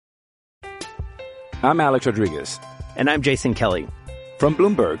I'm Alex Rodriguez. And I'm Jason Kelly. From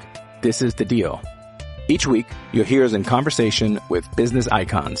Bloomberg, this is The Deal. Each week, you'll hear us in conversation with business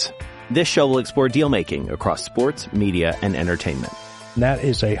icons. This show will explore deal-making across sports, media, and entertainment. That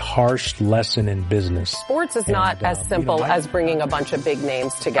is a harsh lesson in business. Sports is not as simple as bringing a bunch of big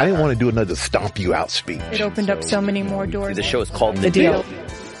names together. I didn't want to do another stomp you out speech. It opened up so many more doors. The show is called The Deal.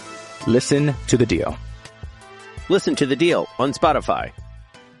 Listen to The Deal. Listen to The Deal on Spotify.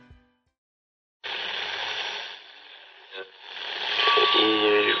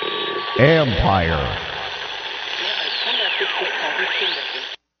 Empire.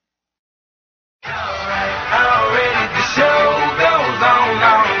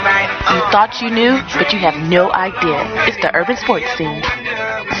 You thought you knew, but you have no idea. It's the urban sports scene.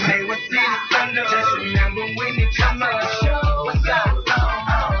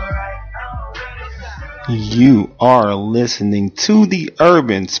 You are listening to the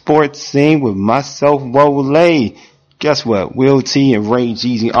urban sports scene with myself, Wole. Guess what? Will T and Ray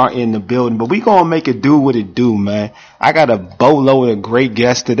Jeezy are in the building, but we gonna make it do what it do, man. I got a boatload of great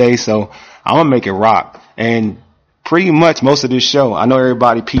guests today, so I'm gonna make it rock. And pretty much most of this show, I know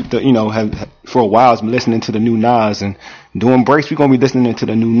everybody peeped the, have for a while has been listening to the new Nas, and during breaks we're gonna be listening to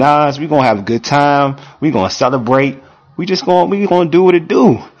the new Nas. We're gonna have a good time. We're gonna celebrate. we gonna do what it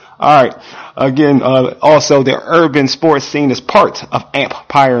do. All right. Again, also the urban sports scene is part of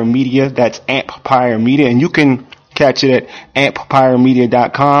Empire Media. That's Empire Media, and you can catch it at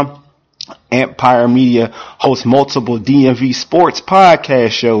empiremedia.com. Empire Media hosts multiple DMV sports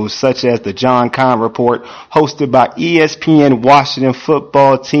podcast shows such as the John Keim Report, hosted by ESPN Washington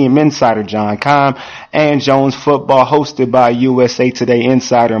football team insider John Keim, and Jones Football, hosted by USA Today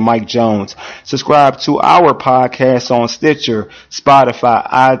insider Mike Jones. Subscribe to our podcast on Stitcher, Spotify,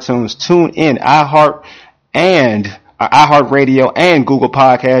 iTunes, TuneIn, iHeartRadio, and Google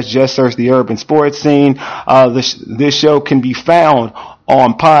Podcasts. Just search the Urban Sports Scene. This show can be found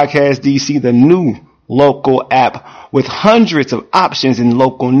on Podcast DC, the new local app with hundreds of options in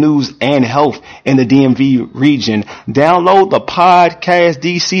local news and health in the DMV region. Download the Podcast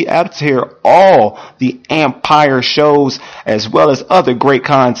DC app to hear all the Empire shows as well as other great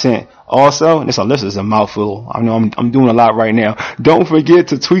content. Also, this is a mouthful. I know I'm doing a lot right now. Don't forget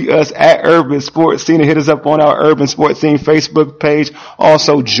to tweet us at Urban Sports Scene and hit us up on our Urban Sports Scene Facebook page.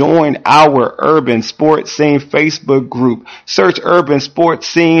 Also, join our Urban Sports Scene Facebook group. Search Urban Sports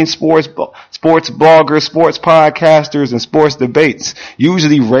Scene, sports bloggers, sports podcasters, and sports debates.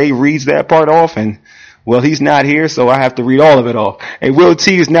 Usually Ray reads that part off, and well, he's not here, so I have to read all of it off. And Will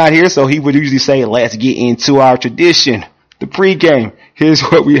T is not here, so he would usually say, let's get into our tradition. The pregame. Here's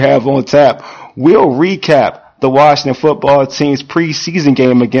what we have on tap. We'll recap the Washington football team's preseason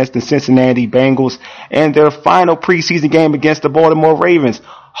game against the Cincinnati Bengals and their final preseason game against the Baltimore Ravens.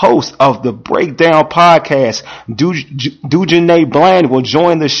 Host of the Breakdown podcast, Dujane Bland, will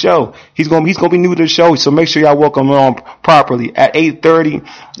join the show. He's gonna be new to the show, so make sure y'all welcome him on properly at 8:30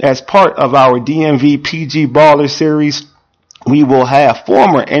 as part of our DMV PG Baller series. We will have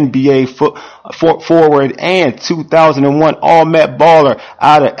former NBA forward and 2001 All-Met baller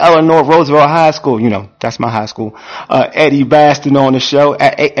out of Eleanor Roosevelt High School. That's my high school. Eddie Baston on the show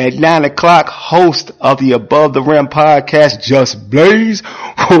at 9 o'clock. Host of the Above the Rim podcast, Just Blaze,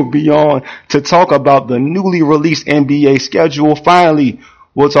 will be on to talk about the newly released NBA schedule. Finally,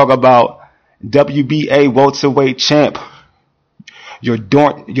 we'll talk about WBA welterweight champ your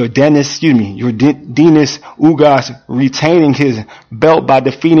Dennis Ugas retaining his belt by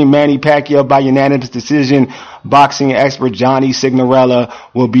defeating Manny Pacquiao by unanimous decision. Boxing expert Johnny Signorella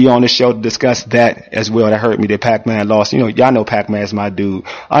will be on the show to discuss that as well. That hurt me that Pac-Man lost. Y'all know Pac-Man's my dude.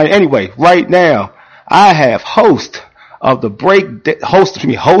 Anyway, right now I have host of the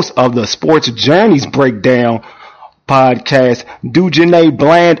Sports Journeys Breakdown podcast, Dujane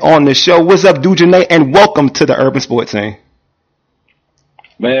Bland, on the show. What's up, Dujane, and welcome to the Urban Sports Scene.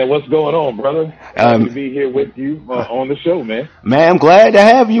 Man, what's going on, brother? Happy to be here with you on the show, man. Man, I'm glad to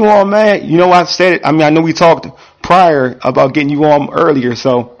have you on, man. I said it. I know we talked prior about getting you on earlier,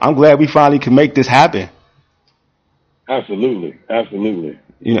 so I'm glad we finally can make this happen. Absolutely.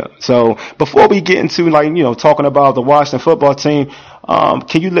 So before we get into talking about the Washington football team,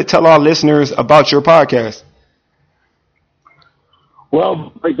 can you tell our listeners about your podcast?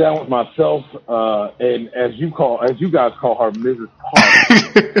 Well, Breakdown with myself, and as you guys call her, Mrs. Park.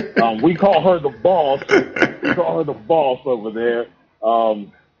 We call her the boss. We call her the boss over there.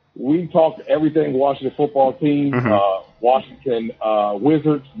 We talk everything Washington football team, Washington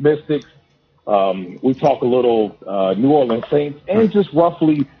Wizards, Mystics. We talk a little New Orleans Saints, and just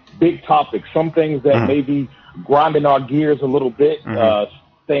roughly big topics. Some things that may be grinding our gears a little bit.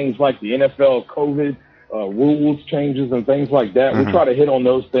 things like the NFL COVID rules changes and things like that. We try to hit on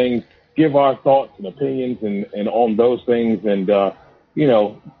those things, give our thoughts and opinions and on those things. And,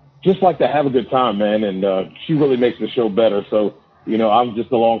 just like to have a good time, man. And she really makes the show better. So, I'm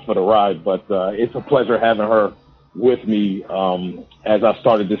just along for the ride. But it's a pleasure having her with me as I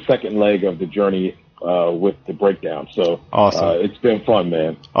started the second leg of the journey with the breakdown. So awesome. It's been fun,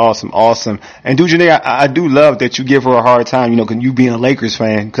 man. Awesome. And Dujane, I do love that you give her a hard time, cause you being a Lakers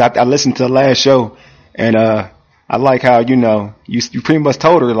fan. Cause I listened to the last show and, I like how, you pretty much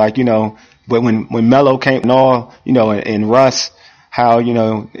told her like, but when Melo came and all, and Russ, how,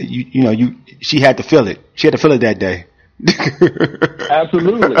 she had to feel it. She had to feel it that day.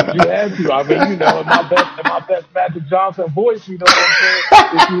 Absolutely. You had to. I mean, in my best Magic Johnson voice, you know what I'm saying?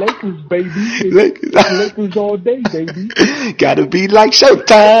 It's Lakers, baby. It's Lakers all day, baby. Gotta be like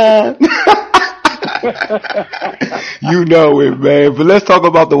Showtime. You know it, man. But let's talk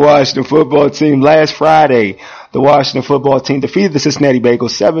about the Washington football team. Last Friday, the Washington football team defeated the Cincinnati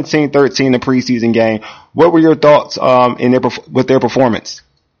Bengals 17-13 in the preseason game. What were your thoughts with their performance?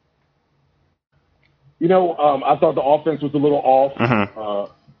 I thought the offense was a little off.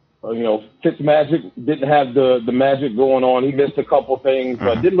 Fitzmagic didn't have the magic going on. He missed a couple things.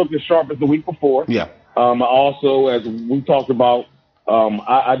 Didn't look as sharp as the week before. Yeah. Also, as we talked about,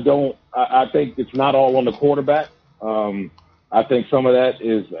 I think it's not all on the quarterback. I think some of that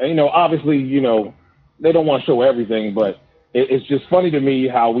is, obviously, they don't want to show everything, but it's just funny to me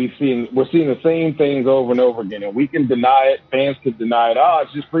how we're seeing the same things over and over again, and we can deny it. Fans can deny it.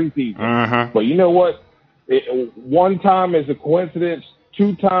 It's just preseason. But you know what? One time is a coincidence.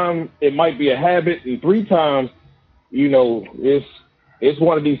 2 times it might be a habit, and 3 times, it's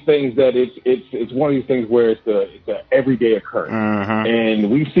one of these things that it's one of these things where it's a everyday occurrence. And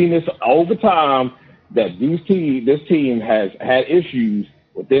we've seen this over time that this team has had issues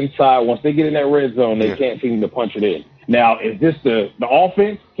with inside. Once they get in that red zone, they can't seem to punch it in. Now, is this the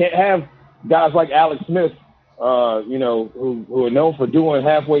offense? Can't have guys like Alex Smith, who are known for doing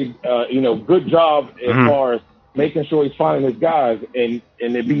halfway, good job as far as making sure he's finding his guys, and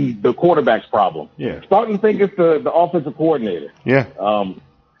it be the quarterback's problem. Yeah. Starting to think it's the offensive coordinator. Yeah.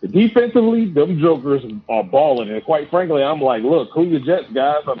 Defensively, them jokers are balling, and quite frankly, I'm like, look, who your Jets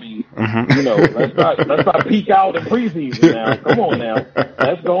guys? I mean, let's not peek out in preseason now. Come on now,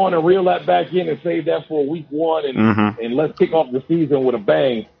 let's go on and reel that back in and save that for week 1, and let's kick off the season with a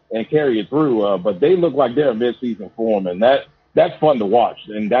bang and carry it through. But they look like they're a mid-season form, and that's fun to watch,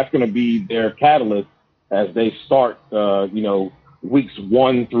 and that's going to be their catalyst as they start, weeks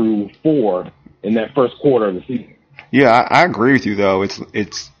 1 through 4 in that first quarter of the season. Yeah, I agree with you though.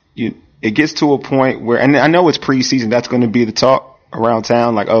 It gets to a point where, and I know it's preseason, that's going to be the talk around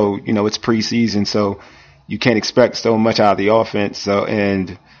town, like, it's preseason, so you can't expect so much out of the offense. So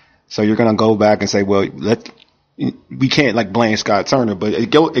you're going to go back and say, well, we can't like blame Scott Turner, but it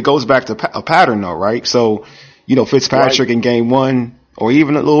goes back to a pattern though, right? So, Fitzpatrick in game 1, or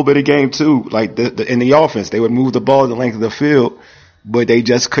even a little bit of game 2, like in the offense, they would move the ball the length of the field, but they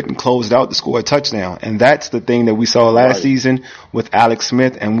just couldn't close it out to score a touchdown. And that's the thing that we saw last season with Alex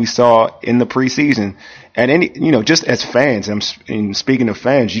Smith, and we saw in the preseason. And just as fans, and speaking of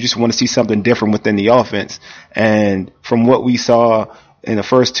fans, you just want to see something different within the offense. And from what we saw in the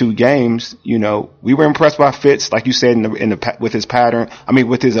first 2 games, we were impressed by Fitz, like you said, with his pattern. I mean,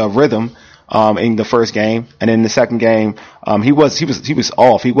 with his rhythm. In the first game, and in the second game, he was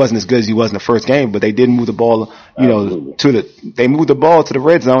off. He wasn't as good as he was in the first game, but they did move the ball, they moved the ball to the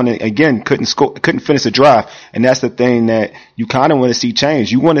red zone, and again, couldn't finish the drive. And that's the thing that you kind of want to see change.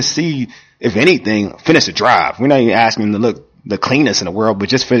 You want to see, if anything, finish the drive. We're not even asking them to look the cleanest in the world, but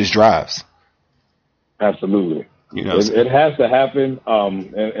just finish drives. Absolutely. It has to happen.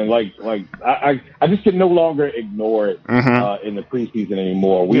 And like I just can no longer ignore it, in the preseason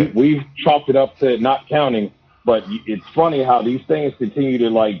anymore. We've chalked it up to not counting, but it's funny how these things continue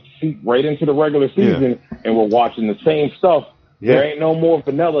to seep right into the regular season, and we're watching the same stuff. Yeah. There ain't no more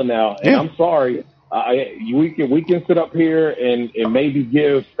vanilla now. And I'm sorry. We can sit up here and maybe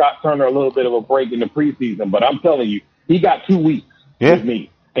give Scott Turner a little bit of a break in the preseason, but I'm telling you, he got 2 weeks with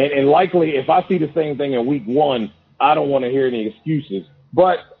me. And likely, if I see the same thing in week 1, I don't want to hear any excuses.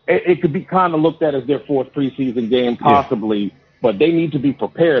 But it could be kind of looked at as their 4th preseason game, possibly. But they need to be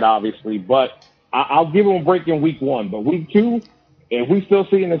prepared, obviously. But I'll give them a break in week 1. But week 2, if we still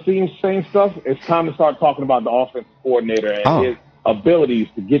seeing the same stuff, it's time to start talking about the offensive coordinator and his abilities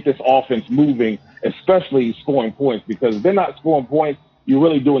to get this offense moving, especially scoring points. Because if they're not scoring points, you're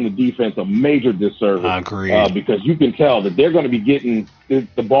really doing the defense a major disservice. I agree. Because you can tell that they're going to be getting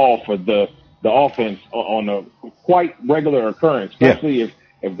the ball for the offense on a quite regular occurrence, especially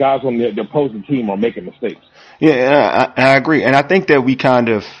if guys on the opposing team are making mistakes. Yeah, I agree. And I think that we kind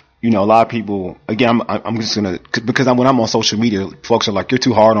of, a lot of people, again, I'm just going to, because when I'm on social media, folks are like, you're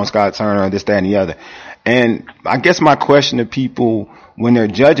too hard on Scott Turner and this, that, and the other. And I guess my question to people when they're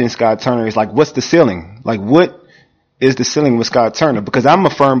judging Scott Turner is like, what's the ceiling? Like, what is the ceiling with Scott Turner? Because I'm a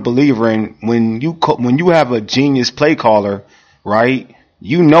firm believer in when you have a genius play caller, right?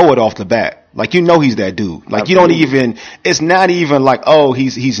 You know it off the bat. Like, he's that dude. Like, Absolutely. It's not even like, oh,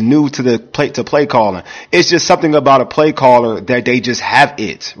 he's new to play calling. It's just something about a play caller that they just have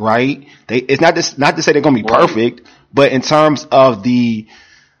it, right? It's not to say they're going to be perfect, but in terms of the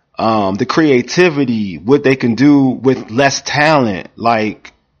creativity, what they can do with less talent,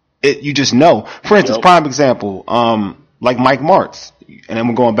 like, you just know. For instance, prime example, like Mike Martz. And then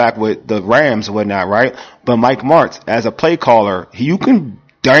we're going back with the Rams and whatnot, right? But Mike Martz, as a play caller, you can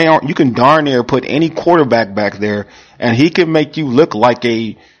darn near put any quarterback back there, and he can make you look like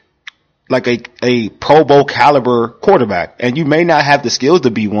a Pro Bowl caliber quarterback. And you may not have the skills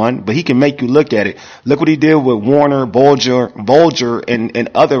to be one, but he can make you look at it. Look what he did with Warner, Bolger, and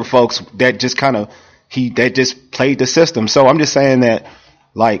other folks that just that just played the system. So I'm just saying that,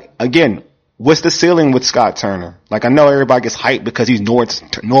 like, again, what's the ceiling with Scott Turner? Like, I know everybody gets hyped because he's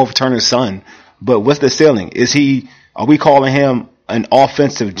Norv Turner's son, but what's the ceiling? Are we calling him an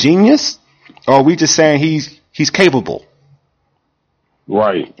offensive genius, or are we just saying he's capable?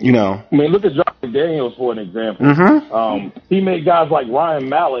 Right. I mean, look at Josh McDaniels for an example. Mm-hmm. He made guys like Ryan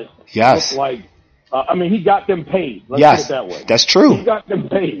Mallett look like, he got them paid. Let's put it that way. That's true. He got them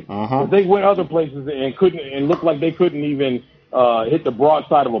paid. They went other places and looked like they couldn't even hit the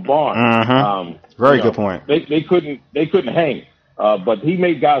broadside of a barn. Very good point. They couldn't hang. But he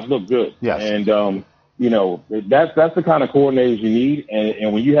made guys look good. Yes. And that's the kind of coordinators you need.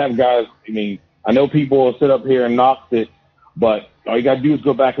 And when you have guys, I know people will sit up here and knock it, but all you got to do is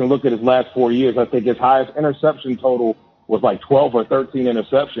go back and look at his last 4 years. I think his highest interception total was like 12 or 13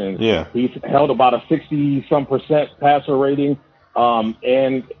 interceptions. Yeah. He's held about a 60-some% passer rating.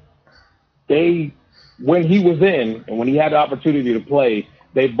 And when he was in and when he had the opportunity to play,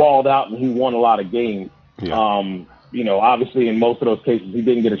 they balled out and he won a lot of games. Yeah. Obviously in most of those cases, he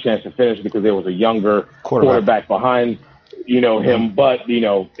didn't get a chance to finish because there was a younger quarterback behind, him. But,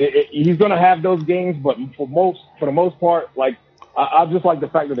 he's going to have those games. But for the most part, like, I just like the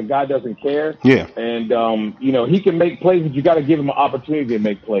fact that the guy doesn't care. Yeah. And, he can make plays, but you got to give him an opportunity to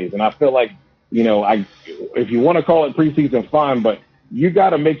make plays. And I feel like, if you want to call it preseason, fine, but you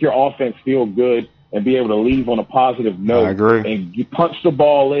got to make your offense feel good and be able to leave on a positive note. I agree. And you punch the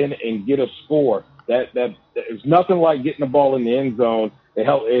ball in and get a score. That there's nothing like getting the ball in the end zone.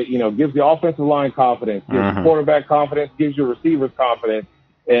 It gives the offensive line confidence, gives the quarterback confidence, gives your receivers confidence.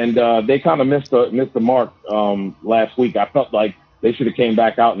 And they kind of missed the mark last week. I felt like they should have came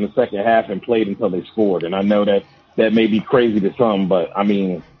back out in the second half and played until they scored. And I know that may be crazy to some, but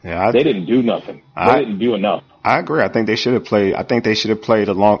they didn't do nothing. They didn't do enough. I agree. I think they should have played. I think they should have played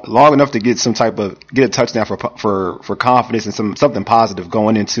long enough to get get a touchdown for confidence and something positive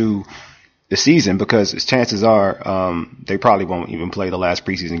going into the season, because chances are they probably won't even play the last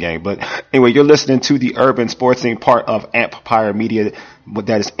preseason game. But anyway, you're listening to the Urban Sports Scene, part of Empire Media.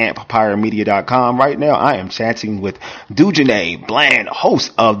 That is EmpIreMedia.com. Right now, I am chatting with Dujanae Bland,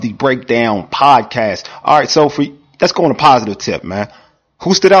 host of the Breakdown Podcast. All right, so let's go on a positive tip, man.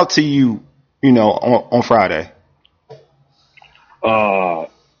 Who stood out to you, on Friday?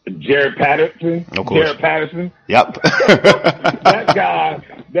 Jared Patterson. Of course. Jared Patterson. Yep.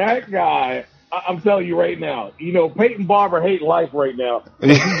 That guy, I'm telling you right now, Peyton Barber hate life right now. He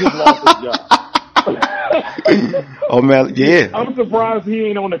just lost his job. Oh, man, yeah. I'm surprised he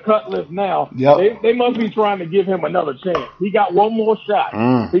ain't on the cut list now. Yep. They must be trying to give him another chance. He got one more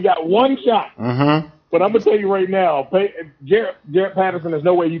shot. He got one shot. Mm-hmm. But I'm going to tell you right now, Jared Patterson, there's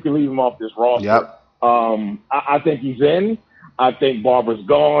no way you can leave him off this roster. Yep. I think he's in. I think Barber's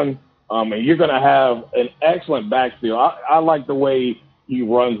gone. And you're going to have an excellent backfield. I like the way he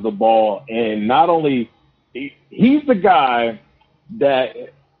runs the ball. And not only he's the guy that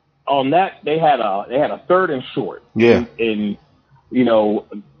on that they had a third and short. Yeah. And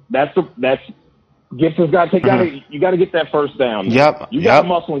that's Gibson's got to take that. You got to get that first down. Yep. You got to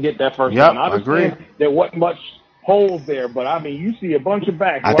muscle and get that first down. I agree. There wasn't much holes there, but you see a bunch of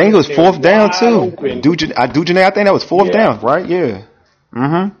backs. I think it was fourth down too. Dujanae, I think that was fourth down, right? Yeah.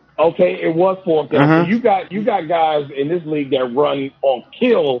 Mm-hmm. Okay, it was fourth down. Mm-hmm. So you got guys in this league that run on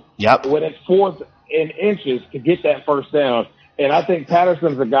kill. Yep. When it's fourth and inches to get that first down. And I think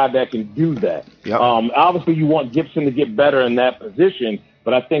Patterson's a guy that can do that. Yep. Obviously, you want Gibson to get better in that position,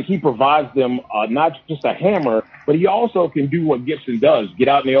 but I think he provides them not just a hammer, but he also can do what Gibson does: get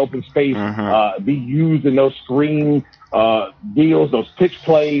out in the open space, be used in those screen deals, those pitch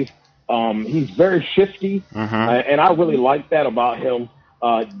plays. He's very shifty, and I really like that about him.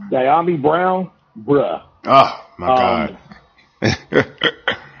 Dyami Brown, bruh. Oh my God.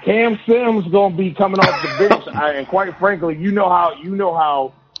 Cam Sims gonna be coming off the bench, and quite frankly, you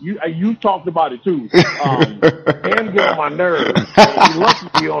talked about it too. Cam get on my nerves. He lucky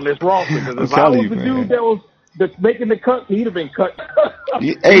to be on this roster, because if I was the dude that's making the cuts, he'd have been cut.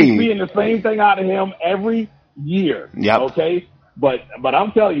 He's seeing the same thing out of him every year. Yep. Okay, but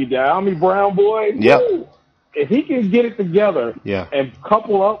I'm telling you, Dyami Brown, boy. Woo, if he can get it together and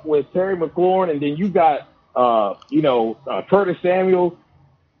couple up with Terry McLaurin, and then you got Curtis Samuel.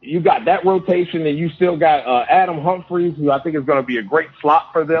 You got that rotation, and you still got Adam Humphries, who I think is going to be a great slot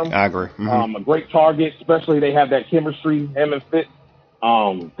for them. I agree. A great target, especially they have that chemistry, him and Fitz.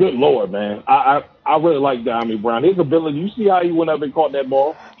 Good Lord, man. I really like Dyami Brown. His ability, you see how he went up and caught that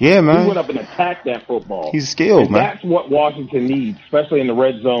ball? Yeah, man. He went up and attacked that football. He's skilled, and man. That's what Washington needs, especially in the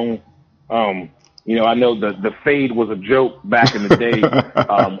red zone. I know the fade was a joke back in the day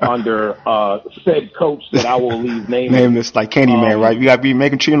under said coach that I will leave nameless. Nameless, like Candyman, right? You got to be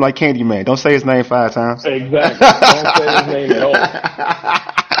making treat him like Candyman. Don't say his name 5 times. Exactly. Don't say his name at all.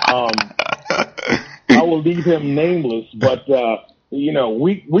 I will leave him nameless, but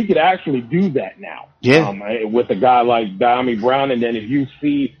we could actually do that now. Yeah. With a guy like Dyami Brown, and then if you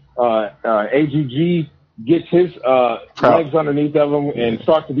see AGG gets his legs underneath of him and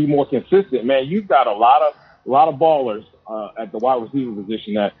starts to be more consistent, man, you've got a lot of ballers at the wide receiver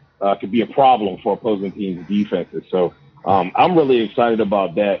position that could be a problem for opposing teams' defenses. So I'm really excited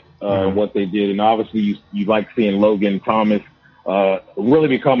about that, what they did. And obviously you like seeing Logan Thomas really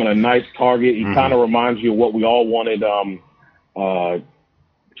becoming a nice target. He kind of reminds you of what we all wanted. Why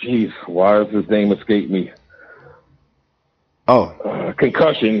does his name escape me?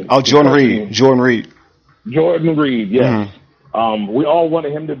 Concussion. Jordan Reed. Jordan Reed, yes. We all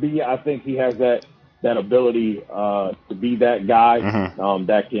wanted him to be. I think he has that ability to be that guy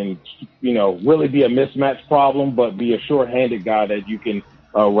that can, really be a mismatch problem, but be a short-handed guy that you can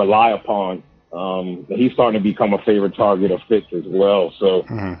rely upon. He's starting to become a favorite target of Fitz as well. So,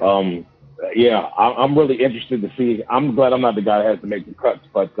 I'm really interested to see. I'm glad I'm not the guy that has to make the cuts,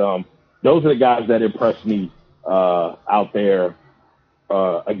 but those are the guys that impressed me out there.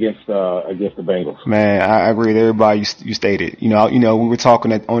 Against the Bengals. Man, I agree with everybody you stated. We were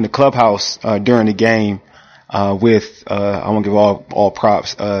talking on the clubhouse during the game with I want to give all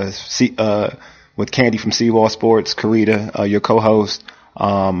props with Candy from Seawall Sports, Karita, your co-host,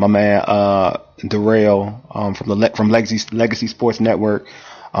 my man Darrell from Legacy Sports Network.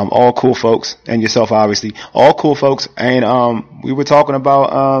 All cool folks, and yourself obviously, all cool folks. And we were talking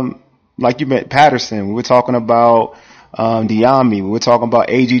about like you met Patterson. We were talking about Dyami. We were talking about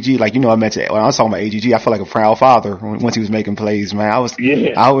AGG. Like, when I was talking about AGG, I felt like a proud father once he was making plays, man. I was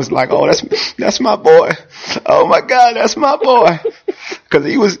like, oh, that's my boy. Oh my God, that's my boy. Cause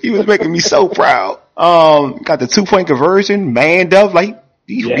he was making me so proud. Got the 2-point conversion, manned up, like,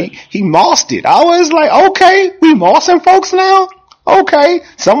 he mossed it. I was like, okay, we mossing folks now? Okay.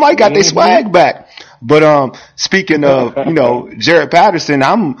 Somebody got their swag back. But speaking of, Jaret Patterson,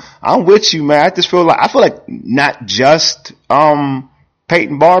 I'm with you, man. I feel like not just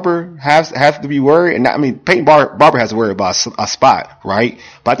Peyton Barber has to be worried, and Peyton Barber has to worry about a spot, right?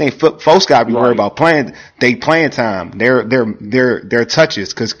 But I think folks got to be worried about playing time, their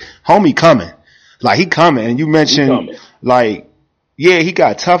touches, because homie coming, like he coming, and you mentioned he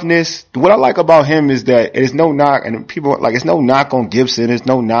got toughness. What I like about him is that it's no knock, and people like it's no knock on Gibson, it's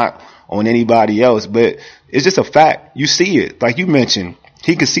no knock on anybody else, but it's just a fact. You see it. Like you mentioned,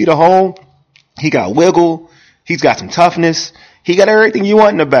 he can see the hole. He got wiggle. He's got some toughness. He got everything you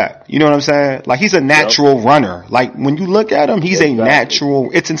want in the back. You know what I'm saying? Like he's a natural runner. Like when you look at him, he's a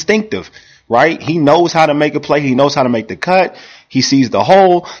natural, it's instinctive, right? He knows how to make a play. He knows how to make the cut. He sees the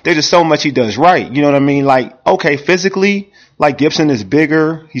hole. There's just so much he does right. You know what I mean? Like, okay, physically, like Gibson is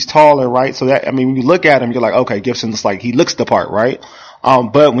bigger. He's taller, right? So that, when you look at him, you're like, okay, Gibson's like, he looks the part, right?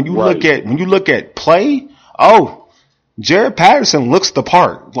 But when you look at play, Jaret Patterson looks the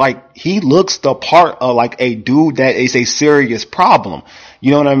part. Like he looks the part of like a dude that is a serious problem.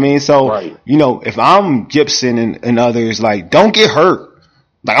 You know what I mean? So, if I'm Gibson and others, like don't get hurt.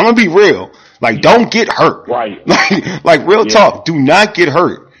 Like I'm gonna be real. Like don't get hurt. Right. Like real talk. Do not get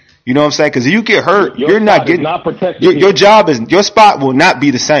hurt. You know what I'm saying? Cause if you get hurt, you're not getting, your spot will not be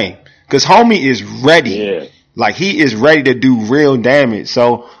the same. Cause homie is ready. Yeah. Like he is ready to do real damage.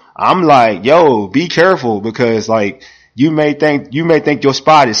 So I'm like, yo, be careful because like you may think your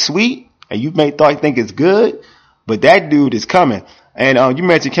spot is sweet and you may think it's good, but that dude is coming. And you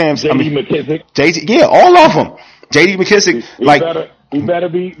mentioned Cam. J.D. McKissick. JD, yeah, all of them. J.D. McKissick, he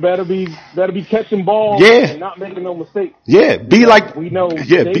better be catching balls yeah, and not making no mistakes. Yeah, be like we know.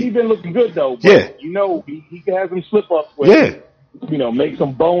 Yeah, J.D. been looking good though. But yeah, you know he has some slip ups. Where, yeah, you know, make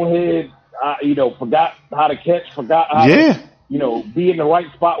some bonehead. Forgot how to catch. Forgot how to, be in the right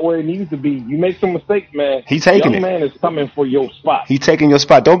spot where it needs to be. You make some mistakes, man. He's taking Young man is coming for your spot. He's taking your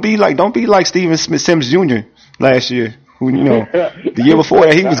spot. Don't be like Steven Sims Jr. last year. Who the year before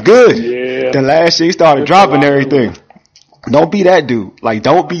that he was good. Yeah. Then last year he started dropping everything. Don't be that dude. Like,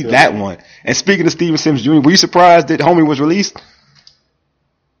 don't be that one. And speaking of Steven Sims Jr., were you surprised that homie was released?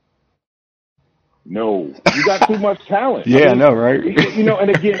 No, you got too much talent. Yeah, I know, right? And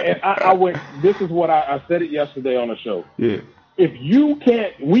again, I went. This is what I said it yesterday on the show. Yeah. If you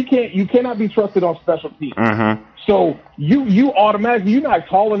cannot be trusted on special teams. Mm-hmm. So you automatically, you're not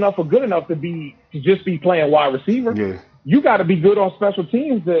tall enough or good enough to just be playing wide receiver. Yeah. You got to be good on special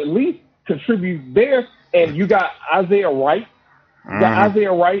teams to at least contribute there. And you got Isaiah Wright.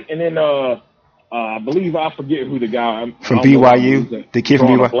 Isaiah Wright, and then I believe I forget who the guy from BYU. The kid from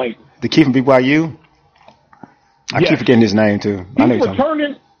BYU. The kid from BYU. I keep forgetting his name too. He's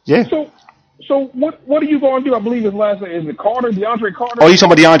returning. Yeah. So what are you going to do? I believe his last name is it Carter, DeAndre Carter. Oh, you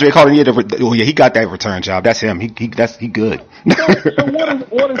talking about DeAndre Carter? Yeah, he got that return job. That's him. He good. So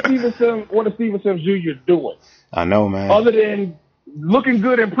what is Steven Sims Jr. doing? I know, man. Other than looking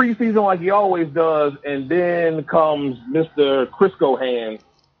good in preseason like he always does, and then comes Mr. Crisco hands.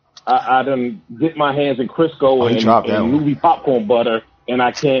 I done get my hands in Crisco and movie popcorn butter, and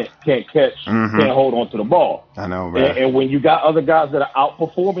I can't catch, can't hold on to the ball. I know, man. And when you got other guys that are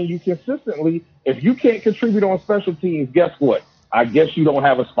outperforming you consistently, if you can't contribute on special teams, guess what? I guess you don't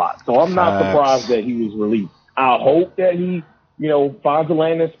have a spot. So I'm not surprised that he was released. I hope that he, finds a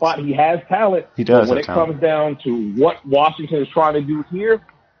landing spot. He has talent. He does. But when it comes down to what Washington is trying to do here,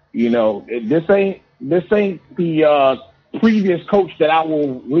 this ain't the previous coach that I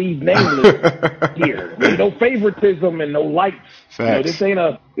will leave nameless here. There's no favoritism and no likes. This ain't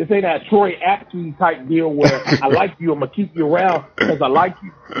a Troy Apke type deal where I like you, I'm gonna keep you around because I like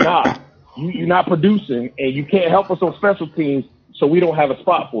you. Nah, you're not producing and you can't help us on special teams. So we don't have a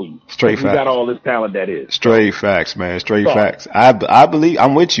spot for you. Straight facts. You got all this talent that is. Straight facts, man. Straight facts. I believe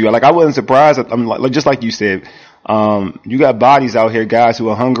I'm with you. Like I wasn't surprised. I'm like just like you said. You got bodies out here, guys who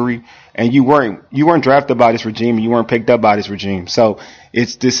are hungry, and you weren't drafted by this regime. You weren't picked up by this regime. So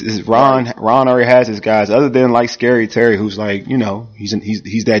Ron already has his guys. Other than like Scary Terry, who's like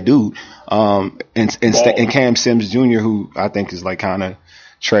he's that dude. And Cam Sims Jr., who I think is like kind of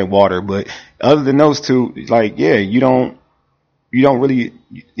tread water. But other than those two, like you don't really,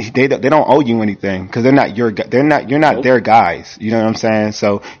 they don't owe you anything because you're not their guys. You know what I'm saying?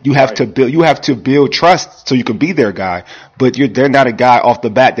 So you have to build trust so you can be their guy, but they're not a guy off the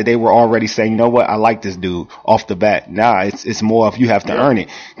bat that they were already saying, you know what? I like this dude off the bat. Nah, it's more of you have to earn it.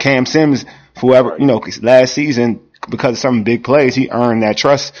 Cam Sims, last season, because of some big plays, he earned that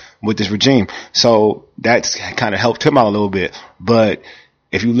trust with this regime. So that's kind of helped him out a little bit. But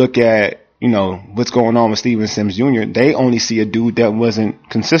if you look at, what's going on with Steven Sims Jr., they only see a dude that wasn't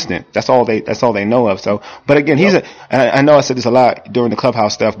consistent. That's all they know of. So, but again, I know I said this a lot during the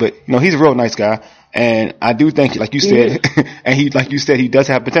clubhouse stuff, but he's a real nice guy. And I do think, like you said, he does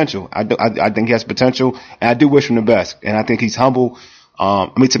have potential. I think he has potential and I do wish him the best. And I think he's humble.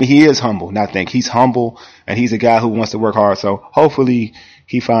 To me, he is humble. Not think he's humble and he's a guy who wants to work hard. So hopefully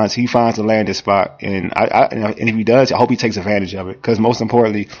he finds a landing spot, and and if he does, I hope he takes advantage of it. Because most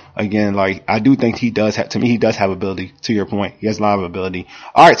importantly, again, like I do think he does have ability. To your point, he has a lot of ability.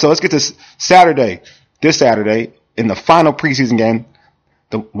 All right, so let's get to Saturday. This Saturday, in the final preseason game,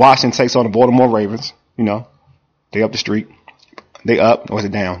 the Washington takes on the Baltimore Ravens. They up the street. They up or is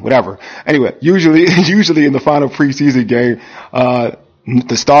it down? Whatever. Anyway, usually in the final preseason game,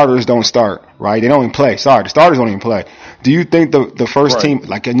 the starters don't start, right? They don't even play. Sorry, the starters don't even play. Do you think the first team,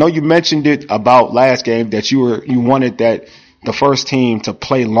 like I know you mentioned it about last game that you wanted that the first team to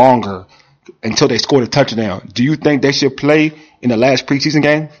play longer until they scored a touchdown. Do you think they should play in the last preseason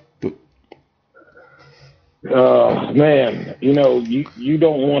game? Man, you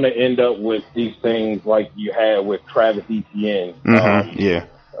don't want to end up with these things like you had with Travis Etienne.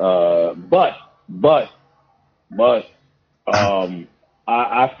 But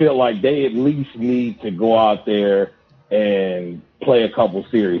I feel like they at least need to go out there and play a couple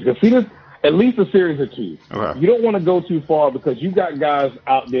series. Because at least a series or two. Okay. You don't want to go too far because you got guys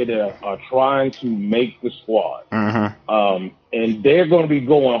out there that are trying to make the squad. And they're going to be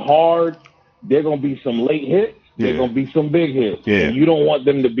going hard. There are going to be some late hits. There's going to be some big hits. Yeah. And you don't want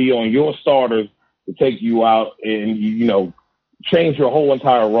them to be on your starters to take you out and, you know, change your whole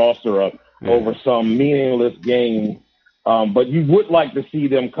entire roster up over some meaningless game. But you would like to see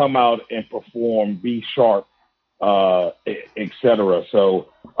them come out and perform, be sharp, et cetera. So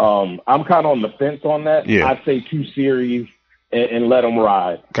I'm kind of on the fence on that. Yeah. I'd say 2 series and let them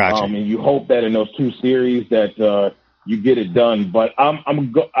ride. Gotcha. And you hope that in those 2 series that you get it done. But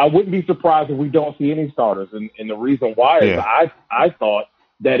I wouldn't be surprised if we don't see any starters. And the reason why is I thought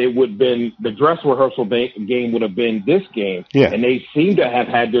that it would have been the dress rehearsal game would have been this game. Yeah. And they seem to have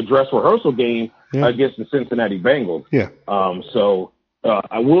had their dress rehearsal game against the Cincinnati Bengals. Yeah. So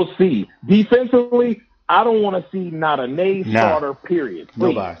I will see. Defensively, I don't want to see not a starter, period.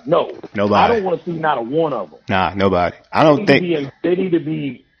 Please. Nobody. I don't want to see not a one of them. Nah, nobody. I don't think they need to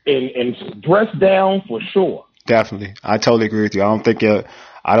be in dressed down for sure. Definitely. I totally agree with you.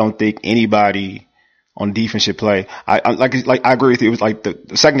 I don't think anybody on defense should play. I agree with you. It was like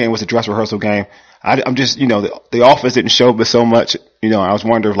the second game was a dress rehearsal game. I'm just, you know, the offense didn't show but so much. You know, I was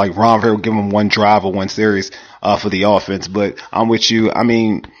wondering if like Ron Rivera would give them one drive or one series, for the offense, but I'm with you. I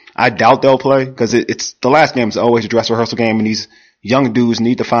mean, I doubt they'll play because it's the last game is always a dress rehearsal game, and these young dudes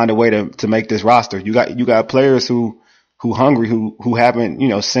need to find a way to make this roster. You got players who hungry, who haven't, you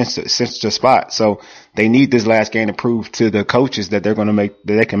know, cinched the spot. So they need this last game to prove to the coaches that that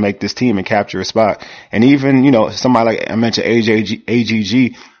they can make this team and capture a spot. And even, you know, somebody like I mentioned,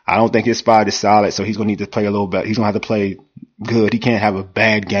 AGG, I don't think his spot is solid. So he's going to need to play a little bit. He's going to have to play good. He can't have a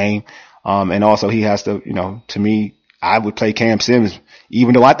bad game. And also he has to, you know, to me, I would play Cam Sims,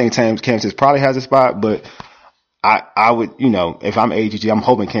 even though I think Cam Sims probably has a spot, but I would, you know, if I'm AGG, I'm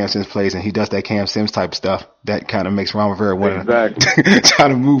hoping Cam Sims plays and he does that Cam Sims type stuff. That kind of makes Ron Rivera want to try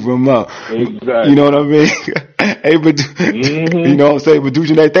to move him up. Exactly. You know what I mean? Hey, but you know what I'm saying? But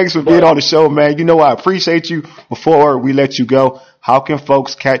Dujane, thanks for being on the show, man. You know, I appreciate you. Before we let you go, how can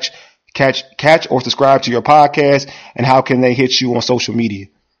folks catch or subscribe to your podcast, and how can they hit you on social media?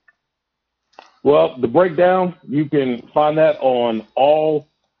 Well, the breakdown, you can find that on all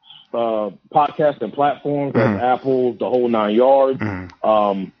podcasts and platforms, like Apple, the whole 9 yards.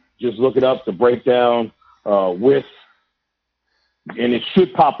 Just look it up, the breakdown and it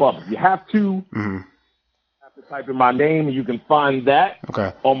should pop up. If you have to, type in my name, and you can find that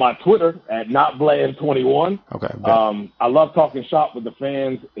on my Twitter at NotBland21. I love talking shop with the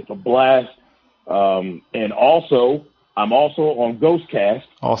fans. It's a blast. And also, I'm also on Ghostcast.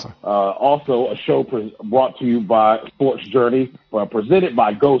 Awesome. Also a show brought to you by Sports Journey, presented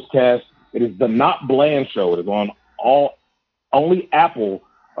by Ghostcast. It is the Not Bland Show. It is on only Apple.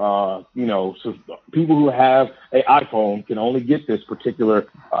 You know, so people who have an iPhone can only get this particular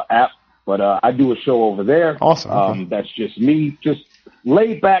app. But I do a show over there. Awesome. That's just me, just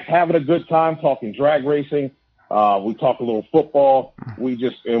laid back, having a good time, talking drag racing. We talk a little football. We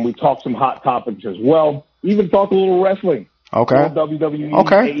talk some hot topics as well. Even talk a little wrestling. Okay. WWE,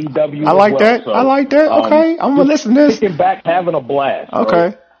 AEW. I like that. So, I like that. Okay. I'm going to listen to this. Kicking back, having a blast. Okay.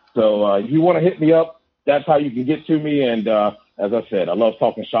 Right? So if you want to hit me up, that's how you can get to me. And as I said, I love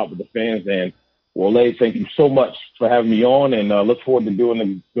talking shop with the fans. And Wale, thank you so much for having me on, and look forward to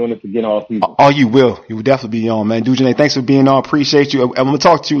doing this again all season. Oh, you will. You will definitely be on, man. Dujane, thanks for being on. Appreciate you. I'm going to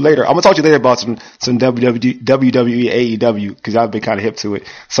talk to you later. I'm going to talk to you later about some WWE, AEW, because I've been kind of hip to it.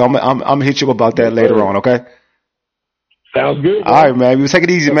 So I'm going to hit you up about that later on, okay? Sounds good. All right, man. We'll take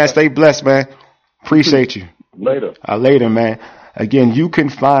it easy, man. Stay blessed, man. Appreciate you. Later. Later, man. Again, you can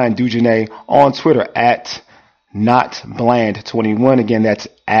find Dujane on Twitter at NotBland21. Again, that's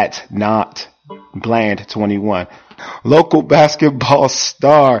at NotBland21. Local basketball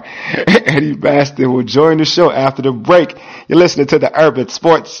star Eddie Baston will join the show after the break. You're listening to the Urban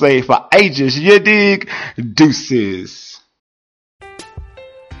Sports Say for ages. You dig? Deuces.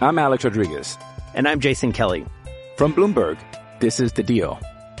 I'm Alex Rodriguez. And I'm Jason Kelly. From Bloomberg, this is The Deal.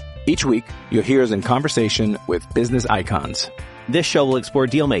 Each week, you'll hear us in conversation with business icons. This show will explore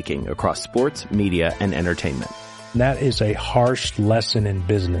deal-making across sports, media, and entertainment. That is a harsh lesson in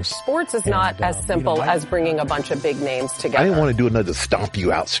business. Sports is not as simple as bringing a bunch of big names together. I didn't want to do another stomp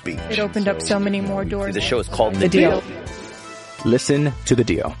you out speech. It opened up so many more doors. The show is called The Deal. Listen to The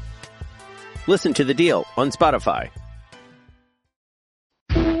Deal. Listen to The Deal on Spotify.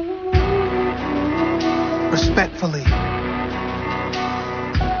 Respectfully.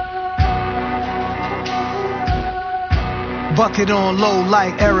 Bucket on low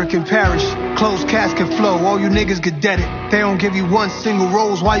like Eric and Parrish. Closed casket flow, all you niggas get deaded. They don't give you one single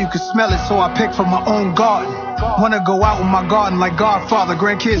rose, why you can smell it, so I pick from my own garden. Wanna go out in my garden like Godfather.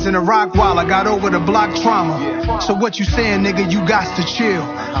 Grandkids in the rock while I got over the block trauma. So what you saying, nigga, you got to chill.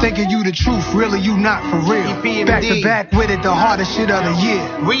 Thinking you the truth, really you not for real. Back to back with it, the hardest shit of the year.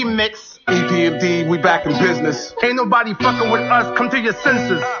 Remix. EPMD, we back in business. Ain't nobody fucking with us, come to your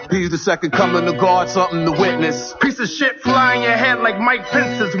senses. He's the second coming to God, something to witness. Piece of shit fly in your head like Mike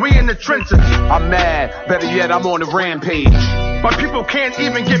Pence's. We in the trenches. I'm mad, better yet, I'm on a rampage. But people can't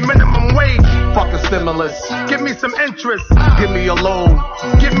even get minimum wage. Fuck a stimulus. Give me some interest. Give me a loan.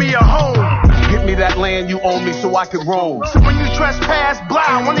 Give me a home. Give me that land you owe me so I can roam. So when you trespass,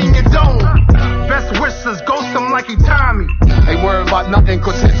 blah, one in your dome. Best wishes, ghost him like he Tommy. Ain't worried about nothing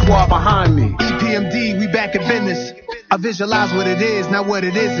cause his squad behind me. EPMD, we back in business. I visualize what it is, not what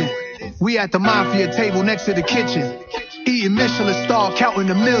it isn't. We at the mafia table next to the kitchen. Eating Michelin star, counting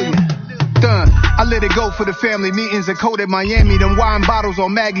a million. Done. I let it go for the family meetings in Code at Miami. Them wine bottles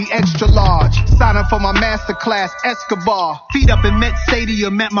on Maggie extra large. Sign up for my masterclass, Escobar. Feet up in Met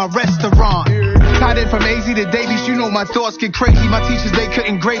Stadium at my restaurant. Tied in from AZ to Davies, you know my thoughts get crazy. My teachers, they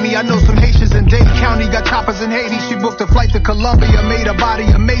couldn't grade me. I know some Haitians in Dade County got choppers in Haiti. She booked a flight to Colombia, made her body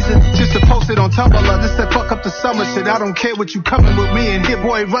amazing. Just to post it on Tumblr. This that fuck up the summer shit. I don't care what you coming with me and Hit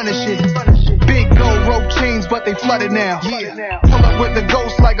Boy running shit. Big gold rope chains, but they flooded now. Yeah. Pull up with the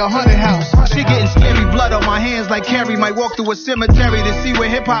ghost like a haunted house. She getting scary, blood on my hands like Carrie. Might walk through a cemetery to see where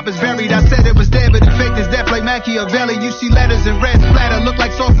hip-hop is buried. I said it was dead, but it faked as death like Machiavelli. You see letters in red splatter, look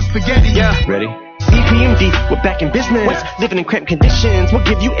like sauce and spaghetti. Yeah, ready? EPMD, we're back in business. Living in cramped conditions, we'll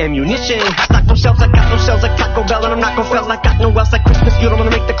give you ammunition. Stock no shelves, I got no shells like Taco Bell. And I'm not gon' fail, I got no else like Christmas. You don't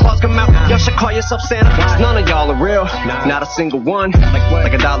wanna make the claws come out. Y'all should call yourself Santa. Cause none of y'all are real, not a single one.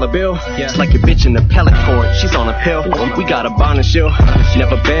 Like a dollar bill, it's like your bitch in the pellet court. She's on a pill, we got a bond and shield.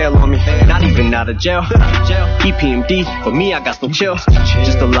 Never bail on me, not even out of jail. EPMD, for me I got no chill.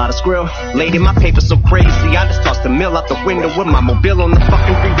 Just a lot of skrill. Lady, my paper so crazy, I just tossed the mill out the window with my mobile on the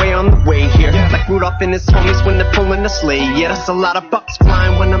fucking freeway on the way here. Like Rudolph and his homies when they're pulling the sleigh. Yeah, that's a lot of bucks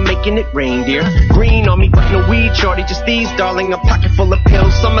flying when I'm making it rain, dear. Green on me, but no weed, shorty, just these, darling. A pocket full of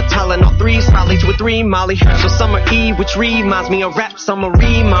pills, summer Tylenol 3, Molly to a 3, Molly. So summer Eve, which reminds me of rap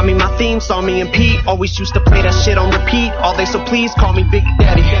summary. Mommy, my theme song, me and Pete always used to play that shit on repeat all day, so please call me Big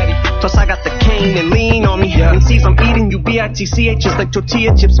Daddy. Plus I got the cane and lean on me. MCs, I'm eating you BITCH just like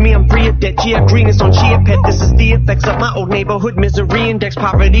tortilla chips. Me, I'm free of debt. Gia Green is on Chia Pet. This is the effects of my old neighborhood misery index.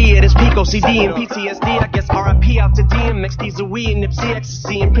 Poverty at its peak, OCD and PTSD. I guess RIP out to DMX, D's a we and Nipsey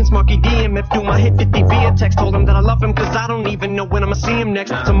Ecstasy and Prince Marky DMF. Do my hit 50 via text. Told him that I love him cause I don't even know when I'ma see him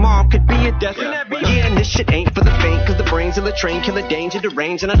next. Tomorrow could be a death. Yeah, and this shit ain't for the faint cause the brains of the train kill the danger,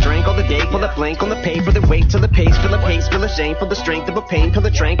 deranged. And I drank all the day, pull a blank on the paper. The weight to the pace, feel the pace, feel the shame, feel the strength of a pain, feel the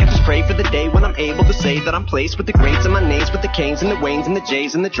trank. I just pray for the day when I'm able to say that I'm placed with the greats and my names, with the Canes and the Waynes and the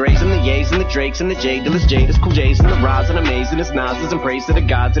J's and the Dre's and the Ye's and the Drakes and the J Dillers, Jaders, Cool J's and the Roz and Amazing as Nas's and praise to the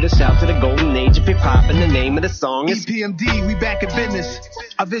gods of the shout to the golden age of hip hop. And the name of the song is EPMD, we back in business.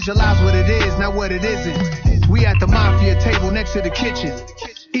 I visualize what it is, not what it isn't. We at the mafia table next to the kitchen.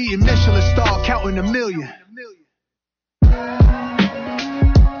 Eating Michelin star, counting a million.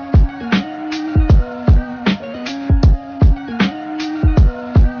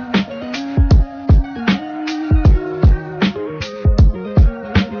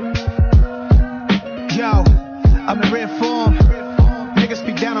 Yo, I'm in rare form. Niggas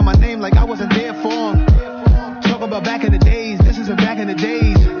speak down on my name like I wasn't there for them. Talk about back in the days, this isn't back in the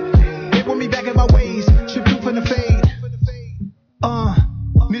days. They want me back in my ways, shit proof in the fade.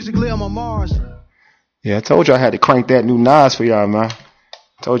 Musically I'm on Mars. Yeah, I told you I had to crank that new Nas for y'all, man.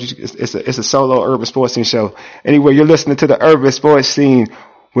 I told you it's a solo urban sports scene show. Anyway, you're listening to the Urban Sports Scene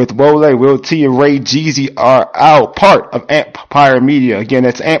with Wole, Will T, and Ray Jeezy are out, part of Empire Media. Again,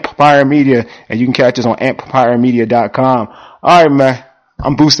 that's Empire Media, and you can catch us on empiremedia.com. All right, man.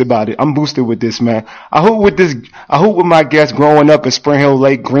 I'm boosted about it. I'm boosted with this, man. I hoop with my guest growing up in Spring Hill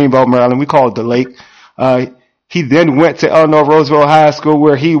Lake, Greenbelt, Maryland. We call it the Lake. He then went to Eleanor Roosevelt High School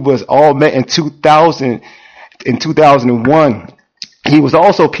where he was All-Met in 2001. He was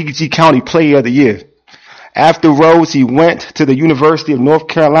also PG County Player of the Year. After Rhodes, he went to the University of North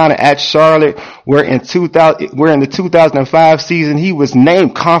Carolina at Charlotte, where in the 2005 season, he was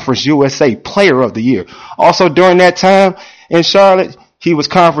named Conference USA Player of the Year. Also during that time in Charlotte, he was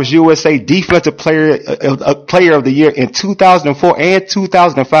Conference USA Defensive Player of the Year in 2004 and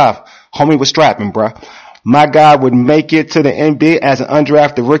 2005. Homie was strapping, bruh. My guy would make it to the NBA as an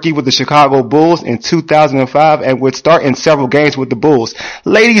undrafted rookie with the Chicago Bulls in 2005 and would start in several games with the Bulls.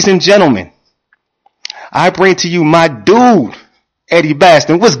 Ladies and gentlemen, I bring to you my dude, Eddie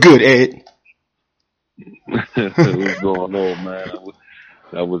Baston. What's good, Ed? What's going on, man?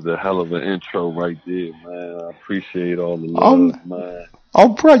 That was a hell of an intro right there, man. I appreciate all the love, man. Oh,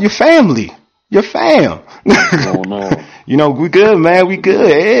 bro, your family. Your fam. What's going on? You know, we good, man. We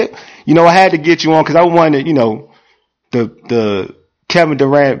good. Ed. You know, I had to get you on because I wanted, you know, the Kevin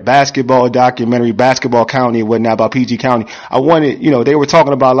Durant basketball documentary, Basketball County and whatnot about PG County. I wanted, you know, they were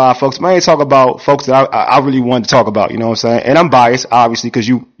talking about a lot of folks, but I ain't talking about folks that I really wanted to talk about, you know what I'm saying? And I'm biased, obviously, because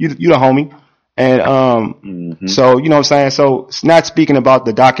you the homie. And, so, you know what I'm saying? So it's not speaking about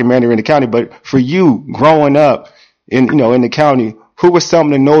the documentary in the county, but for you growing up in, you know, in the county, who were some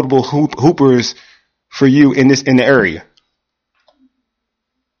of the notable hoopers for you in the area?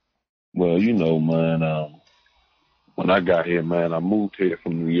 Well, you know, man, when I got here, man, I moved here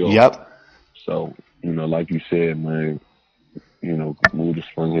from New York. Yep. So, you know, like you said, man, you know, moved to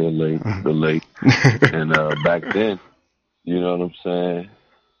Spring Hill Lake, the lake. And, back then, you know what I'm saying?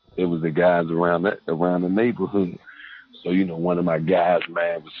 It was the guys around the neighborhood. So, you know, one of my guys,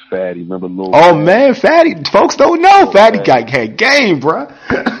 man, was Fatty. Remember Lil Oh, Fatty? man, Fatty. Folks don't know. Fatty had game, bro.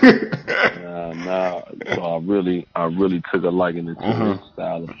 Nah. So I really took a liking into his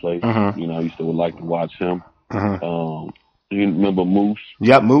style of play. You know, I used to like to watch him. You remember Moose?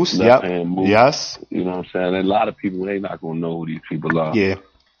 Yep, Moose. Yep. Moose. Yes. You know what I'm saying? And a lot of people, they not going to know who these people are. Yeah.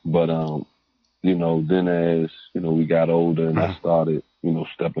 But, you know, then as, you know, we got older and I started, you know,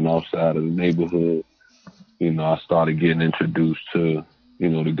 stepping outside of the neighborhood, you know, I started getting introduced to, you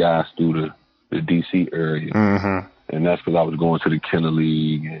know, the guys through the DC area. And that's because I was going to the Kenner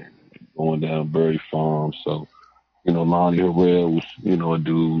League and going down Berry Farm. So, you know, Lonnie Harrell was, you know, a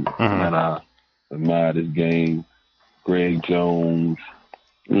dude that I admired his game. Greg Jones,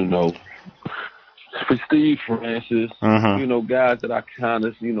 you know, Steve Francis, you know, guys that I kind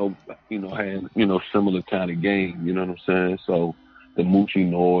of, you know, had, you know, similar kind of game, you know what I'm saying? So the Moochie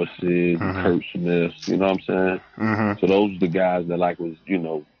Norrises, Kurt Smiths, you know what I'm saying? So those are the guys that like was, you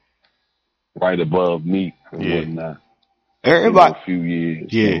know, right above me and whatnot. Everybody, a few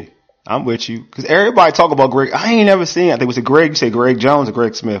years. Yeah, so. I'm with you. Cause everybody talk about Greg. I ain't never seen, I think it was a Greg, you say Greg Jones or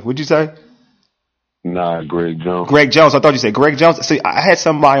Greg Smith. What'd you say? Nah, Greg Jones. Greg Jones. I thought you said Greg Jones. See, I had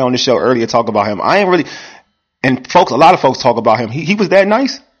somebody on the show earlier talk about him. I ain't really, and folks, a lot of folks talk about him. He was that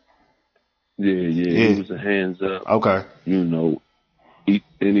nice? Yeah. He was a hands up. Okay. You know,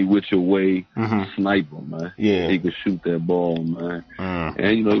 any which way sniper, man. Yeah. He could shoot that ball, man.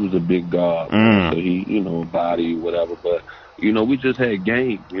 And, you know, he was a big guard. So he, you know, body, whatever. But, you know, we just had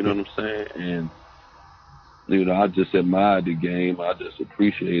game, you know what I'm saying? And, you know, I just admired the game. I just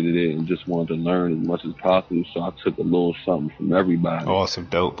appreciated it and just wanted to learn as much as possible. So I took a little something from everybody. Awesome.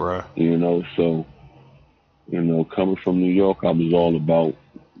 Dope, bro. You know, so, you know, coming from New York, I was all about,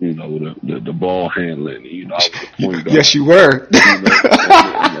 you know, the ball handling. You know, I was the point guard. Yes, you were. You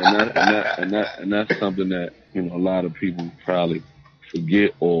know, and that's something that, you know, a lot of people probably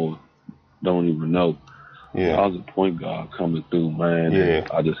forget or don't even know. Yeah. I was a point guard coming through, man. Yeah. And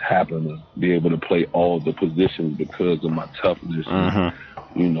I just happened to be able to play all the positions because of my toughness and,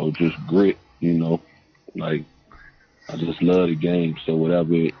 you know, just grit, you know. Like, I just love the game. So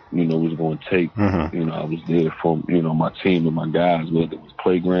whatever it, you know, was going to take, you know, I was there for, you know, my team and my guys, whether it was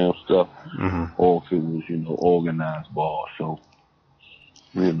playground stuff or if it was, you know, organized ball. So,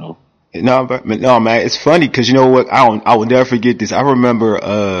 you know. No, man, it's funny because you know what? I will never forget this. I remember,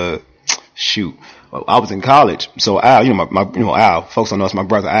 I was in college. So Al, you know, Al, folks don't know it's my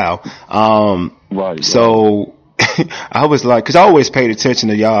brother Al. Right. So I was like, cause I always paid attention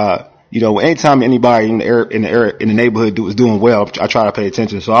to y'all. You know, anytime anybody in the neighborhood was doing well, I try to pay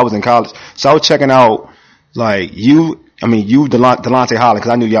attention. So I was in college. So I was checking out like Delonte Holland,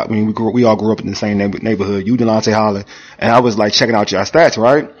 cause I knew y'all, I mean, we all grew up in the same neighborhood. You, Delonte Holland. And I was like checking out your stats,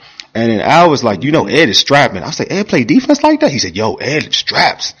 right? And then Al was like, you know, Ed is strapping. I was like, Ed play defense like that? He said, yo, Ed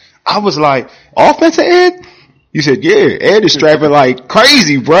straps. I was like, offensive Ed? You said, yeah, Ed is strapping like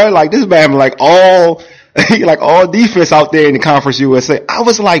crazy, bro. Like this man like all defense out there in the Conference USA. I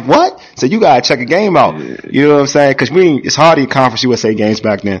was like, what? So you gotta check a game out. You know what I'm saying? Cause it's hard to get Conference USA games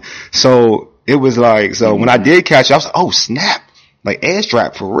back then. So it was like, so when I did catch it, I was like, oh snap. Like Ed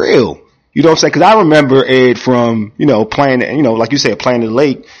strap for real. You know what I'm saying? Cause I remember Ed from, you know, playing, you know, like you said, playing in the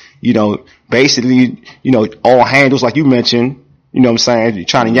lake, you know, basically, you know, all handles like you mentioned. You know what I'm saying? You're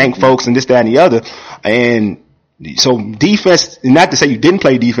trying to yank folks and this, that, and the other. And so defense, not to say you didn't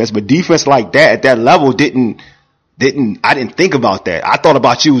play defense, but defense like that at that level I didn't think about that. I thought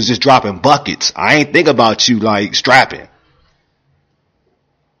about you was just dropping buckets. I ain't think about you like strapping.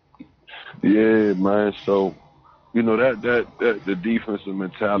 Yeah, man. So, you know, that the defensive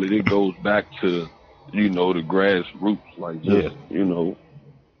mentality, it goes back to, you know, the grassroots, like just, you know,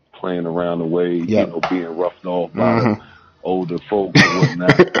 playing around the way, you know, being roughed off by older folks and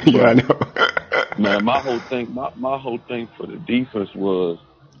whatnot. Yeah, I know. Man, my whole thing for the defense was,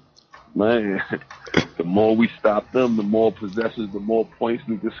 man, the more we stop them, the more possessions, the more points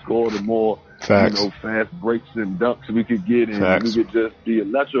we could score, the more fast breaks and dunks we could get, and we could just be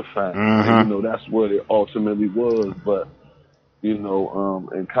electrifying. And, that's what it ultimately was. But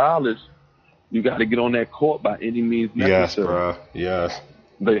in college, you got to get on that court by any means necessary. Yes, bro. Yes.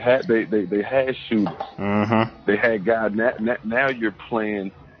 They had shooters. They had guys. Now you're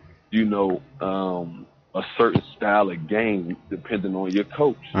playing, a certain style of game depending on your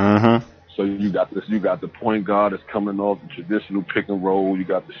coach. So you got the point guard that's coming off the traditional pick and roll. You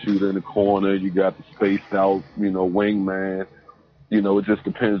got the shooter in the corner. You got the spaced out, wingman. It just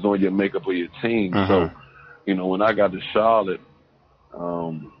depends on your makeup of your team. So, when I got to Charlotte,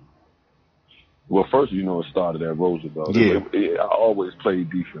 well, first, it started at Roosevelt. Yeah. I always played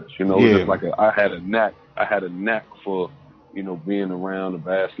defense. It's just like I had a knack for, being around the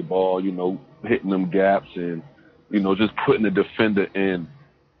basketball, hitting them gaps and, just putting the defender in,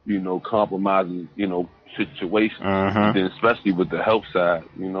 compromising, situations. And then especially with the help side,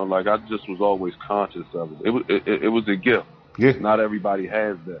 I just was always conscious of it. It was a gift. Yeah. Not everybody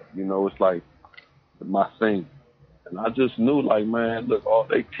has that. It's like my thing. And I just knew, like, man, look,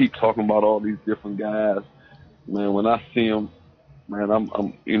 they keep talking about all these different guys. Man, when I see them, man, I'm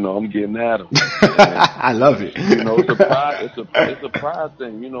getting at them. I love it. It's a pride. It's a pride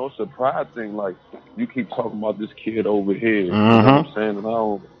thing. It's a pride thing. Like, you keep talking about this kid over here. You know what I'm saying? And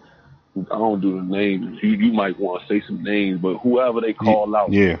I don't do the names. You might want to say some names, but whoever they call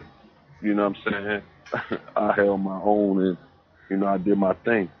out, yeah. You know what I'm saying? I held my own, and I did my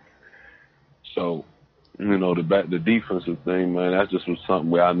thing. So. The defensive thing, man, that just was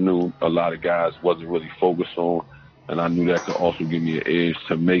something where I knew a lot of guys wasn't really focused on, and I knew that could also give me an edge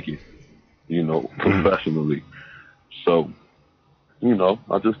to make it, professionally. So,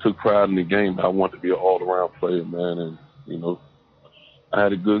 I just took pride in the game. I wanted to be an all-around player, man, and, I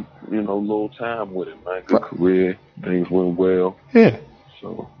had a good, little time with it, man. Good career. Things went well. Yeah.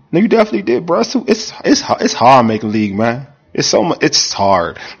 So. No, you definitely did, bro. So it's hard making league, man. It's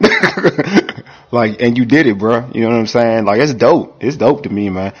hard. Like, and you did it, bro. You know what I'm saying? Like, it's dope. It's dope to me,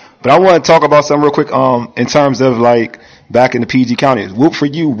 man. But I want to talk about something real quick. In terms of like back in the PG County, whoop for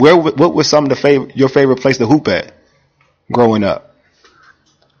you. What was some of your favorite place to hoop at growing up?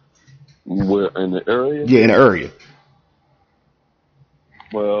 Where in the area? Yeah, in the area.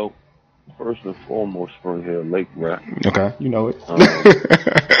 Well, first and foremost, Spring Hill Lake, right? Okay, you know it. I'm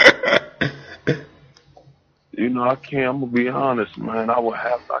gonna be honest, man.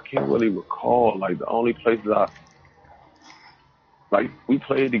 I can't really recall. Like, the only places we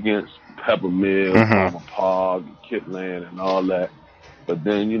played against Peppermill, Palmer Park, Kitland, and all that. But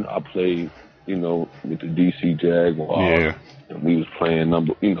then, I played, with the DC Jaguars. Yeah. And we was playing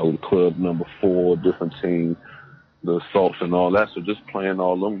the club number 4, different teams, the Assaults and all that. So just playing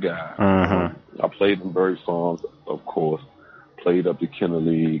all them guys. I played in Berry Farms, of course. Played up the Kenner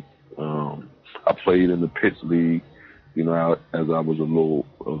League. I played in the Pitts League, as I was a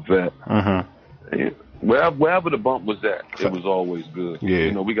vet. And wherever the bump was at, it was always good.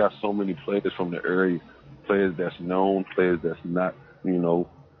 Yeah. We got so many players from the area, players that's known, players that's not,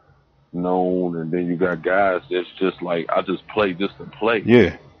 known, and then you got guys that's just like, I just play just to play.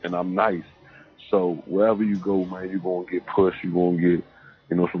 Yeah. And I'm nice. So wherever you go, man, you're going to get pushed. You're going to get,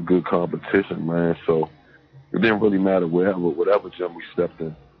 some good competition, man. So it didn't really matter whatever gym we stepped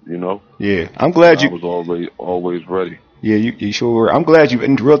in. Yeah, I'm glad I was always ready. Yeah, you sure were. I'm glad you,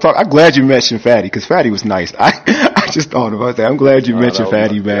 in real talk, I'm glad you mentioned Fatty, because Fatty was nice. I just thought about that. I'm glad you mentioned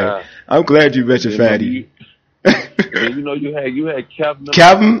Fatty, man. God. I'm glad you mentioned Fatty. You had Kevin.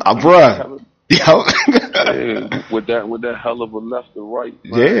 Kevin, bruh. Yeah, with that hell of a left to right.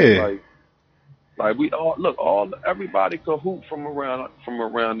 Man. Yeah. Like we everybody could hoop from around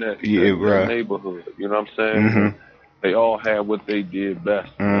that, that neighborhood. You know what I'm saying? They all had what they did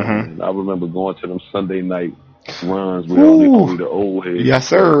best. And I remember going to them Sunday night runs with only the old heads. Yes,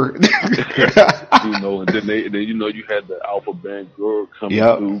 sir. And then you had the Alpha Band girl coming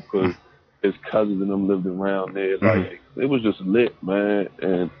through because his cousins and them lived around there. Like, it was just lit, man.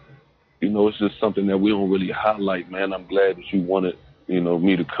 And, it's just something that we don't really highlight, man. I'm glad that you wanted,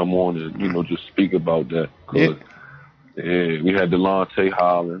 me to come on and, just speak about that. Cause, we had Delonte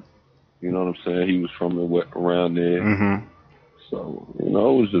Holland. You know what I'm saying? He was from around there. So, it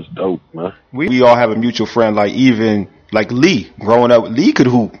was just dope, man. We all have a mutual friend, like Lee. Growing up, Lee could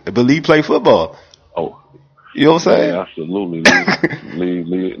hoop, but Lee played football. Oh. You know what I'm saying? Yeah, absolutely.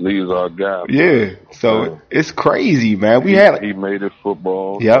 Lee is our guy. Yeah. So it's crazy, man. He made it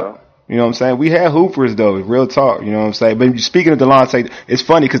football. Yep. You know what I'm saying? We had hoopers though, real talk. You know what I'm saying? But speaking of Delonte, it's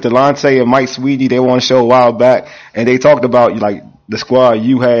funny because Delonte and Mike Sweetie, they were on a show a while back, and they talked about like the squad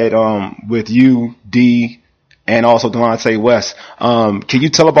you had with you, D, and also Delonte West. Can you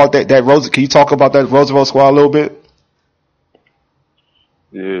tell about that can you talk about that Roosevelt squad a little bit?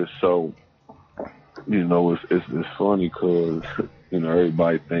 Yeah, so you know, it's funny because you know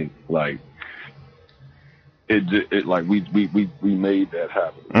everybody think like it like we made that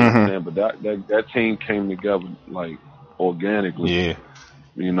happen. You know what I'm saying? But that team came together like organically. Yeah.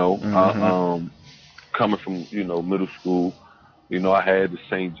 You know, coming from, you know, middle school, you know, I had the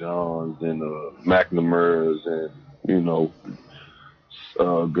St. John's and McNamara's and, you know,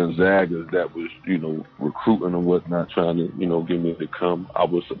 Gonzaga's that was, you know, recruiting and whatnot, trying to, you know, get me to come. I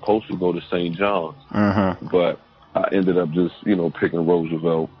was supposed to go to St. John's, but I ended up just, you know, picking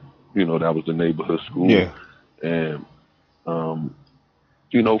Roosevelt. You know, that was the neighborhood school. Yeah. And,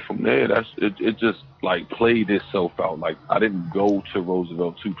 you know, from there, it just like played itself out. Like I didn't go to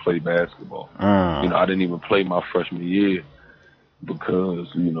Roosevelt to play basketball. You know, I didn't even play my freshman year because,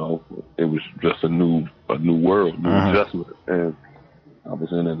 you know, it was just a new world, new adjustment. And I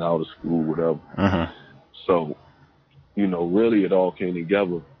was in and out of school, whatever. So, you know, really it all came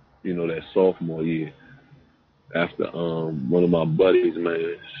together, you know, that sophomore year. After one of my buddies,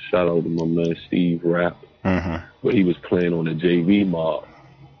 man, shout out to my man Steve Rapp, but he was playing on the JV mob,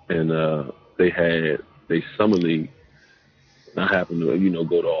 and they summer league. I happened to, you know,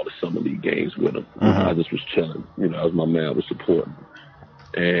 go to all the summer league games with him. I just was chilling, you know, as my man, I was supporting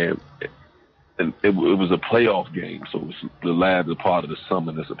him. And it was a playoff game, so it was the latter part of the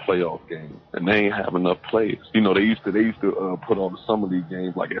summer. It's a playoff game, and they ain't have enough players. You know, they used to put on the summer league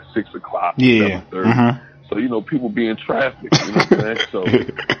games like at 6 o'clock, 7:30. So, you know, people be in traffic, you know what I'm saying? So,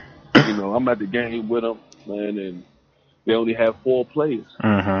 you know, I'm at the game with them, man, and they only have 4 players.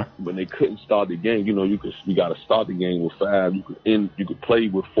 When they couldn't start the game, you know, you got to start the game with 5. You could play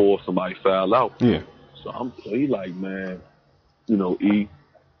with 4 if somebody foul out. Yeah. So he like, man, you know,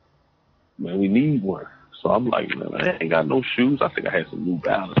 man, we need one. So I'm like, man, I ain't got no shoes. I think I had some New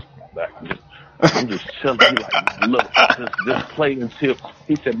Balance back then. I'm just chilling. He like, man, look, just play until,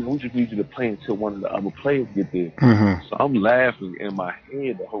 he said, man, we just need you to play until one of the other players get there. So I'm laughing in my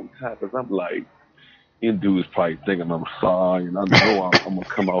head the whole time because I'm like, this dude is probably thinking I'm sorry, and I know I'm going to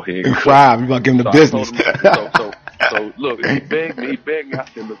come out here and cry. You about to give him the business. So look, he begged me. I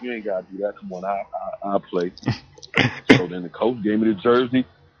said, look, you ain't got to do that. Come on, I'll play. So then the coach gave me the jersey.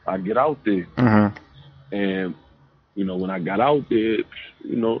 I get out there. And, you know, when I got out there,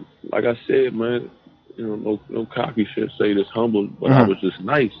 you know, like I said, man, you know, no cocky shit, say this humble, but I was just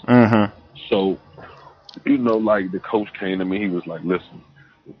nice. So, you know, like the coach came to me, he was like, listen,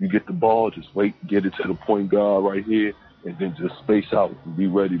 if you get the ball, just wait, get it to the point guard right here, and then just space out and be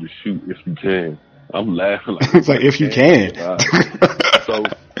ready to shoot if you can. I'm laughing like, it's like, if you can. So,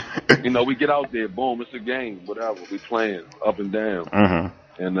 you know, we get out there, boom, it's a game, whatever, we playing up and down.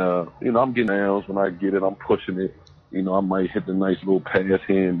 And, you know, I'm getting downs. When I get it, I'm pushing it. You know, I might hit the nice little pass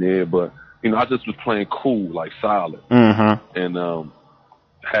here and there, but, you know, I just was playing cool, like solid. And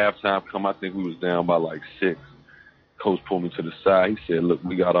halftime come, I think we was down by like 6. Coach pulled me to the side. He said, look,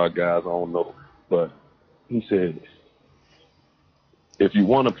 we got our guys, I don't know. But he said, if you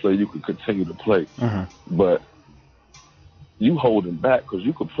want to play, you can continue to play. But you holding back because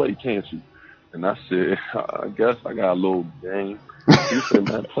you could play, can't you? And I said, I guess I got a little game. He said,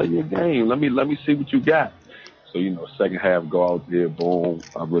 man, play your game. Let me see what you got. So, you know, second half, go out there, boom.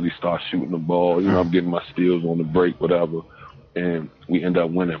 I really start shooting the ball. You know, I'm getting my steals on the break, whatever. And we end up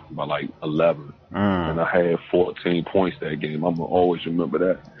winning by like 11. And I had 14 points that game. I'm going to always remember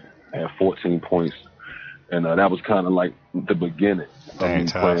that. I had 14 points. And that was kind of like the beginning of me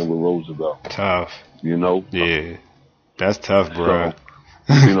playing with Roosevelt. Tough. You know? Yeah. That's tough, bro.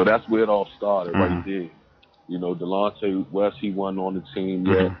 So, you know, that's where it all started right there. You know, Delonte West, he wasn't on the team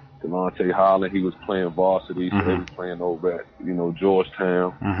yet. Delonte Holland, he was playing varsity, so he was playing over at, you know,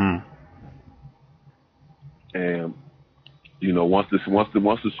 Georgetown. And, you know, once the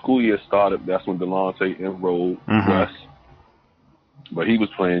school year started, that's when Delonte enrolled West. But he was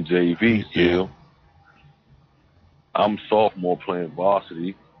playing JV still. I'm sophomore playing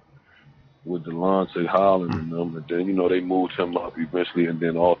varsity with Delonte Holland and them. And then, you know, they moved him up eventually, and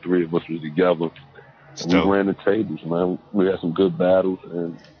then all 3 of us was together. And we ran the tables, man. We had some good battles,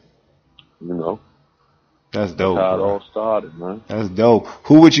 and, you know. That's dope. That's how it all started, man. That's dope.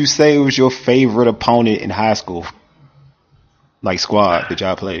 Who would you say was your favorite opponent in high school? Like squad that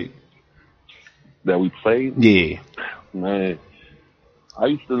y'all played? That we played? Yeah. Man. I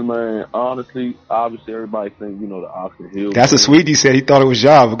used to, man, honestly, obviously everybody think, the Oxon Hill. That's a sweetie said he thought it was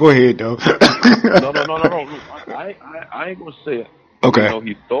Java. Go ahead, though. No. I ain't going to say it. Okay.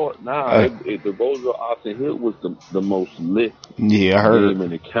 He thought, the Roseville Oxon Hill was the most lit I heard game in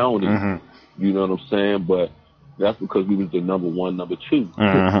the county. Mm-hmm. You know what I'm saying? But that's because we was the number 1, number 2.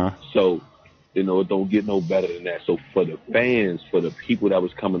 Mm-hmm. So, it don't get no better than that. So for the fans, for the people that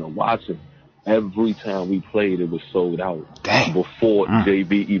was coming and watching, every time we played, it was sold out. Dang. Before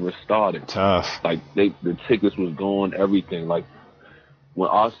JV even started. Tough. Like the tickets was gone, everything. Like when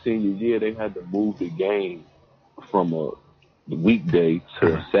our senior year, they had to move the game from the weekday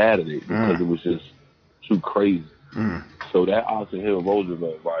to a Saturday because it was just too crazy. So that Oxon Hill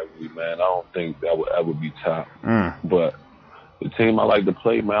Roosevelt rivalry, man, I don't think that would ever be top. But the team I like to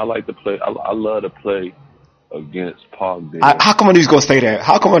play, man, I love to play against Parkdale. How come I knew he was gonna say that?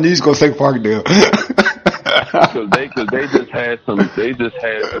 How come I knew he was gonna say Parkdale? Because they just had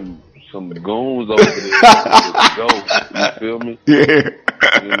some goons over there to go. You feel me? Yeah.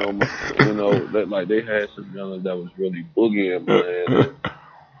 That they had some young that was really boogieing, man.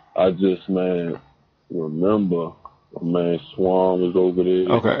 I just, man, remember, man, Swan was over there.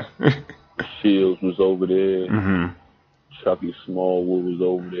 Okay. Shields was over there. Mm-hmm. Chucky Smallwood was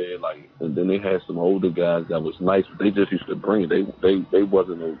over there, and then they had some older guys that was nice, but they just used to bring it. They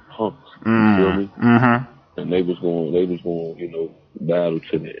wasn't no punks, you feel me? Mm-hmm. And they was going, battle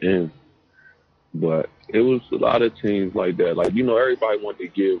to the end. But it was a lot of teams like that. Everybody wanted to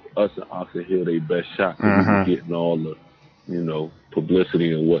give us and Oxon Hill their best shot because we were getting all the,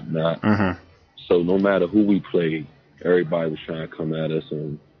 publicity and whatnot. Mm-hmm. So no matter who we played, everybody was trying to come at us,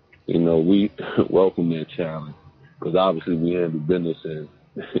 and we welcome that challenge. Because obviously we had the business and,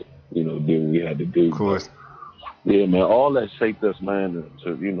 did what we had to do. Of course. Yeah, man, all that shaped us, man,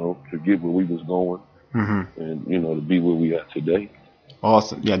 to get where we was going and, to be where we at today.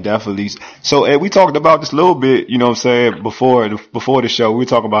 Awesome. Yeah, definitely. So, Ed, we talked about this a little bit, before the show. We were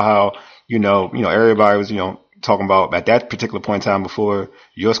talking about how, everybody was, talking about at that particular point in time before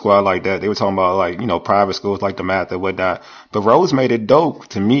your squad like that, they were talking about private schools like the Math and whatnot. But Rose made it dope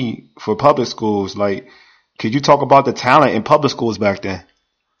to me for public schools. Could you talk about the talent in public schools back then?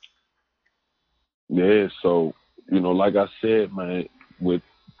 Yeah, so, like I said, man, with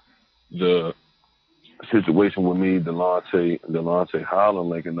the situation with me, Delonte Holland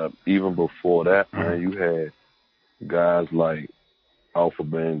linking up, even before that, man, you had guys like Alpha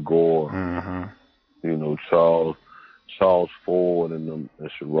Ben Gore, Charles Ford and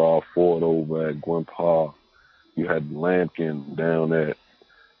Sherrod Ford over at Gwen Park. You had Lampkin down at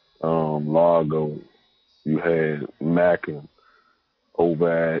Largo. You had Mackin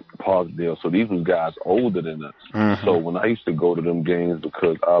over at Parkdale. So these was guys older than us. Mm-hmm. So when I used to go to them games,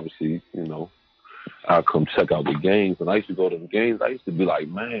 because obviously, I'll come check out the games. When I used to go to them games, I used to be like,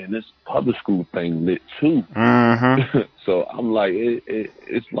 man, this public school thing lit too. Mm-hmm. So I'm like,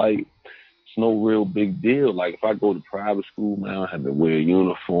 it's like, it's no real big deal. Like if I go to private school, man, I have to wear a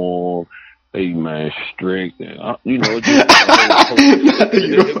uniform. Hey, man, strict, and it would have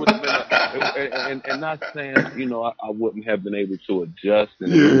been, and not saying, I wouldn't have been able to adjust,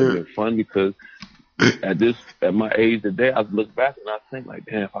 and it would have been fun because at my age today, I look back and I think like,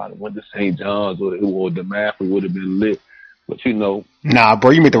 damn, if I'd have went to St. John's or the Math, it would have been lit. But nah, bro,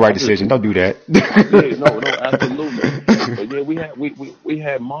 you made the right decision. Don't do that. Yeah, no, absolutely. But yeah, we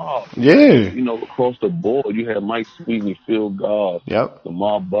had mobs. Yeah. Across the board, you had Mike Sweetney, Phil Goss,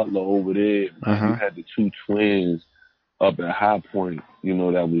 Lamar Butler over there. You had the two twins up at High Point,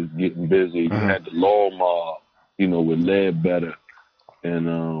 that was getting busy. You had the Law Mob, with Ledbetter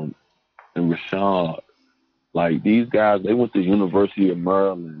and Rashad. Like these guys, they went to University of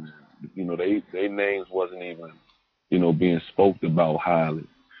Maryland. Their names wasn't even being spoken about highly.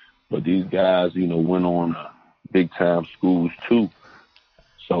 But these guys, went on big time schools too.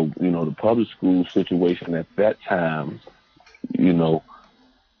 So, the public school situation at that time,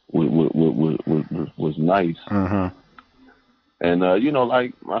 was nice. Mm-hmm. And,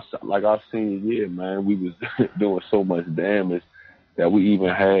 like our senior year, man, we was doing so much damage that we even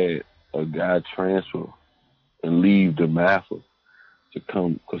had a guy transfer and leave the Mather to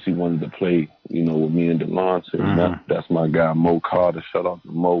come because he wanted to play, with me and Delonte. Mm-hmm. That's my guy, Mo Carter. Shout out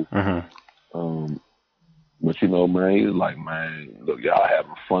to Mo. Mm-hmm. But, man, he's like, man, look, y'all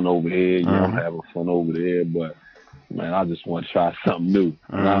having fun over here. I'm having fun over there. But, man, I just want to try something new.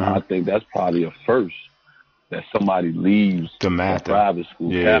 And I think that's probably a first that somebody leaves a private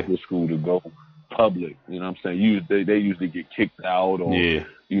school, Catholic school to go public. You know what I'm saying? They usually get kicked out or,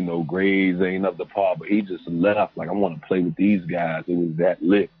 grades ain't up to par. But he just left. Like, I want to play with these guys. It was that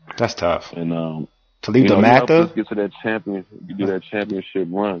lit. That's tough. And, To leave the mat though? Get to that championship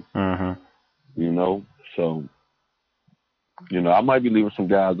run. You know, so, you know, I might be leaving some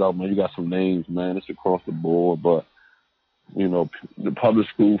guys out, man. You got some names, man. It's across the board, but, you know, the public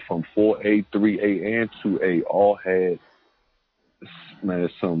school from 4A, 3A, and 2A all had, man,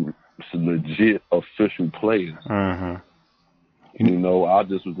 some legit official players. You know, I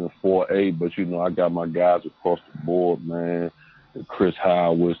just was in 4A, but, you know, I got my guys across the board, man. The Chris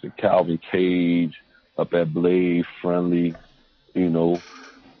Howards, the Calvin Cage, up at Blade, Friendly, you know.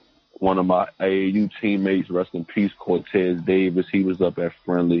 One of my AAU teammates, rest in peace, Cortez Davis, he was up at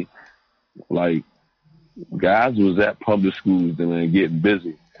Friendly. Like, guys was at public schools and getting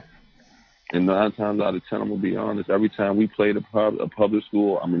busy. And 9 times out of 10, I'm going to be honest, every time we played a public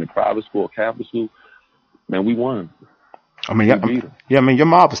school, a private school, Catholic school, man, we won. I mean, your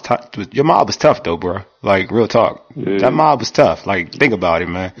mob was tough. Your mob was tough, though, bro. Like, real talk. Yeah. That mob was tough. Like, think about it,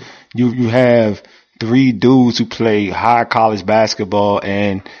 man. You have 3 dudes who play high college basketball,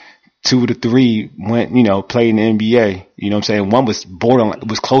 and 2 of the 3 went, you know, played in the NBA. You know what I'm saying? One was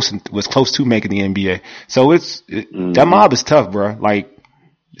was close to making the NBA. So that mob is tough, bro. Like,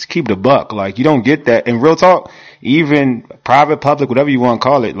 just keep it a buck. Like, you don't get that. And real talk, even private, public, whatever you want to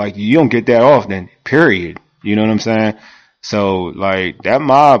call it, like, you don't get that often, period. You know what I'm saying? So, like, that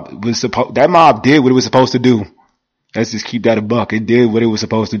mob did what it was supposed to do. Let's just keep that a buck. It did what it was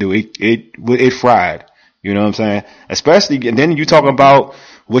supposed to do. It fried. You know what I'm saying? Especially, and then you talking about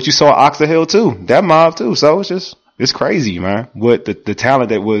what you saw at Oxford Hill too. That mob too. So it's crazy, man. What the talent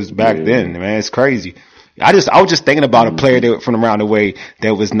that was back then, man. It's crazy. I was just thinking about a player that from around the way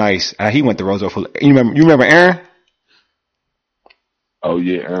that was nice. He went to Roosevelt. You remember Aaron? Oh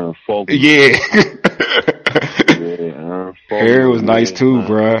yeah, Aaron Falk. Yeah. Aaron was nice too, man.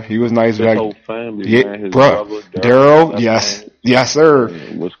 Bro. He was nice. His whole family, yeah, man. His bro. Daryl, yes, sir.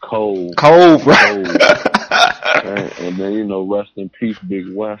 It was cold, bro. And then, you know, rest in peace,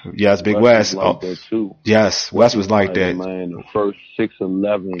 Big West. Yes, Big West. Like that too. Yes, West was like that. Man, the first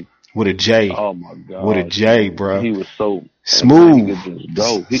 6'11" with a J. Oh my God, with a J, bro. He was so smooth. He could just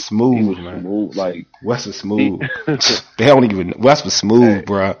go. Smooth, he was man. Smooth, like West was smooth. West was smooth,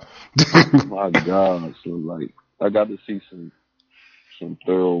 bro. My God, so like I got to see some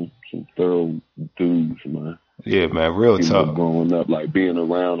thorough dudes, man. Yeah, man, real tough. Growing up, like being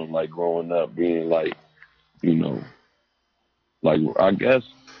around them, like growing up, being like, you know, like I guess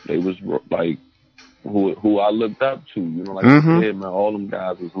they was like who I looked up to, you know, like I said, man, all them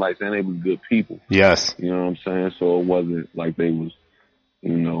guys was nice and they was good people. Yes. You know what I'm saying? So it wasn't like they was,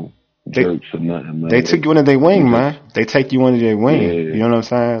 you know, jerks or nothing, man. They took you under their wing, man. They take you under their wing. Yeah. You know what I'm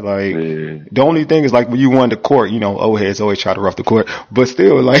saying? Like, the only thing is like when you won the court, you know, old heads always try to rough the court, but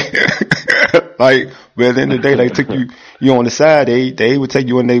still like, like, but at the end of the day, they took you on the side, they would take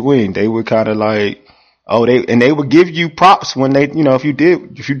you under their wing. They would kind of like, they would give you props when they, you know, if you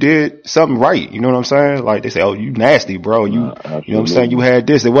did something right, you know what I'm saying? Like they say, oh, you nasty, bro. You know what I'm saying? You had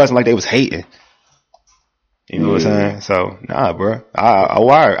this. It wasn't like they was hating. You know what I'm saying? So, nah, bro.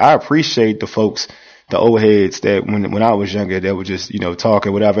 I appreciate the folks, the old heads that when I was younger, that were just, you know,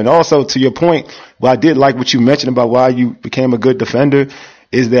 talking, whatever. And also to your point, what I did like what you mentioned about why you became a good defender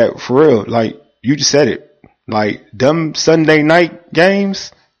is that for real, like you just said it, like them Sunday night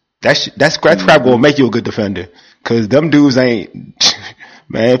games, that's probably gonna make you a good defender. Cause them dudes ain't,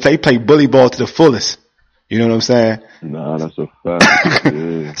 man, they play bully ball to the fullest. You know what I'm saying? Nah, that's a fact.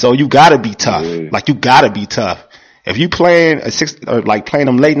 Yeah. So you gotta be tough. Yeah. Like you gotta be tough. If you playing playing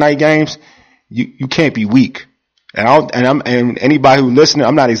them late night games, you can't be weak. And anybody who listening,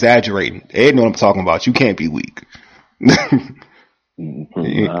 I'm not exaggerating. Ed know what I'm talking about. You can't be weak.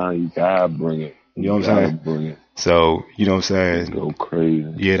 Nah, you gotta bring it. You know what I'm saying? Bring it. So, you know what I'm saying? Go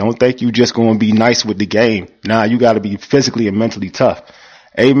crazy. Yeah, don't think you just gonna be nice with the game. Nah, you gotta be physically and mentally tough.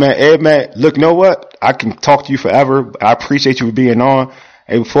 Hey man, Ed man, look, you know what? I can talk to you forever. I appreciate you for being on.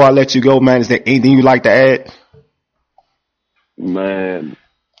 Hey, before I let you go, man, is there anything you'd like to add? Man,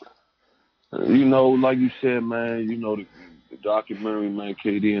 you know, like you said, man, you know, the documentary, man,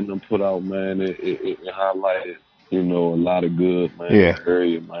 KD and them put out, man, it highlighted, you know, a lot of good, man, in the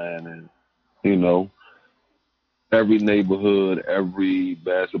area, man, and, you know, every neighborhood, every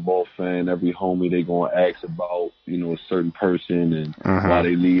basketball fan, every homie, they gonna ask about, you know, a certain person and why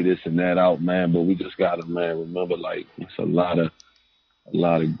they leave this and that out, man. But we just gotta, man, remember, like, it's a lot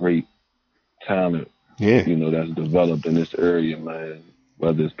of great talent, you know, that's developed in this area, man.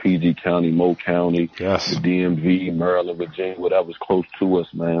 Whether it's PG County, Mo County, the DMV, Maryland, Virginia, whatever's close to us,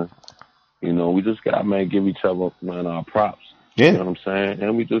 man. You know, we just gotta, man, give each other, man, our props. You know what I'm saying?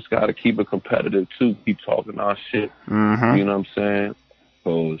 And we just got to keep it competitive, too. Keep talking our shit. You know what I'm saying?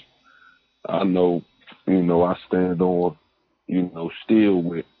 Because I know you know, I stand on, you know, still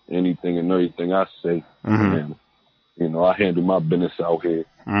with anything and everything I say. And, you know, I handle my business out here.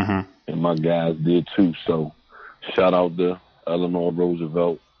 And my guys did too. So shout out to Eleanor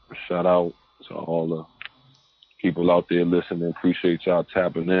Roosevelt. Shout out to all the people out there listening. Appreciate y'all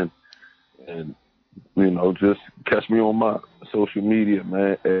tapping in. And, you know, just catch me on my social media,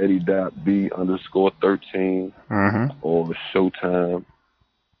 man. Eddie.B_13 or Showtime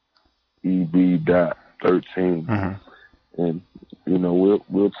EB.13. And, you know,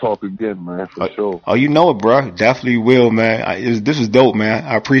 we'll talk again, man, for sure. Oh, you know it, bro. Definitely will, man. This was dope, man.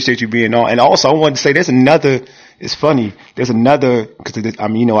 I appreciate you being on. And also, I wanted to say it's funny. There's another, because, I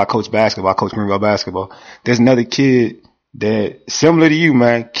mean, you know, I coach basketball. I coach Greenville basketball. There's another kid that, similar to you,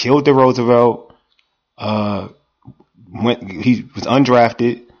 man, killed the Roosevelt. He was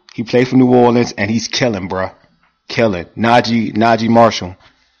undrafted. He played for New Orleans, and he's killing, bro. Killing. Najee Marshall.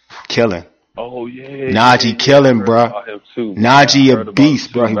 Killing. Oh, yeah. Najee killing, bro. Najee a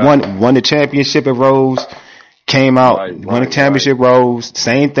beast, bro. He won the championship at Rose. Came out, won the championship Rose.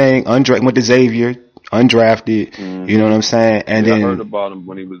 Same thing. Went to Xavier. Undrafted. You know what I'm saying? And then I heard about him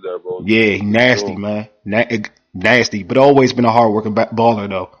when he was at Rose. Yeah, he nasty, man. Nasty, but always been a hard-working baller,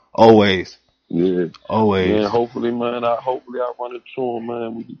 though. Always. Yeah. Always. Yeah, hopefully, man. I run into him,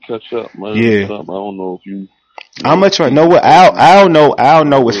 man. We can catch up, man. Yeah. I don't know if you. I'm gonna try. Know what? I don't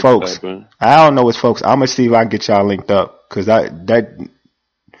know with folks. I don't know with folks. I'm gonna see if I can get y'all linked up, cause that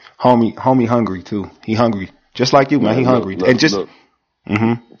homie hungry too. He hungry, just like you, man. He hungry, and just.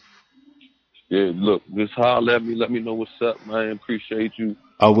 Yeah, look, just holler at me. Let me know what's up, man. Appreciate you.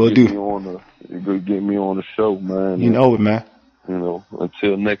 I will do. Get me on the show, man. You know it, man. You know,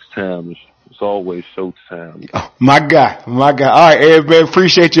 until next time, it's always showtime. Oh, my guy. All right, Ed, man.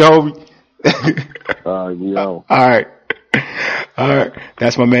 Appreciate you, homie. All right, we out. All right.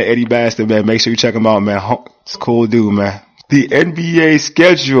 That's my man Eddie Bastard, man. Make sure you check him out, man. It's a cool dude, man. The NBA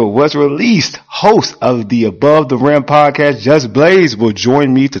schedule was released. Host of the Above the Rim podcast, Just Blaze, will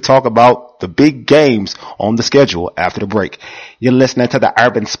join me to talk about the big games on the schedule after the break. You're listening to the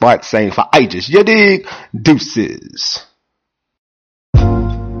Urban Sports Scene for Aegis. You dig? Deuces.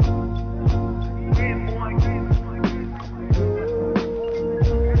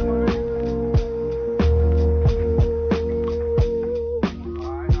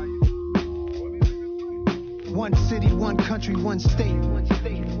 One city, one country, one state.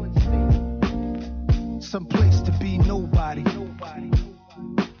 Some place to be nobody.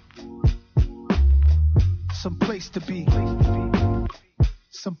 Some place to be.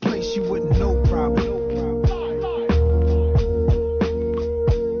 Some place you wouldn't know probably.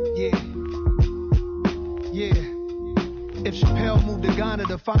 Yeah. If Chappelle moved to Ghana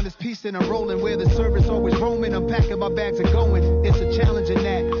to find his peace in a rolling where the service always roaming, I'm packing my bags and going. It's a challenge in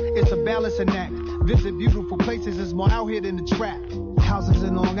that. It's a balancing act. Visit beautiful places is more out here than the trap. Houses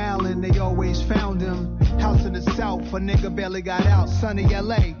in Long Island, they always found them. House in the South, a nigga barely got out. Sunny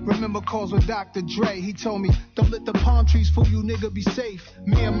LA, remember calls with Dr. Dre. He told me, don't let the palm trees fool you, nigga, be safe.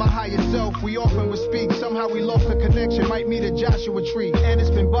 Me and my higher self, we often would speak. Somehow we lost the connection, might meet a Joshua tree. And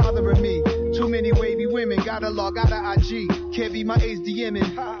it's been bothering me. Too many wavy women, gotta log out of IG. Can't be my age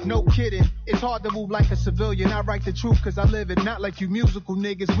DMing, no kidding. It's hard to move like a civilian. I write the truth cause I live it, not like you musical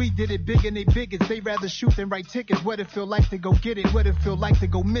niggas. We did it big and they bigots. They rather shoot than write tickets. What it feel like to go get it, what it feel like to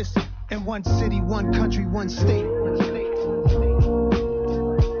go miss it. In one city, one country, one state.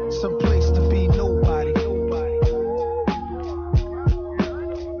 Some place to be nobody.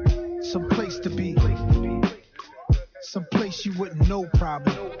 Some place to be. Some place you wouldn't know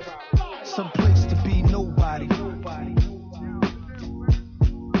probably. Some place to be nobody.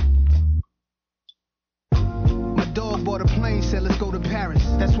 My dog bought a plane, said let's go to Paris.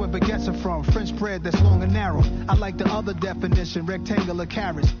 That's where baguettes are from, French bread that's long and narrow. I like the other definition, rectangular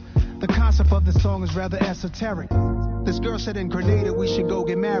carrots. The concept of the song is rather esoteric. This girl said in Grenada we should go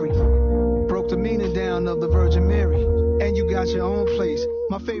get married. Broke the meaning down of the Virgin Mary. And you got your own place.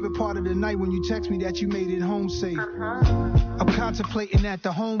 My favorite part of the night when you text me that you made it home safe. I'm contemplating at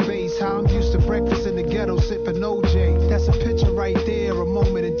the home base how I'm used to breakfast in the ghetto, sipping OJ. That's a picture right there, a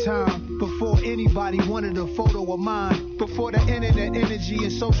moment in time. Before anybody wanted a photo of mine. Before the internet energy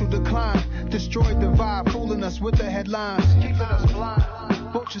and social decline destroyed the vibe, fooling us with the headlines. Keeping us blind.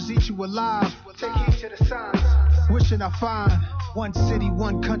 Vultures eat you alive. Take heed to the signs. Wishing I find one city,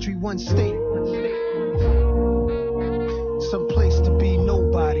 one country, one state. Some place to be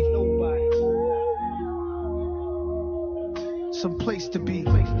nobody. Some place to be.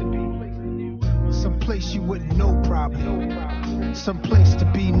 Some place you wouldn't know probably. Some place to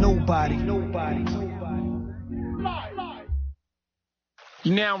be nobody.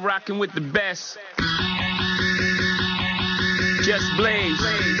 You now rocking with the best. Just Blaze.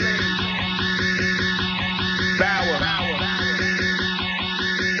 Bower.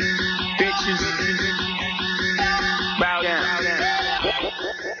 Bitches. Bow down.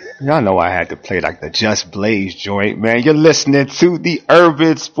 Y'all know I had to play like the Just Blaze joint, man. You're listening to the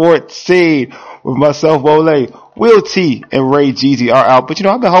Urban Sports Scene with myself, Wole, Will T, and Ray Jeezy are out. But,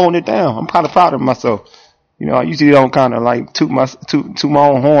 I've been holding it down. I'm kind of proud of myself. I usually don't kind of like toot my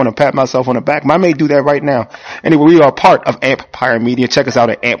own horn or pat myself on the back. I may do that right now. Anyway, we are part of Empire Media. Check us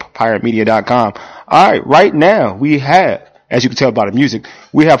out at empiremedia.com. All right, right now we have, as you can tell by the music,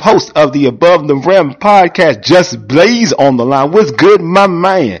 we have host of the Above the Rim podcast, Just Blaze, on the line. What's good, my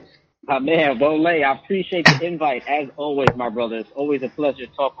man? My man, Wole, I appreciate the invite. As always, my brother. It's always a pleasure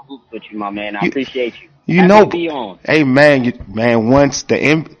talking hoops with you, my man. I appreciate you. Happy to be on. Hey man, once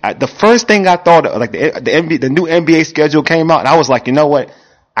the first thing I thought of, like the new NBA schedule came out, and I was like, you know what?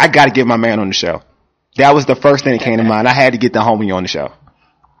 I got to get my man on the show. That was the first thing that came to mind. I had to get the homie on the show.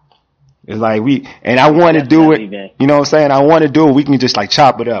 It's like I want to do it. Man. You know what I'm saying? I want to do it. We can just like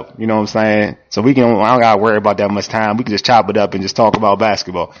chop it up. You know what I'm saying? So I don't got to worry about that much time. We can just chop it up and just talk about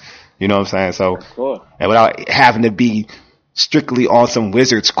basketball. You know what I'm saying? So, and without having to be strictly on some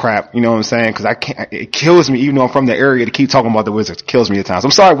Wizards crap, you know what I'm saying? Cause it kills me, even though I'm from the area, to keep talking about the Wizards. It kills me at times.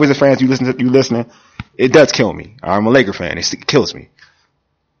 I'm sorry, Wizard fans, you listening. It does kill me. I'm a Laker fan. It kills me.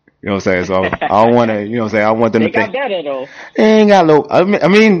 You know what I'm saying? So I don't want to, I want them to think. They got better though. They ain't got low. I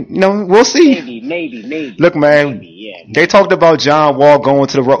mean, we'll see. Maybe. Look, man, they talked about John Wall going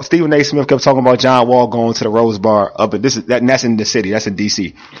to the, Stephen A. Smith kept talking about John Wall going to the Rose Bar up at that's in the city. That's in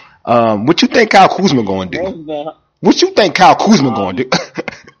DC. What you think Kyle Kuzma going to do? What you think Kyle Kuzma going to do?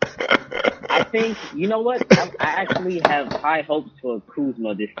 I think, you know what? I actually have high hopes for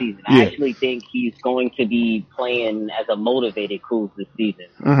Kuzma this season. I actually think he's going to be playing as a motivated Kuz this season.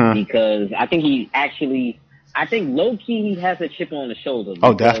 Because I think low key he has a chip on the shoulder.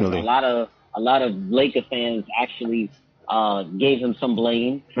 Oh, definitely. A lot of Laker fans actually gave him some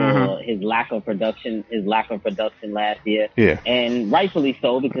blame for his lack of production last year. Yeah. And rightfully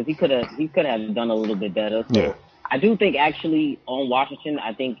so, because he could have done a little bit better. So yeah. I do think actually on Washington,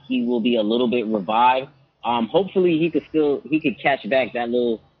 I think he will be a little bit revived. Hopefully he could catch back that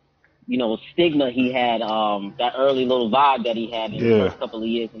little, stigma he had, that early little vibe that he had in the first couple of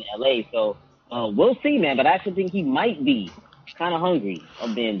years in LA. So, we'll see, man, but I actually think he might be kind of hungry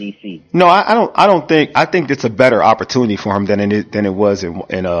of being DC. No, I don't think, I think it's a better opportunity for him than it was in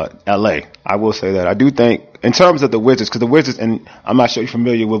LA. I will say that. I do think in terms of the Wizards, because the Wizards, and I'm not sure you're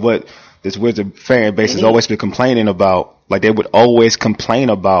familiar with what this Wizard fan base has always been complaining about. Like they would always complain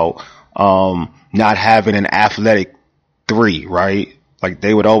about, not having an athletic three, right? Like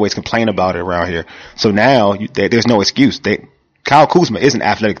they would always complain about it around here. So now there's no excuse. Kyle Kuzma is an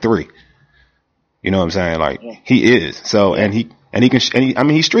athletic three. You know what I'm saying? Like he is. So, and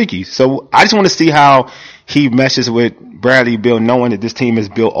he's streaky. So I just want to see how he meshes with Bradley Beal, knowing that this team is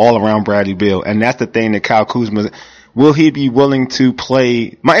built all around Bradley Beal. And that's the thing that Kyle Kuzma, will he be willing to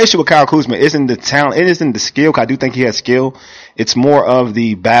play? My issue with Kyle Kuzma isn't the talent. It isn't the skill. 'Cause I do think he has skill. It's more of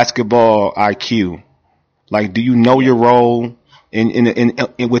the basketball IQ. Like, do you know your role within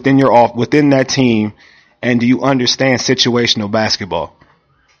that team? And do you understand situational basketball?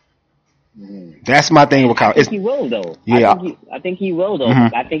 That's my thing with Kyle. I think he will, though. Yeah. I think he will, though.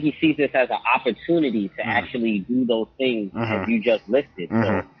 I think he sees this as an opportunity to actually do those things as you just listed.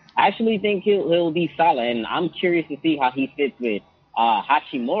 So I actually think he'll be solid, and I'm curious to see how he fits with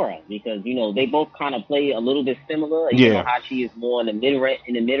Hachimura, because they both kind of play a little bit similar. Hachi is more in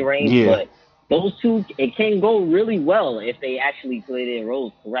the mid range, but those two, it can go really well if they actually play their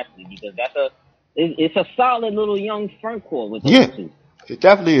roles correctly, because it's a solid little young front court with those two. It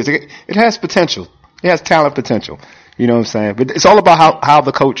definitely is. It has potential. It has talent potential. You know what I'm saying? But it's all about how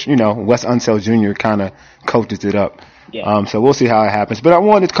the coach, Wes Unseld Jr. kind of coaches it up. Yeah. So we'll see how it happens. But I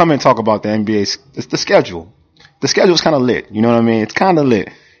wanted to come and talk about the NBA. It's the schedule. The schedule is kind of lit. You know what I mean? It's kind of lit.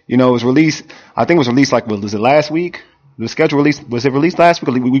 It was released. I think it was released was it last week? The schedule released. Was it released last week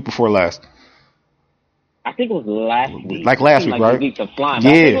or the week before last? I think it was last week. Like last week, right? The weeks are flying, I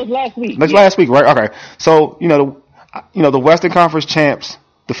think it was last week. Like last week, right? Okay. So the Western Conference champs,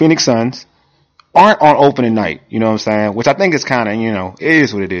 the Phoenix Suns, aren't on opening night, you know what I'm saying? Which I think is kind of, it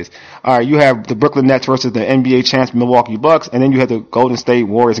is what it is. All right, you have the Brooklyn Nets versus the NBA champs Milwaukee Bucks, and then you have the Golden State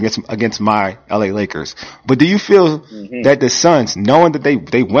Warriors against my LA Lakers. But do you feel that the Suns, knowing that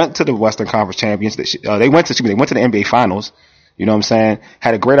they went to the Western Conference champions, they went to the NBA Finals, you know what I'm saying?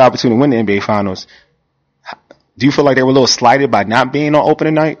 Had a great opportunity to win the NBA Finals. Do you feel like they were a little slighted by not being on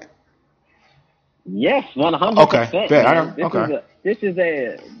opening night? Yes, 100%. Okay. This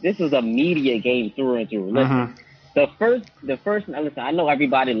is a media game through and through. Listen, The first. Now listen, I know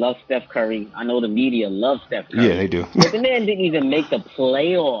everybody loves Steph Curry. I know the media loves Steph Curry. Yeah, they do. But the man didn't even make the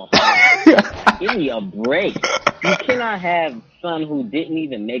playoffs. Give me a break. You cannot have son who didn't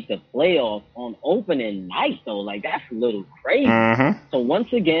even make the playoffs on opening night, though. Like, that's a little crazy. Mm-hmm. So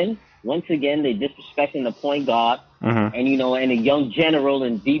once again, they disrespecting the point guard, mm-hmm. and and a young general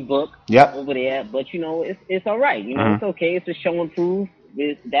in D-Book over there. But it's all right. Mm-hmm. It's okay. It's a show and prove.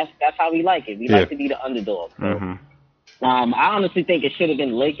 That's how we like it. We like to be the underdog. So, mm-hmm. I honestly think it should have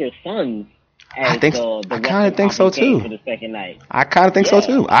been Lakers Suns. I kind of think so too. For the second night. I kind of think so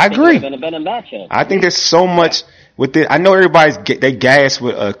too. I agree. Been a better matchup. I think there's so much with it. I know everybody's they gassed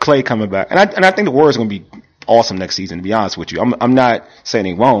with Clay coming back, and I think the Warriors are going to be awesome next season. To be honest with you, I'm not saying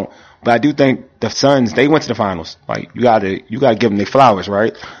they won't, but I do think the Suns, they went to the finals. Like you got to give them their flowers,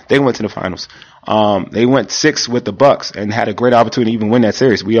 right? They went to the finals. They went 6 with the Bucks and had a great opportunity to even win that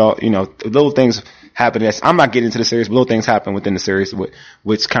series. We all, little things happen. I'm not getting into the series, but little things happen within the series,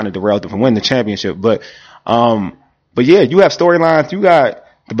 which kind of derailed them from winning the championship. But yeah, you have storylines. You got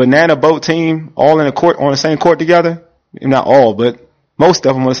the Banana Boat team all in on the same court together. Not all, but most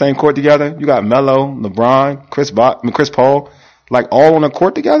of them on the same court together. You got Melo, LeBron, Chris Paul, like all on the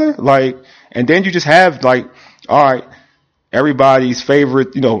court together. Like, and then you just have all right, everybody's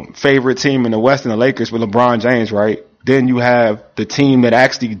favorite team in the West and the Lakers with LeBron James, right? Then you have the team that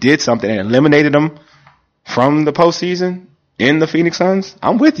actually did something and eliminated them from the postseason in the Phoenix Suns.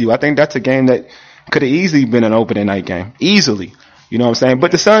 I'm with you. I think that's a game that could have easily been an opening night game. Easily. You know what I'm saying? But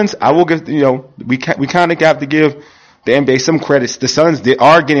the Suns, I will give, we kind of have to give the NBA some credits. The Suns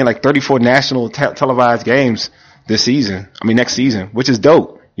are getting 34 national televised games next season, which is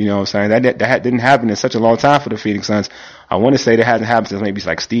dope. You know what I'm saying? That didn't happen in such a long time for the Phoenix Suns. I want to say that hasn't happened since maybe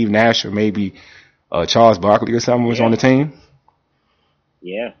Steve Nash or maybe Charles Barkley or something was on the team.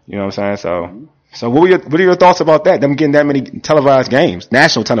 Yeah. You know what I'm saying? So what are your thoughts about that? Them getting that many televised games,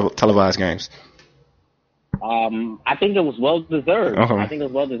 national televised games? I think it was well deserved. Uh-huh. I think it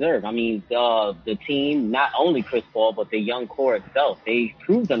was well deserved. I mean, the team, not only Chris Paul, but the young core itself, they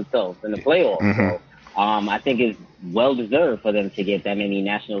proved themselves in the playoffs. Mm-hmm. So, I think it's well deserved for them to get that many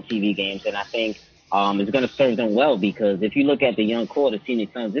national TV games, and I think it's going to serve them well because if you look at the young core, the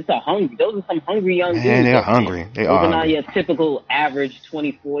Phoenix Suns, those are some hungry young dudes. Man, they're hungry. Those are not your typical average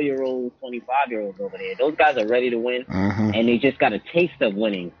 24-year-old, 25-year-olds over there. Those guys are ready to win, mm-hmm. and they just got a taste of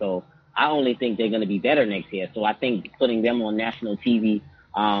winning. So I only think they're going to be better next year. So I think putting them on national TV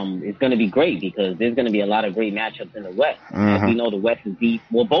is going to be great because there's going to be a lot of great matchups in the West. Mm-hmm. As we know, the West is deep.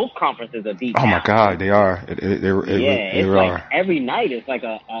 Well, both conferences are deep. Oh my God, they are. It's every night it's like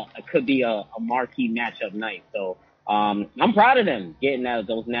it could be a marquee matchup night. So I'm proud of them getting out of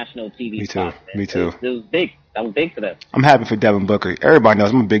those national TV spots. Me too. It was big. That was big for them. I'm happy for Devin Booker. Everybody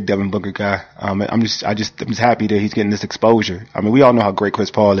knows I'm a big Devin Booker guy. I'm just happy that he's getting this exposure. I mean, we all know how great Chris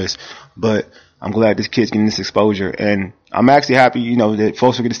Paul is, but I'm glad this kid's getting this exposure, and I'm actually happy, that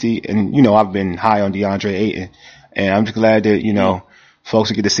folks are going to see. And I've been high on DeAndre Ayton, and I'm just glad that folks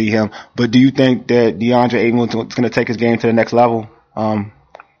will get to see him. But do you think that DeAndre Ayton is going to take his game to the next level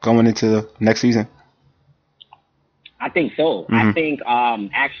going into the next season? I think so. Mm-hmm. I think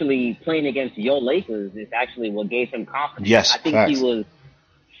actually playing against your Lakers is actually what gave him confidence. Yes, I think facts. he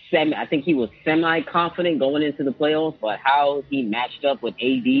was semi-confident going into the playoffs, but how he matched up with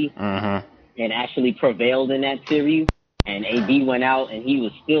AD mm-hmm. and actually prevailed in that series, and AD went out and he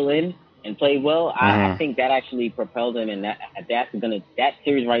was still in and played well. Mm-hmm. I think that actually propelled him, and that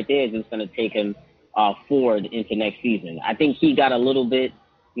series right there is just gonna take him forward into next season. I think he got a little bit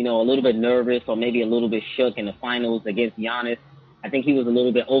nervous or maybe a little bit shook in the finals against Giannis. I think he was a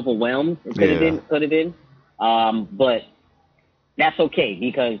little bit overwhelmed. It could have been. But that's okay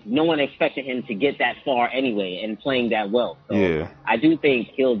because no one expected him to get that far anyway and playing that well. So I do think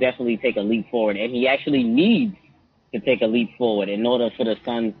he'll definitely take a leap forward, and he actually needs to take a leap forward in order for the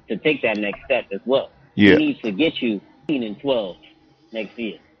Suns to take that next step as well. Yeah. He needs to get you 15-12 next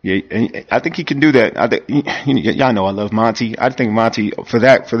year. Yeah, and I think he can do that. I think y'all know I love Monty. I think Monty for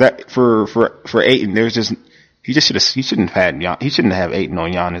Ayton, he shouldn't have Ayton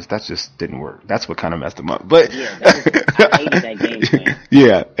on Giannis. That just didn't work. That's what kind of messed him up. But I hated that game plan.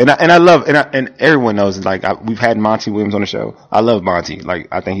 Yeah, and everyone knows we've had Monty Williams on the show. I love Monty.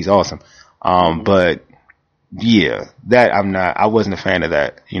 I think he's awesome. But yeah, I wasn't a fan of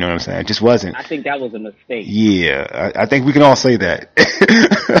that. You know what I'm saying? It just wasn't. I think that was a mistake. Yeah, I think we can all say that.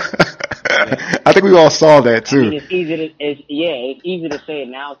 I think we all saw that too. I mean, it's easy to say it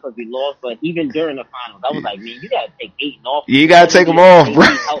now because we lost, but even during the finals, I was like, man, you gotta take Ayton off. You gotta take him off, bro.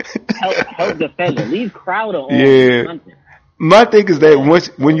 Help defend him. Leave Crowder on. Yeah. My thing is that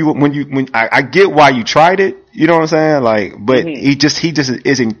when I get why you tried it, You know what I'm saying? Like, but he just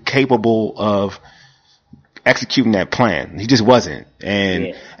isn't capable of executing that plan. He just wasn't.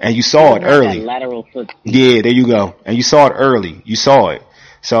 And you saw it early. That lateral foot. Yeah, there you go. And you saw it early. You saw it.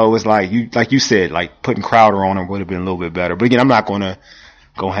 So it was like you said, like putting Crowder on him would have been a little bit better. But again, I'm not gonna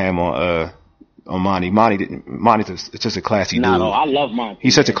go ham on Monty. Monty's just a classy dude. No, I love Monty.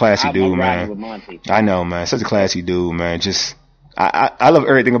 He's such a classy dude, man. With Monty. I know, man. Such a classy dude, man. Just I love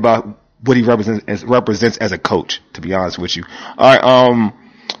everything about what he represents as a coach, to be honest with you. All right,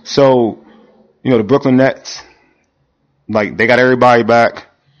 so the Brooklyn Nets, like they got everybody back.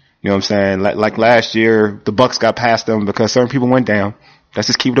 You know what I'm saying? Like last year, the Bucks got past them because certain people went down. Let's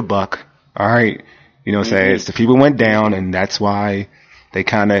just keep it a buck. All right. You know what I'm saying? It's the people went down, and that's why they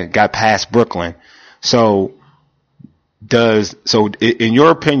kind of got past Brooklyn. So in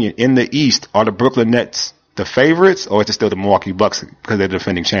your opinion, in the East, are the Brooklyn Nets the favorites, or is it still the Milwaukee Bucks because they're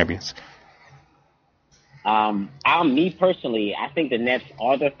defending champions? Me personally, I think the Nets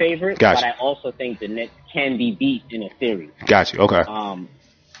are the favorite, Gotcha. But I also think the Nets can be beat in a series. Got you. Okay.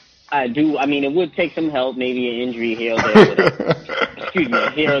 I do. I mean, it would take some help, maybe an injury here or there.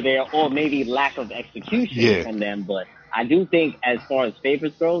 Here or there, or maybe lack of execution from them. But I do think, as far as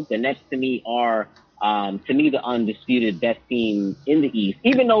favorites go, the Nets to me are, the undisputed best team in the East.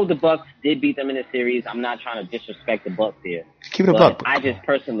 Even though the Bucks did beat them in the series, I'm not trying to disrespect the Bucks here. Keep it a buck. I just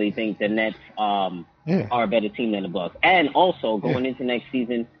personally think the Nets are a better team than the Bucks. And also, going into next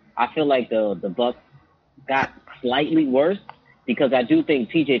season, I feel like the Bucks got slightly worse. Because I do think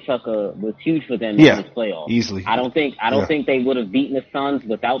PJ Tucker was huge for them in this playoff. Easily. I don't think they would have beaten the Suns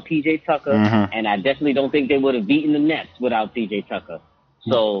without PJ Tucker, and I definitely don't think they would have beaten the Nets without PJ Tucker.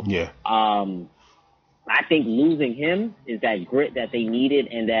 So, I think losing him is that grit that they needed,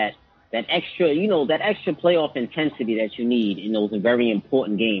 and that extra playoff intensity that you need in those very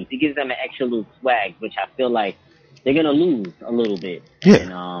important games. It gives them an extra little swag, which I feel like they're gonna lose a little bit. Yeah.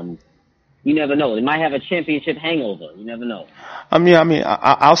 And, you never know. They might have a championship hangover. You never know.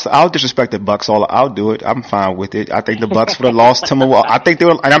 I'll disrespect the Bucks. I'll do it. I'm fine with it. I think the Bucks would have lost to Milwaukee. I think they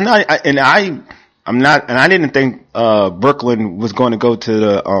were, and I didn't think Brooklyn was going to go to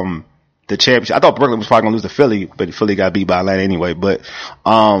the championship. I thought Brooklyn was probably going to lose to Philly, but Philly got beat by Atlanta anyway. But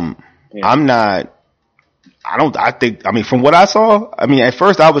I'm not. From what I saw, at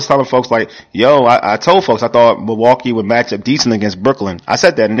first I was telling folks like, I told folks I thought Milwaukee would match up decent against Brooklyn. I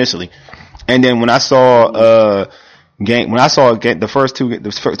said that initially. And then when I saw, the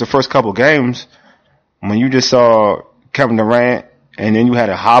first couple games, when you just saw Kevin Durant and then you had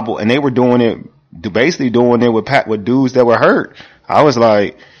a hobble and they were basically doing it with dudes that were hurt. I was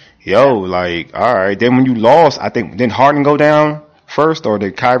like, all right. Then when you lost, I think, didn't Harden go down first, or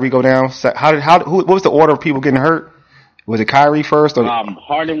did Kyrie go down? What was the order of people getting hurt? Was it Kyrie first, or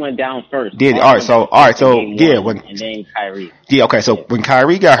Harden went down first? And then Kyrie. Yeah, okay. So when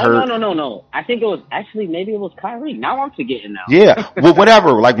Kyrie got hurt, no. I think it was maybe it was Kyrie. Now I'm forgetting now. Yeah, well,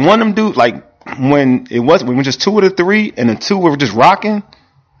 whatever. Like one of them dudes, like when it was just two of the three, and the two were just rocking.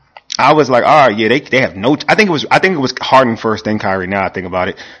 I was like, all right, they have no. I think it was Harden first, then Kyrie. Now I think about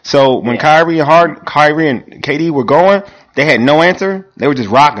it. So when Kyrie and KD were going, they had no answer. They were just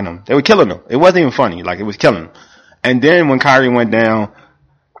rocking them. They were killing them. It wasn't even funny. Like, it was killing them. And then when Kyrie went down,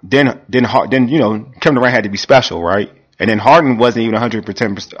 then Kevin Durant had to be special, right? And then Harden wasn't even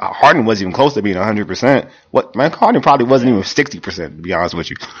 100%. Harden wasn't even close to being 100%. Harden probably wasn't even 60%, to be honest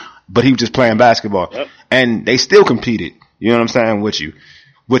with you. But he was just playing basketball. Yep. And they still competed. You know what I'm saying?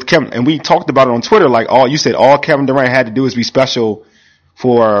 With Kevin. And we talked about it on Twitter, like you said all Kevin Durant had to do was be special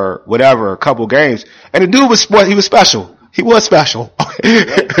for whatever, a couple games. And the dude was special. He was special. He was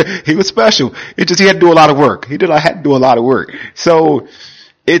special. He had to do a lot of work. Had to do a lot of work. So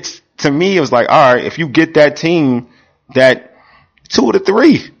to me, it was like, all right, if you get that team that 2 of the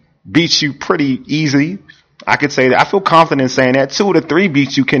 3 beats you pretty easy, I could say that. I feel confident saying that 2 of the 3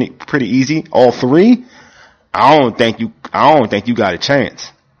 beats you pretty easy. All 3, I don't think you got a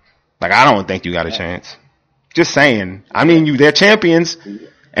chance. Like, I don't think you got a chance. Just saying. They're champions.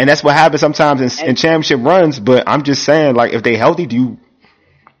 And that's what happens sometimes in championship runs, but I'm just saying, like, if they healthy,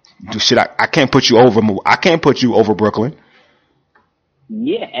 I can't put you over Brooklyn.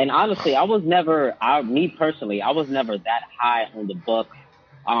 Yeah, and honestly, I was never that high on the Bucks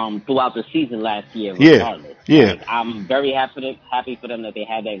throughout the season last year, regardless. Yeah. Like, I'm very happy for them that they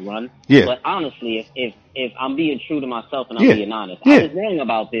had that run. Yeah. But honestly, if I'm being true to myself and I'm being honest, I was wrong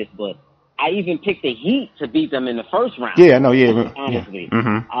about this, but I even picked the Heat to beat them in the first round. Yeah, I know. Yeah, honestly. Yeah.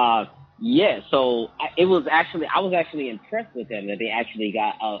 Mm-hmm. Yeah, so I was actually impressed with them that they actually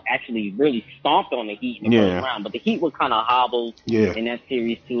got really stomped on the Heat in the first round. But the Heat were kind of hobbled in that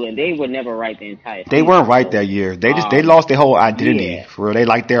series too, and they were never right the entire season. They weren't right that year. They lost their whole identity for real. They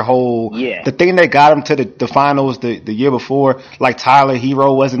like their whole the thing that got them to the finals the year before. Like Tyler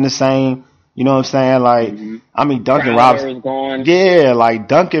Hero wasn't the same. You know what I'm saying? Like I mean Duncan Robinson. Like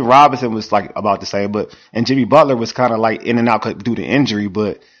Duncan Robinson was like about the same, and Jimmy Butler was kind of like in and out due to injury,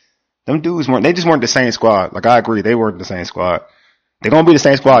 but. Them dudes they just weren't the same squad. Like, I agree, they weren't the same squad. They're gonna be the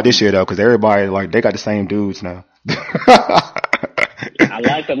same squad this year, though, because everybody, like, they got the same dudes now. I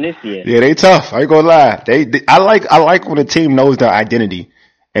like them this year. Yeah, they tough. I ain't gonna lie. I like when a team knows their identity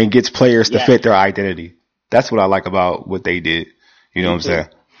and gets players to fit their identity. That's what I like about what they did. You know what I'm saying?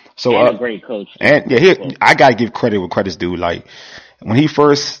 So, and a great coach. And, I gotta give credit where credit's due. Like, when he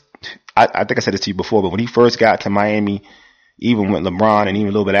first, I think I said this to you before, but when he first got to Miami, even with LeBron and even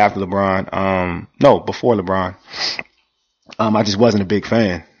a little bit after LeBron, before LeBron, I just wasn't a big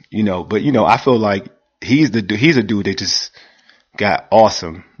fan, but I feel like he's a dude that just got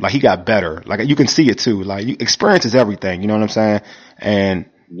awesome. Like he got better. Like you can see it too. Like experience is everything. You know what I'm saying? And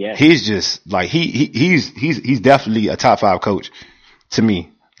he's just like, he's definitely a top 5 coach to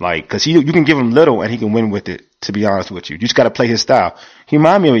me. Like, cause you can give him little and he can win with it, to be honest with you. You just gotta play his style. He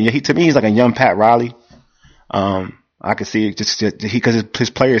remind me of, to me, he's like a young Pat Riley. I can see it just because his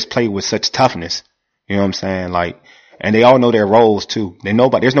players play with such toughness. You know what I'm saying? Like, and they all know their roles too.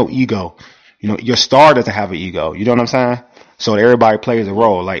 There's no ego. Your star doesn't have an ego. You know what I'm saying? So everybody plays a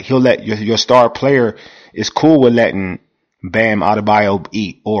role. Like he'll let your star player is cool with letting Bam Adebayo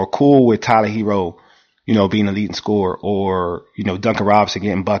eat, or cool with Tyler Hero, being a leading scorer, or, Duncan Robinson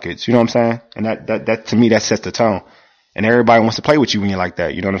getting buckets. You know what I'm saying? And that to me, that sets the tone. And everybody wants to play with you when you're like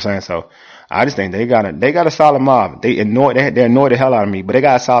that. You know what I'm saying? So I just think they got a solid mob. They annoy the hell out of me, but they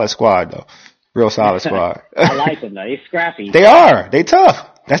got a solid squad though. Real solid squad. I like them though. They're scrappy. They are. They tough.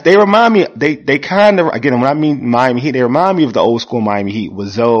 They remind me, they kind of, again, when I mean Miami Heat, they remind me of the old school Miami Heat with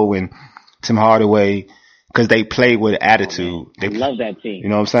Zoe and Tim Hardaway, cause they play with attitude. I love that team. You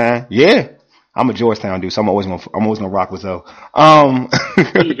know what I'm saying? Yeah. I'm a Georgetown dude, so I'm always gonna rock with Zoe.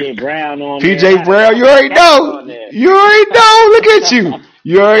 PJ Brown on PJ Brown, you already know. You already know. Look at you.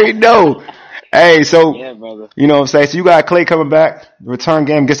 You already know. Hey, so, brother. You know what I'm saying? So you got Klay coming back, the return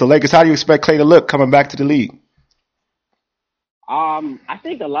game against the Lakers. How do you expect Klay to look coming back to the league? I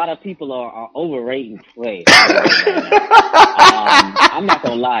think a lot of people are overrating Klay. I'm not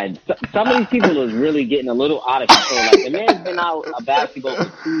gonna lie. Some of these people is really getting a little out of control. Like the man's been out of basketball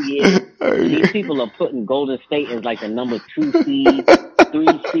for 2 years. These people are putting Golden State as like the number 2 seed,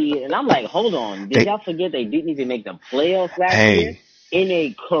 3 seed, and I'm like, hold on, did y'all forget they didn't even make the playoffs last year in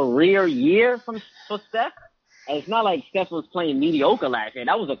a career year for Steph? And it's not like Steph was playing mediocre last year.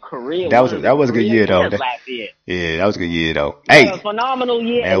 That was a career. That was a good year though. Last year. Yeah, that was a good year though. Hey, a phenomenal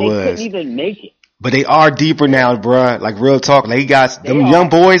year, and they couldn't even make it. But they are deeper now, bruh. Like real talk. Like he got them young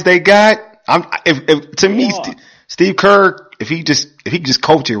boys they got. Steve Kerr, if he just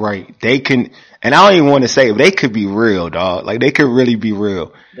coach it right, they can. And I don't even want to say it, but they could be real, dog. Like they could really be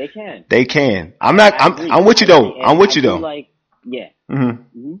real. They can. They can. I'm with you though. I'm with you though. Like, yeah.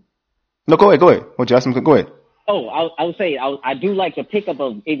 Mm-hmm. No, go ahead. Well, Justin, go ahead. Oh, I would say I do like the pickup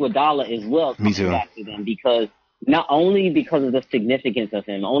of Iguodala as well. Me too. Back to them because not only because of the significance of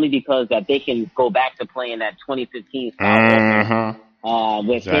him, only because that they can go back to playing that 2015 style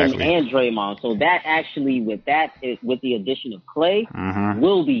with him and Draymond. So that actually, with the addition of Klay,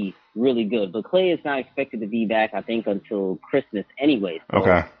 will be really good. But Klay is not expected to be back, I think, until Christmas anyway. So,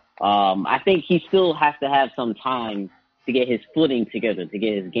 okay. I think he still has to have some time to get his footing together, to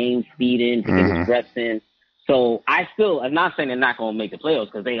get his game speed in, to get his reps in. So I'm not saying they're not going to make the playoffs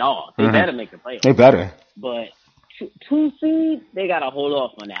because they are. They better make the playoffs. They better. But 2 seed, they got to hold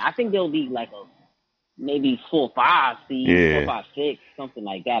off on that. I think they'll be like a maybe 4-5 seed, 4-5-6, something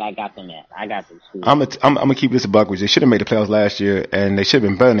like that. I got them at. I got them. I'm gonna keep this a buck with you. They should have made the playoffs last year, and they should have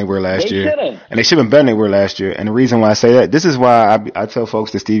been better than they were last year. And they should have been better than they were last year. And the reason why I say that, this is why I tell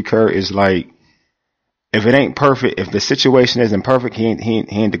folks that Steve Kerr is like, if it ain't perfect, if the situation isn't perfect, he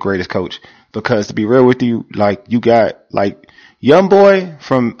ain't the greatest coach. Because to be real with you, like you got like young boy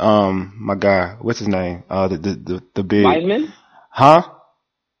from my guy, what's his name? The big Wiseman? Huh?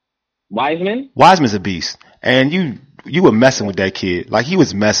 Wiseman's a beast. And you were messing with that kid. Like he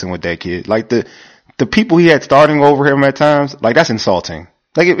was messing with that kid. Like the people he had starting over him at times, like that's insulting.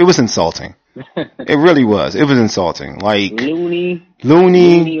 Like it was insulting. It really was. It was insulting. Like Looney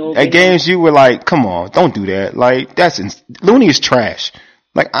at games you were like, come on, don't do that. Like Looney is trash.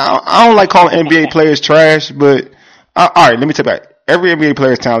 Like I don't like calling NBA players trash, but all right, let me take it back. every NBA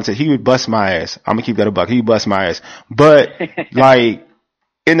player is talented. He would bust my ass. I'm gonna keep that a buck. He would bust my ass. But like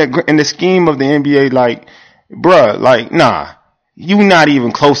in the scheme of the NBA, like, bruh, like, nah, you not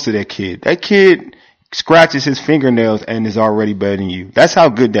even close to that kid. That kid scratches his fingernails and is already better than you. That's how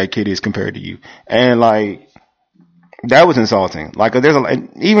good that kid is compared to you. And like, that was insulting. Like,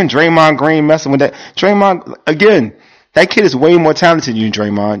 even Draymond Green messing with that. Draymond, again, that kid is way more talented than you,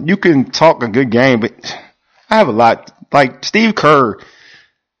 Draymond. You can talk a good game, but I have a lot. Like, Steve Kerr,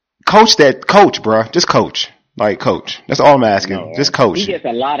 coach, bruh. Just coach. Like, coach. That's all I'm asking. No, just coach. He gets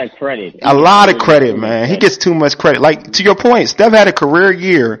a lot of credit. A lot of credit, man. He gets too much credit. Like, to your point, Steph had a career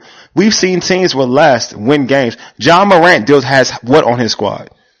year. We've seen teams with less win games. John Morant has what on his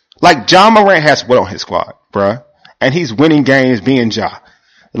squad? Like, John Morant has what on his squad, bruh? And he's winning games being Ja.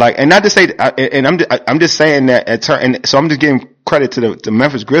 Like, and not to say, and I'm just saying that and so I'm just giving credit to the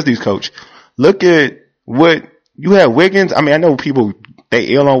Memphis Grizzlies coach. Look at what you have Wiggins. I mean, I know people, they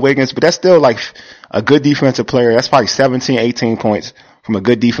ill on Wiggins, but that's still like a good defensive player. That's probably 17, 18 points from a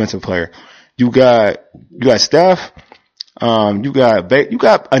good defensive player. You got Steph. You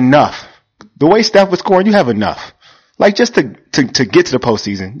got enough. The way Steph was scoring, you have enough. Like, just to get to the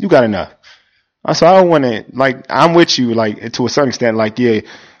postseason, you got enough. So I don't want to, like, I'm with you, like, to a certain extent, like, yeah,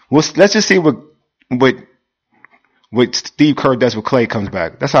 let's just see what Steve Kerr does with Klay comes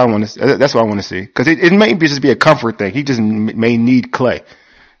back. That's what I want to see. Cause it may just be a comfort thing. He just may need Klay.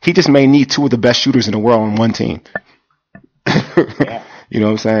 He just may need two of the best shooters in the world on one team. Yeah. You know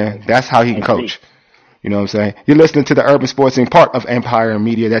what I'm saying? That's how he can coach. You know what I'm saying? You're listening to the Urban Sports Scene, part of Empire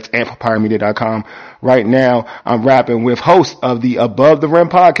Media. That's EmpireMedia.com. Right now, I'm rapping with host of the Above the Rim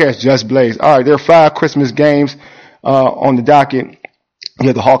podcast, Just Blaze. All right, there are 5 Christmas games on the docket. You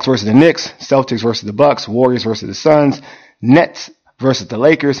have the Hawks versus the Knicks, Celtics versus the Bucks, Warriors versus the Suns, Nets versus the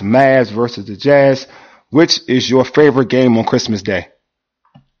Lakers, Mavs versus the Jazz. Which is your favorite game on Christmas Day?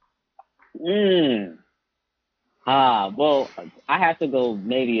 Well, I have to go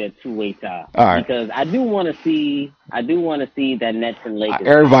maybe a 2-way tie. All right. Because I do want to see that Nets and Lakers.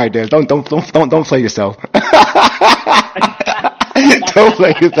 Everybody does. Don't play yourself. Don't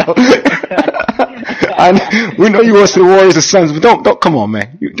play yourself. We know you want to see the Warriors and Suns, but don't come on,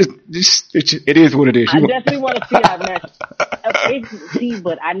 man. You just it is what it is. I definitely want to see that match.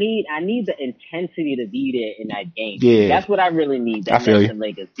 But I need the intensity to be there in that game. Yeah. That's what I really need. That Nets and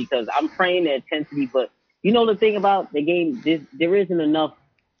Lakers, because I'm praying the intensity, but you know the thing about the game, there isn't enough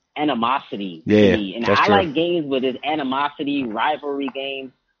animosity to me. And I like games where there's animosity, rivalry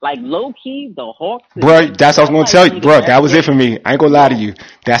games. Like, low-key, the Hawks... Bro, that's what I was going to tell you. Bro, that was it for me. I ain't going to lie to you.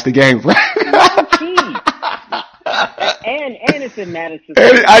 That's the game, bro. Low-key. and it's in Madison.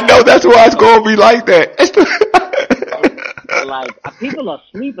 I know that's why it's going to be like that. Like, people are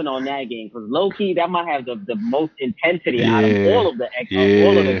sleeping on that game, because low-key, that might have the most intensity out of all of the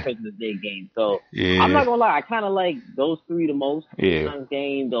Christmas Day games. So, I'm not going to lie. I kind of like those 3 the most. The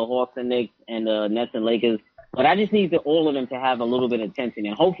game, the Hawks and Knicks, and the Nets and Lakers. But I just need all of them to have a little bit of intensity,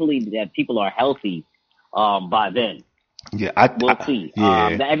 and hopefully that people are healthy by then. Yeah, we'll see.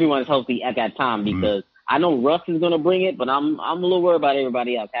 That everyone's healthy at that time, because I know Russ is going to bring it, but I'm a little worried about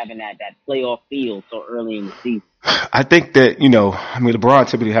everybody else having that playoff feel so early in the season. I think that, LeBron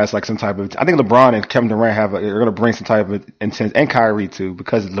typically has like some type of, I think LeBron and Kevin Durant are going to bring some type of intense, and Kyrie too,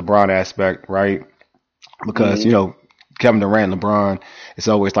 because of the LeBron aspect, right? Because, Kevin Durant, LeBron, it's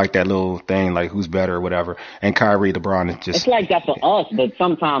always like that little thing, like who's better or whatever. And Kyrie, LeBron is just... It's like that for us, but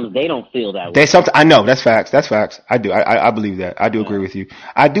sometimes they don't feel that way. I know, that's facts. I do. I believe that. I do agree with you.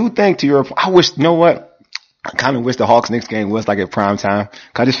 I do think to your... I wish, you know what? I kind of wish the Hawks-Knicks game was like at prime time.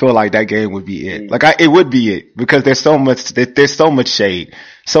 I just feel like that game would be it. Like, it would be it, because there's so much shade,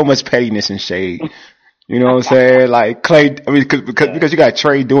 so much pettiness and shade. You know what I'm saying? Like Klay, I mean, because you got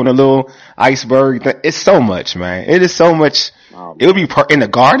Trey doing a little iceberg thing. It's so much, man. It is so much. It would be in the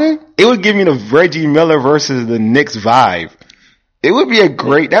Garden. It would give me the Reggie Miller versus the Knicks vibe. It would be a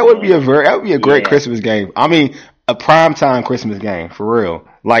great Christmas game. I mean, a primetime Christmas game, for real.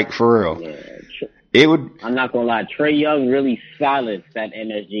 Like, for real. Yeah. It would. I'm not gonna lie. Trae Young really silenced that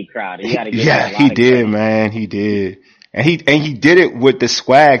MSG crowd. You gotta give he did, man. He did. And he did it with the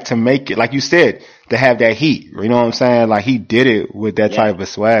swag to make it, like you said, to have that heat. You know what I'm saying? Like, he did it with that type of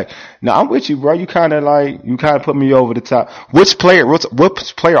swag. Now, I'm with you, bro. You kind of put me over the top. Which player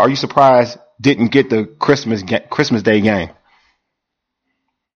are you surprised didn't get the Christmas Day game?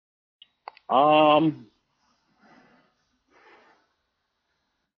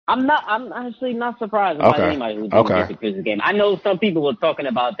 I'm actually not surprised about anybody who didn't get the Christmas game. I know some people were talking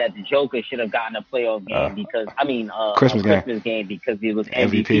about that the Joker should have gotten a playoff game because, Christmas game because he was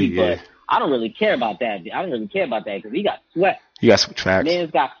MVP, but I don't really care about that. I don't really care about that because he got swept. He got facts.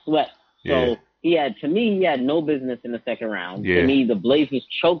 Man's got swept. Yeah. So he had no business in the second round. Yeah. To me, the Blazers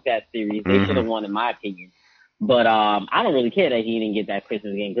choked that series. They should have won, in my opinion. But I don't really care that he didn't get that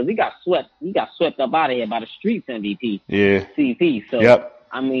Christmas game because he got swept. He got swept up out of here by the Streets MVP. Yeah. CP. So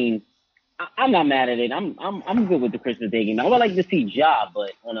I mean, I'm not mad at it. I'm good with the Christmas Day game. I would like to see Ja,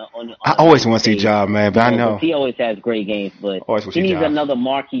 but I always want to see Ja, man. But I know he always has great games. But he needs another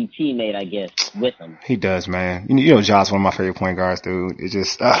marquee teammate, I guess, with him. He does, man. You know, Ja's one of my favorite point guards, dude. It's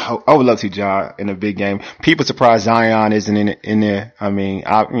just I would love to see Ja in a big game. People surprised Zion isn't in there. I mean,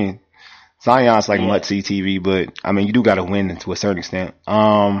 Zion's like must-see TV, but I mean, you do got to win to a certain extent.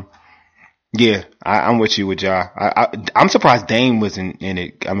 Yeah, I'm with you with Ja. I'm surprised Dame wasn't in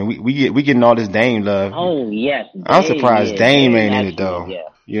it. I mean, we getting all this Dame love. Oh yes, I'm surprised Dame ain't in it though. Yeah.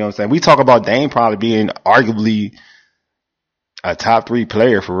 You know what I'm saying? We talk about Dame probably being arguably a top 3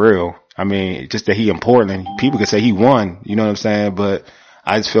 player for real. I mean, just that he in Portland, people could say he won. You know what I'm saying? But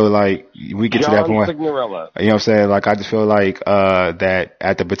I just feel like we get to that point. Signorella. You know what I'm saying? Like, I just feel like, that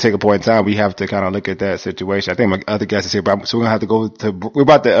at the particular point in time, we have to kind of look at that situation. I think my other guest is here, but so we're going to have to go we're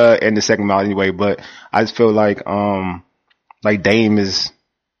about to, end the segment out anyway, but I just feel like Dame is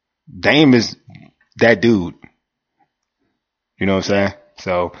that dude. You know what I'm saying?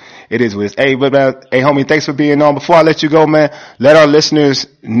 So it is what it is. Hey, homie, thanks for being on. Before I let you go, man, let our listeners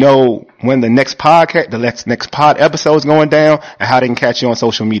know when the next pod episode is going down and how they can catch you on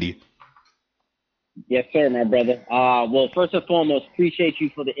social media. Yes, sir, my brother. Well, first and foremost, appreciate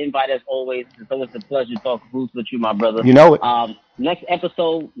you for the invite as always. It's always a pleasure to talk hoops with you, my brother. You know it. Next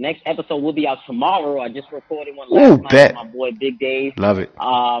episode will be out tomorrow. I just recorded one last night with my boy Big Dave. Love it.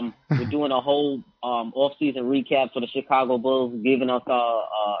 We're doing a whole off-season recap for the Chicago Bulls, giving us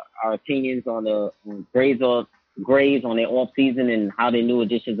our opinions on the grades on their off-season and how their new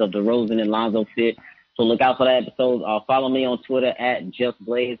additions of DeRozan and Lonzo fit. So look out for that episode. Follow me on Twitter at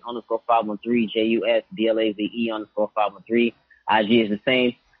JustBlaze _513 JUSBLAZE _513. IG is the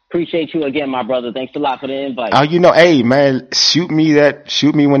same. Appreciate you again, my brother. Thanks a lot for the invite. Oh, hey man, shoot me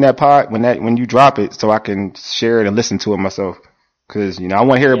when you drop it so I can share it and listen to it myself. Cause, I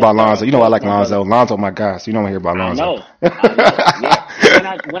want to hear about Lonzo. I like Lonzo. Lonzo, my guy. So you don't want to hear about Lonzo. I know.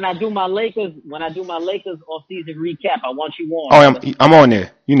 Yeah. When I do my Lakers off season recap, I want you on. Oh, I'm on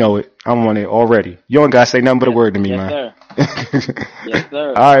there. You know it. I'm on there already. You don't gotta say nothing but a word to me, man. Sir. Yes,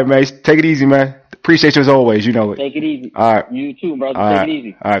 sir. All right, man. Take it easy, man. Appreciate you as always. You know it. Take it easy. All right. You too, brother. Take it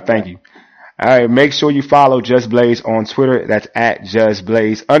easy. All right. Thank you. All right. Make sure you follow Just Blaze on Twitter. That's at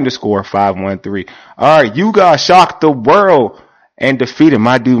JustBlaze _513. All right. You guys shocked the world and defeated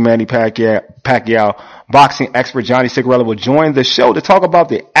my dude Manny Pacquiao. Boxing expert Johnny Cigarella will join the show to talk about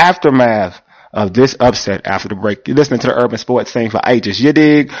the aftermath of this upset after the break. You're listening to the Urban Sports Scene for ages. You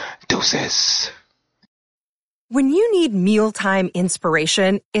dig? Deuces. When you need mealtime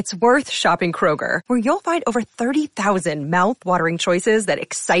inspiration, it's worth shopping Kroger, where you'll find over 30,000 mouth-watering choices that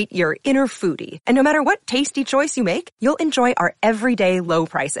excite your inner foodie. And no matter what tasty choice you make, you'll enjoy our everyday low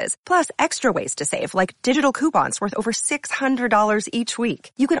prices, plus extra ways to save, like digital coupons worth over $600 each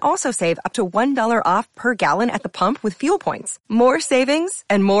week. You can also save up to $1 off per gallon at the pump with fuel points. More savings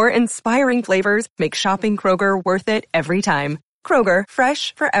and more inspiring flavors make shopping Kroger worth it every time. Kroger,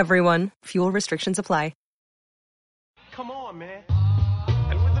 fresh for everyone. Fuel restrictions apply. Come on, man.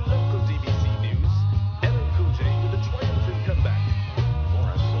 And with the local DBC news, LL Cool J with a triumphant comeback.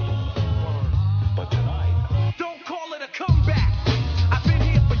 But tonight, don't call it a comeback. I've been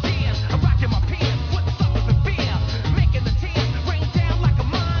here for years. I'm rocking my pants, putting suckers in fear, making the tears rain down like a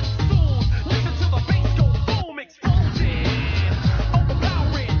monsoon. Listen to the bass go boom, explosion,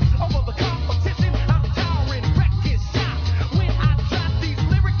 overpowering over the competition. I'm towering, wreck his shot. When I drop these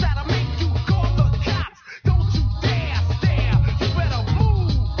lyrics that'll make you call the cops. Don't you dare stare, you better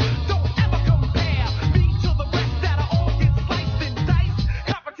move. Don't ever compare me to the rest that'll all get sliced and diced.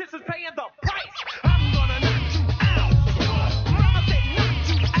 Competition's paying the price. I'm gonna knock you out. Mama said knock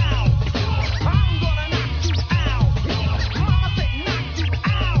you out. I'm gonna knock you out. Mama said knock you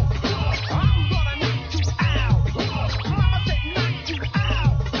out. I'm gonna knock you out. Mama said knock you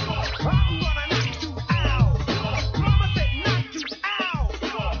out. I'm gonna knock you out. Mama said knock you out.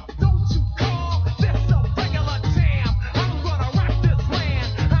 Don't you call this a regular jam. I'm gonna rock this land.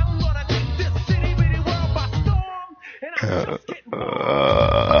 I'm gonna take this itty bitty world by storm. And I'm just getting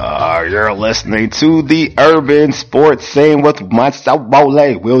You're listening to the Urban Sports Scene with myself,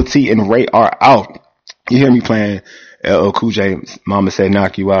 Bole. Will T and Ray are out. You hear me playing LL Cool J, Mama Said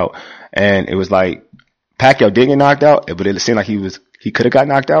Knock You Out. And it was like, Pacquiao did get knocked out, but it seemed like he was he could have got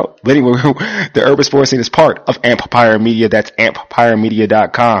knocked out. But anyway, the Urban Sports Scene is part of Empire Media. That's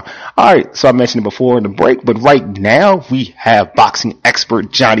empiremedia.com. All right. So I mentioned it before in the break, but right now we have boxing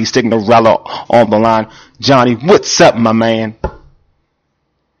expert Johnny Signorello on the line. Johnny, what's up, my man?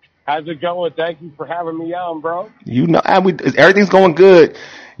 How's it going? Thank you for having me on, bro. You know, everything's going good.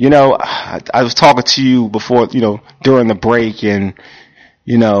 You know, I was talking to you before, you know, during the break, and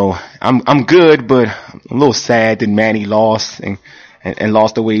you know, I'm good, but I'm a little sad that Manny lost and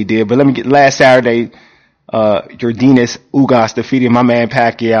lost the way he did. But let me get last Saturday, Yordenis Ugas defeated my man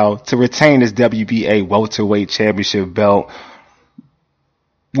Pacquiao to retain his WBA welterweight championship belt.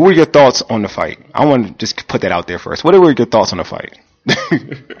 What were your thoughts on the fight? I want to just put that out there first. What were your thoughts on the fight?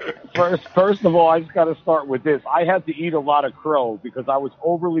 First of all, I just got to start with this. I had to eat a lot of crow because I was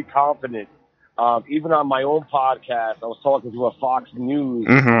overly confident. Even on my own podcast, I was talking to a Fox News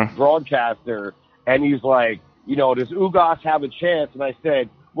broadcaster, and he's like, you know, does Ugas have a chance? And I said,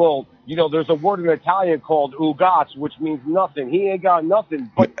 well, you know, there's a word in Italian called Ugas, which means nothing. He ain't got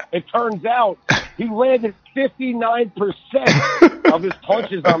nothing. But it turns out he landed 59% of his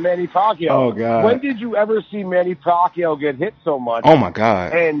punches on Manny Pacquiao. Oh, God. When did you ever see Manny Pacquiao get hit so much? Oh, my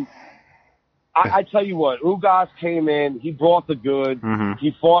God. And I tell you what, Ugas came in, he brought the good,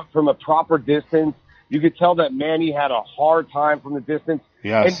 he fought from a proper distance. You could tell that Manny had a hard time from the distance.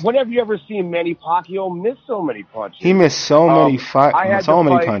 Yes. And whenever you ever see Manny Pacquiao miss so many punches? He missed so many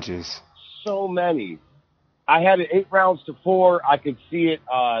punches. So many. I had it 8 rounds to 4. I could see it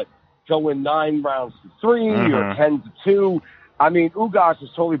going 9 rounds to 3 or 10 to 2. I mean, Ugas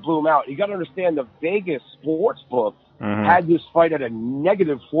just totally blew him out. You got to understand the Vegas sports book had this fight at a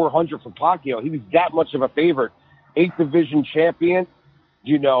negative 400 for Pacquiao. He was that much of a favorite. 8th division champion,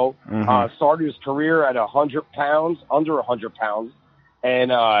 you know, started his career at 100 pounds, under 100 pounds, and,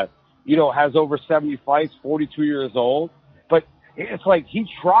 you know, has over 70 fights, 42 years old. But it's like he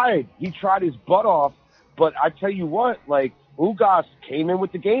tried his butt off, but I tell you what, like, Ugas came in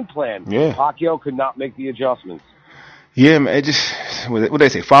with the game plan. Yeah. Pacquiao could not make the adjustments. Yeah, man, it just, what they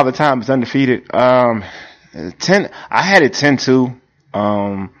say, Father Time is undefeated. I had it 10-2,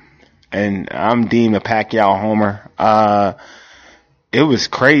 and I'm deemed a Pacquiao homer. It was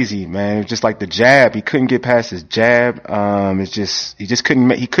crazy, man. It was just like the jab. He couldn't get past his jab. He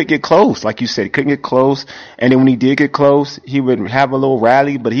couldn't get close. Like you said, he couldn't get close. And then when he did get close, he would have a little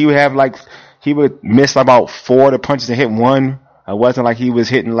rally, but he would miss about 4 of the punches and hit 1. It wasn't like he was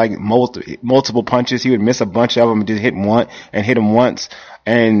hitting like multiple punches. He would miss a bunch of them and just hit him once.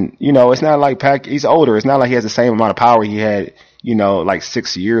 And, you know, it's not like he's older. It's not like he has the same amount of power he had, you know, like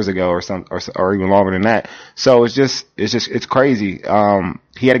 6 years ago or even longer than that. So it's crazy.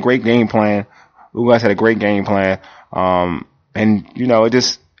 He had a great game plan. Ugas had a great game plan. And, you know, it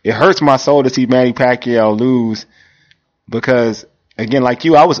hurts my soul to see Manny Pacquiao lose because, again, like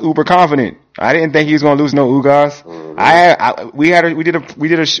you, I was uber confident. I didn't think he was going to lose no Ugas. We did a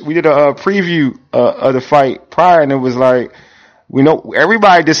preview of the fight prior, and it was like, we know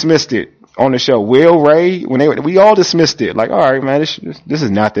everybody dismissed it on the show. Will, Ray, we all dismissed it. Like, all right, man, this is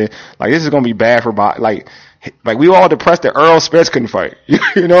nothing. Like, this is going to be bad for like we all depressed that Earl Spence couldn't fight.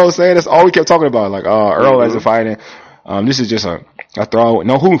 You know what I'm saying? That's all we kept talking about. Like, Earl hasn't fighting. This is just a throw.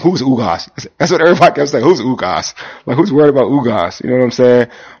 No, who's Ugas? That's what everybody kept saying. Who's Ugas? Like, who's worried about Ugas? You know what I'm saying?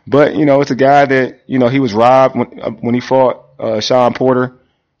 But, you know, it's a guy that, you know, he was robbed when he fought, Sean Porter.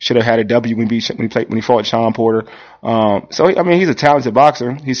 Should have had a W when he fought Sean Porter. So, I mean, he's a talented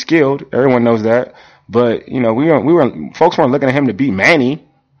boxer. He's skilled. Everyone knows that. But, you know, folks weren't looking at him to beat Manny.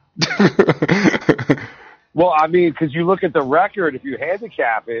 Well, I mean, because you look at the record, if you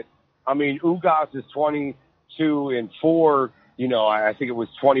handicap it, I mean, Ugas is 22-4. You know, I think it was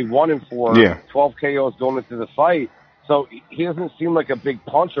 21-4. Yeah. 12 KOs going into the fight. So he doesn't seem like a big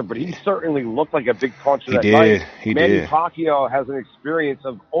puncher, but he certainly looked like a big puncher that night. Manny Pacquiao has an experience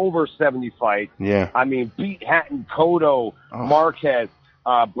of over 70 fights. Yeah. I mean, beat Hatton, Cotto, Marquez,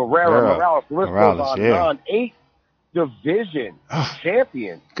 Barrera, Morales, the list goes on and on. 8 division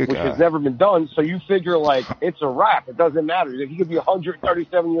champion, which has never been done. So you figure, like, it's a wrap. It doesn't matter. He could be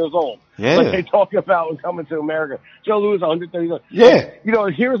 137 years old. Yeah. Like they talk about when coming to America. Joe Louis, 137. Yeah. You know,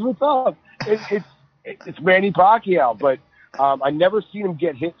 here's what's up. It's Manny Pacquiao, but I never seen him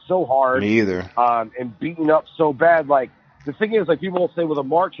get hit so hard. Me either. And beaten up so bad. Like, the thing is, like, people will say, well, the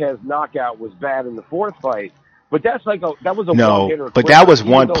Marquez knockout was bad in the 4th fight. But that's like that was a one-hitter. But that was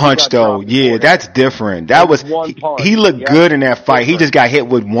one punch, though. Yeah, that's different. That was one punch. He looked good in that fight. He just got hit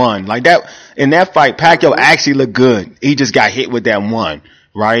with one. Like that in that fight, Pacquiao actually looked good. He just got hit with that one,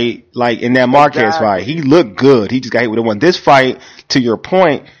 right? Like in that Marquez fight, he looked good. He just got hit with the one. This fight, to your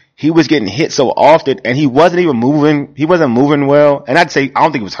point, he was getting hit so often, and he wasn't even moving. He wasn't moving well. And I'd say, I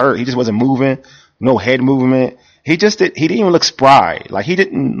don't think he was hurt. He just wasn't moving. No head movement. He didn't even look spry. Like, he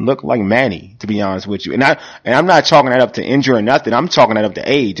didn't look like Manny, to be honest with you. And I'm not chalking that up to injury or nothing. I'm chalking that up to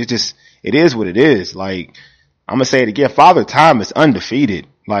age. It is what it is. Like, I'm gonna say it again. Father Time is undefeated.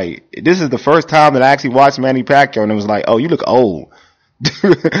 Like, this is the first time that I actually watched Manny Pacquiao and it was like, oh, you look old.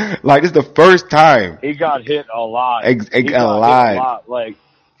 Like, this is the first time. He got hit a lot. Hit a lot. Like,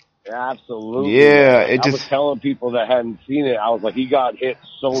 absolutely. Yeah, I was telling people that hadn't seen it, I was like, he got hit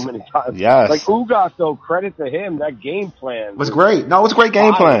so many times. Yes. Like, Ugas, though, credit to him, that game plan was great. No, it was a great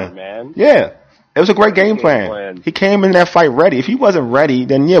game plan. Man. Yeah. It was a great game plan. He came in that fight ready. If he wasn't ready,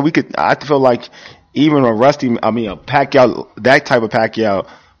 then yeah, I feel like even a Pacquiao, that type of Pacquiao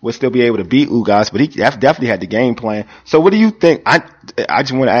would still be able to beat Ugas, but he definitely had the game plan. So what do you think? I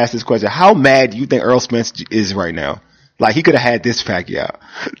just want to ask this question. How mad do you think Errol Spence is right now? Like, he could have had this Pacquiao.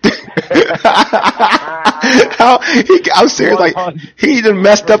 I'm serious. Like, he done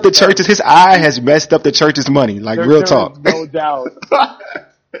messed up the churches. His eye has messed up the church's money. Like, real talk. No doubt.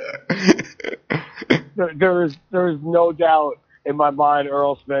 There is no doubt in my mind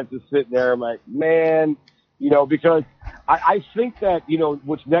Earl Spence is sitting there. I'm like, man, because I think that,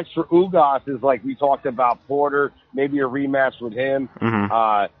 what's next for Ugas is, like we talked about, Porter, maybe a rematch with him.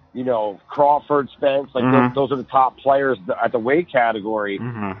 Mm-hmm. Crawford, Spence, like those are the top players at the weight category.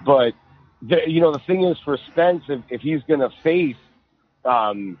 Mm-hmm. But the thing is, for Spence, if he's going to face,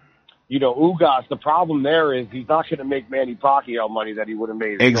 Ugas, the problem there is he's not going to make Manny Pacquiao money that he would have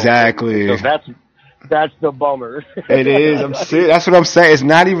made. Exactly. So that's the bummer. It is. I'm serious. That's what I'm saying. It's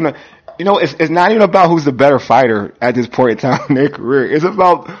not even it's not even about who's the better fighter at this point in time in their career. It's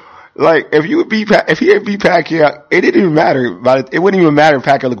about, like, if he had beat Pacquiao, it didn't even matter. It wouldn't even matter if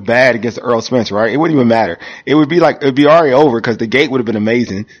Pacquiao looked bad against Earl Spence, right? It wouldn't even matter. It would be already over because the gate would have been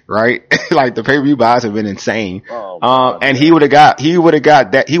amazing, right? Like, the pay-per-view buys have been insane. And he would have got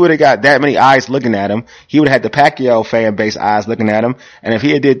that many eyes looking at him. He would have had the Pacquiao fan base eyes looking at him. And if he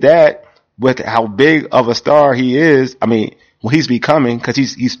had did that with how big of a star he is, he's becoming, cause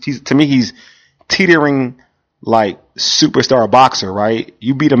he's to me, he's teetering like superstar boxer, right?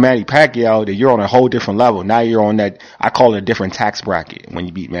 You beat a Manny Pacquiao, then you're on a whole different level. Now you're on that, I call it a different tax bracket when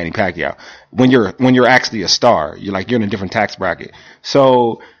you beat Manny Pacquiao. When you're actually a star, you're in a different tax bracket.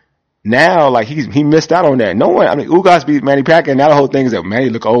 So now, like, he missed out on that. Ugas beat Manny Pacquiao, now the whole thing is that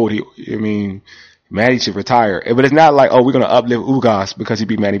Manny look old. Manny should retire. But it's not like, oh, we're going to uplift Ugas because he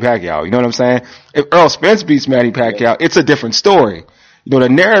beat Manny Pacquiao. You know what I'm saying? If Earl Spence beats Manny Pacquiao, it's a different story. The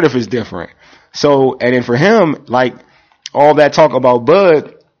narrative is different. So, and then for him, like, all that talk about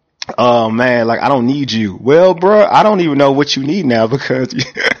Bud, oh man, like, I don't need you. Well, bro, I don't even know what you need now because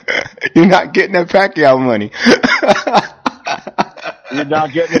you're not getting that Pacquiao money. You're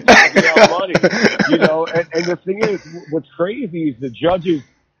not getting the Pacquiao money. And the thing is, what's crazy is the judges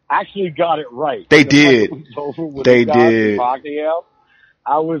actually got it right. They did. They did. Pacquiao,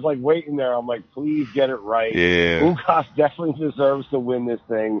 I was like waiting there. I'm like, please get it right. Yeah. Ugas definitely deserves to win this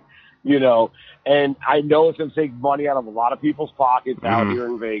thing, and I know it's going to take money out of a lot of people's pockets out here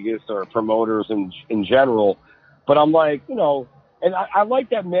in Vegas or promoters in general. But I'm like, and I like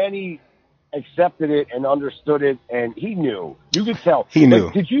that Manny accepted it and understood it, and he knew. You could tell. He knew.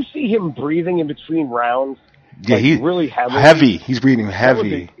 Like, did you see him breathing in between rounds? Yeah, he's really heavy. He's breathing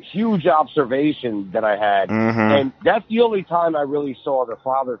heavy. That was a huge observation that I had. Mm-hmm. And that's the only time I really saw the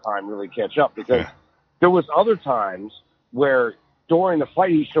Father Time really catch up, because there was other times where during the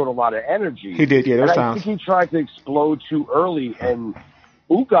fight he showed a lot of energy. He did, yeah, those and times. I think he tried to explode too early, and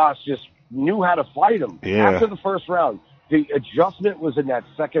Ugas just knew how to fight him. Yeah. After the first round, the adjustment was in that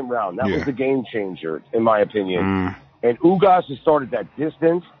second round. That was the game changer, in my opinion. And Ugas has started that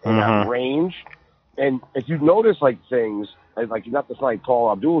distance and that range. And if you notice, like, things, like, not to like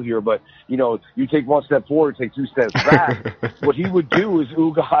Paul Abdul here, but, you take one step forward, take two steps back. What he would do is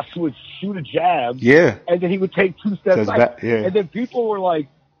Ugas would shoot a jab. Yeah. And then he would take two steps back. Yeah. And then people were like,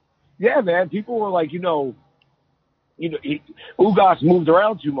 Ugas moved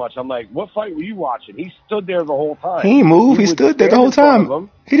around too much. I'm like, what fight were you watching? He stood there the whole time. He didn't move. He stood there the whole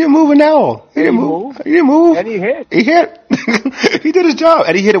time. He didn't move an hour. He didn't move. And he hit. He did his job,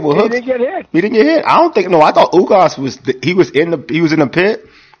 and he hit it with hooks. He didn't get hit. He didn't get hit. I thought Ugas was in the pit.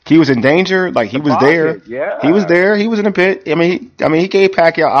 He was in danger. Like, he was there. Yeah. He was there. He was in the pit. He gave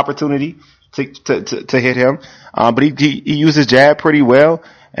Pacquiao opportunity to hit him. But he used his jab pretty well.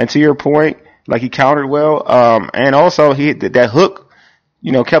 And to your point, like, he countered well. And also he hit that hook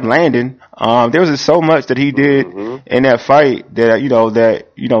kept landing. There was just so much that he did in that fight that,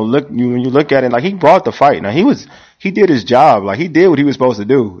 when you look at it, like, he brought the fight. Now, he did his job. Like, he did what he was supposed to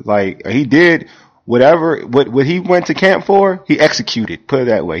do. Like, he did what he went to camp for, he executed. Put it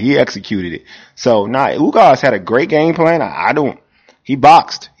that way. He executed it. So, Ugas had a great game plan. He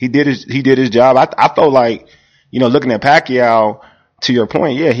boxed. He did his job. I felt like, looking at Pacquiao, to your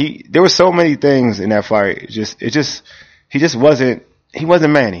point, there were so many things in that fight. He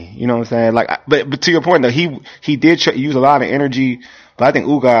wasn't Manny. You know what I'm saying? Like, but to your point though, he did use a lot of energy, but I think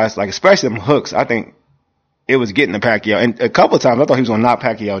Ugas, like, especially them hooks, I think it was getting to Pacquiao. And a couple of times I thought he was going to knock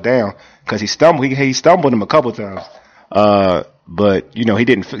Pacquiao down because he stumbled him a couple of times. But he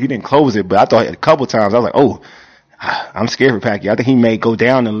didn't close it, but I thought a couple of times I was like, oh, I'm scared for Pacquiao. I think he may go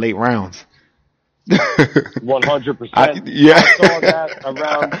down in the late rounds. 100%. I saw that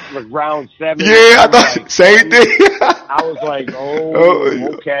around round 7. Yeah, I thought same thing. I was like,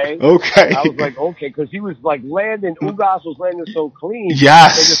 okay. I was like, okay, because he was like landing. Ugas was landing so clean.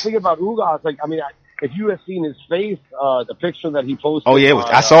 Yes. And the thing about Ugas, like, I mean, if you had seen his face, the picture that he posted. Oh yeah,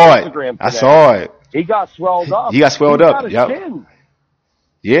 I saw it. I saw it. He got swelled up. He got swelled up. Yep. Chin.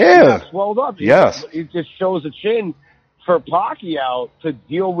 Yeah. He got swelled up. Yes. It just shows a chin for Pacquiao to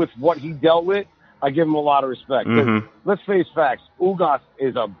deal with what he dealt with. I give him a lot of respect. Mm-hmm. Let's face facts. Ugas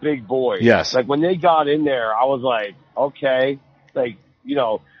is a big boy. Yes. Like, when they got in there, I was like, okay. Like,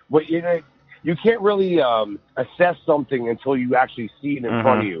 you can't really assess something until you actually see it in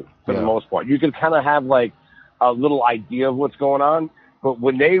front of you, for the most part. You can kind of have, like, a little idea of what's going on. But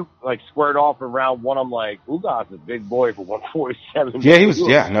when they, like, squared off in round 1, I'm like, Ugas is a big boy for 147. Yeah, he was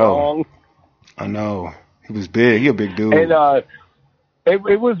strong. I know. He was big. He a big dude. And, it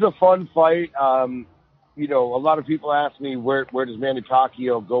was a fun fight. A lot of people ask me where does Manny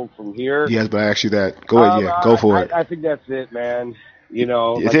Pacquiao go from here. Yes, but I asked you that. Go ahead, go for it. I think that's it, man.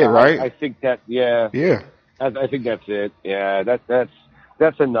 Is it right? I think that, yeah. Yeah. I think that's it. Yeah,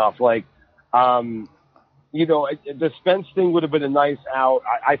 that's enough. Like, the Spence thing would have been a nice out.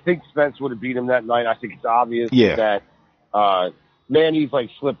 I think Spence would have beat him that night. I think it's obvious that Manny's, like,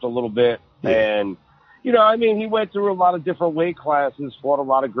 slipped a little bit, and. He went through a lot of different weight classes, fought a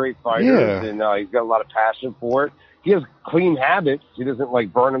lot of great fighters, and he's got a lot of passion for it. He has clean habits. He doesn't,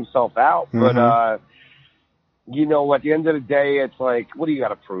 like, burn himself out. But, at the end of the day, it's like, what do you got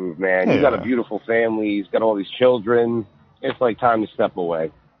to prove, man? He's got a beautiful family. He's got all these children. It's, like, time to step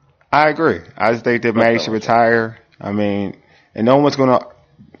away. I agree. I just think that Manny should retire. I mean, and no one's going to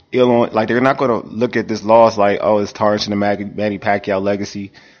they're not going to look at this loss like, oh, it's tarnishing the Manny Pacquiao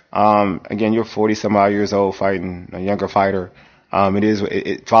legacy. Again, you're 40 some odd years old fighting a younger fighter.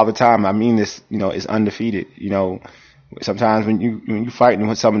 Father Time, I mean this, is undefeated. Sometimes when you fighting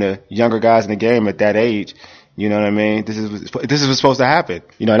with some of the younger guys in the game at that age, you know what I mean? This is what's supposed to happen.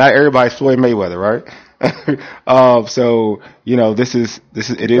 Not everybody's Floyd Mayweather, right? It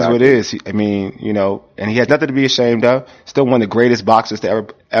is what it is. I mean, and he has nothing to be ashamed of. Still one of the greatest boxers to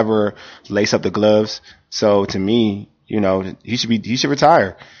ever lace up the gloves. So to me, he should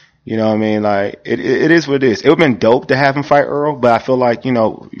retire. You know what I mean? Like, it is what it is. It would have been dope to have him fight Earl, but I feel like,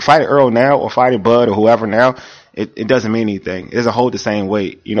 fighting Earl now or fighting Bud or whoever now, it doesn't mean anything. It doesn't hold the same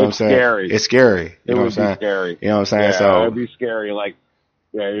weight. You know what I'm saying? Scary. It's scary. It would be scary. You know what I'm saying? Yeah, so it would be scary. Like,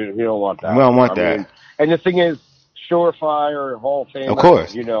 you don't want that. We don't want that. And the thing is, Surefire, Hall of Fame. Of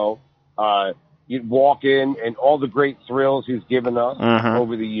course. You'd walk in and all the great thrills he's given us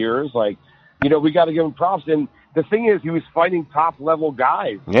over the years. Like, we got to give him props. And the thing is, he was fighting top-level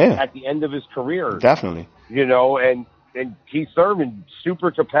guys at the end of his career. Definitely. And Keith Thurman,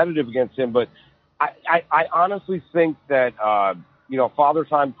 super competitive against him. But I honestly think that, Father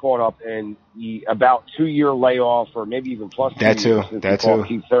Time caught up, and about 2-year layoff, or maybe even plus 2 years since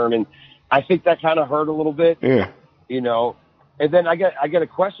Keith Thurman. I think that kind of hurt a little bit. Yeah. And then I get a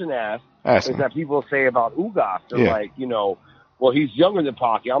question asked. Is that people say about Ugas? They're like, well, he's younger than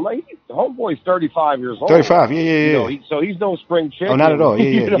Pacquiao. I'm like, homeboy's 35 years old. 35, yeah. So he's no spring chicken. Oh, not at all.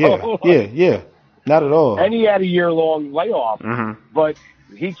 Yeah. Not at all. And he had a year-long layoff. But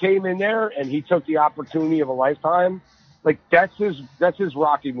he came in there and he took the opportunity of a lifetime. Like, that's his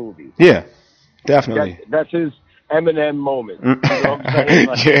Rocky movie. Yeah, definitely. That's his Eminem moment. You know what I'm saying?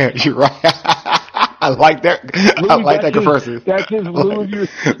 Like, yeah, you're right. I like that. I like that comparison. That's his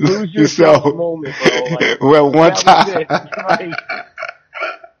lose yourself moment, bro. Like, well, one time.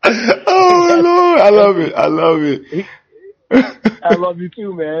 Oh Lord, I love it. I love you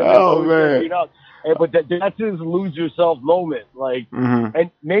too, man. Oh man. But that's his lose yourself moment. Like, and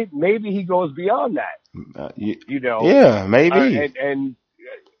maybe he goes beyond that. Yeah, maybe. And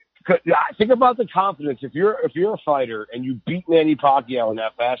Think about the confidence. If you're a fighter and you beat Manny Pacquiao in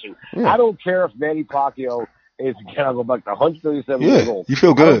that fashion, I don't care if Manny Pacquiao is gonna go back to 137 years old. You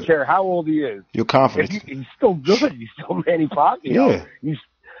feel good. I don't care how old he is. You're confident. He's still good. He's still Manny Pacquiao. Yeah.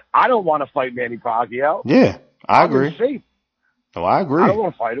 I don't want to fight Manny Pacquiao. Yeah, I agree. I'm in shape. No, I agree. I don't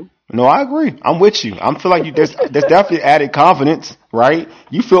want to fight him. No, I agree. I'm with you. I feel like there's definitely added confidence, right?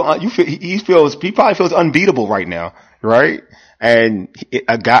 He probably feels unbeatable right now, right? And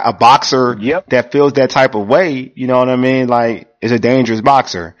a boxer that feels that type of way, you know what I mean? Like, is a dangerous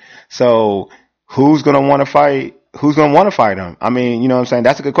boxer. So who's going to want to fight? Who's going to want to fight him? I mean, you know what I'm saying?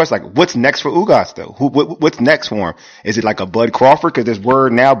 That's a good question. Like, what's next for Ugas though? What's next for him? Is it like a Bud Crawford? Cause there's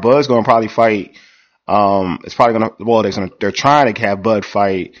word now Bud's going to probably fight, it's probably they're trying to have Bud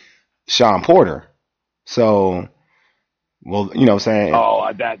fight Sean Porter. So, well, you know what I'm saying? Oh,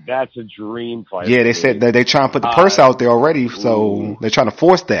 that's a dream fight. Yeah, they said that they're trying to put the purse out there already, so they're trying to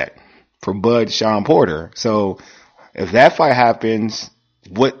force that for Bud Sean Porter. So if that fight happens,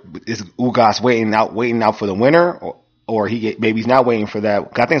 what is Ugas waiting out for the winner, or maybe he's not waiting for that?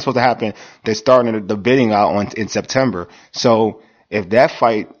 I think it's supposed to happen. They're starting the bidding out in September. So if that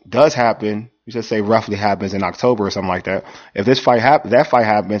fight does happen, you just say roughly happens in October or something like that. If that fight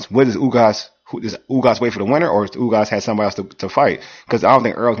happens, what is Ugas? Does Ugas wait for the winner, or does Ugas have somebody else to fight? Because I don't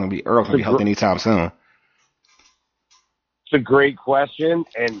think Earl's gonna be healthy anytime soon. It's a great question,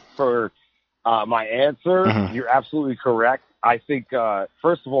 and for my answer, you're absolutely correct. I think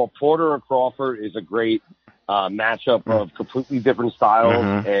first of all, Porter and Crawford is a great matchup of completely different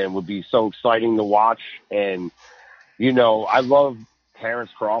styles, and would be so exciting to watch. And you know, I love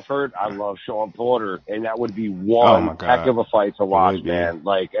Terrence Crawford. I love Sean Porter, and that would be one heck of a fight to watch, man.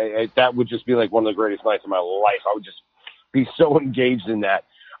 Like that would just be like one of the greatest nights of my life. I would just be so engaged in that.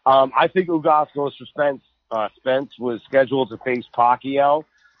 I think Ugas goes for Spence. Spence was scheduled to face Pacquiao.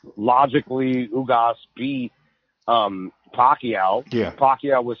 Logically, Ugas beat Pacquiao. Yeah.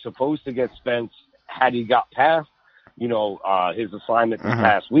 Pacquiao was supposed to get Spence had he got past, his assignment this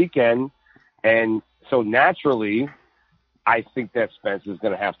past weekend, and so naturally, I think that Spence is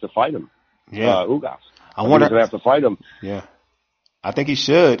going to have to fight him. Yeah. Ugas. I wonder. He's going to have to fight him. Yeah. I think he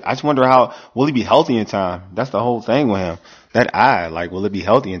should. I just wonder will he be healthy in time? That's the whole thing with him. That eye, like, will it be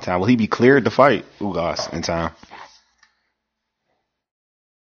healthy in time? Will he be cleared to fight Ugas in time?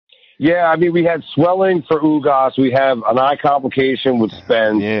 Yeah, I mean, we had swelling for Ugas. We have an eye complication with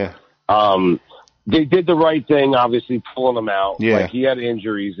Spence. Yeah. They did the right thing, obviously, pulling him out. Yeah. Like, he had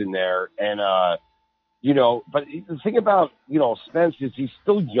injuries in there. And, but the thing about, Spence is he's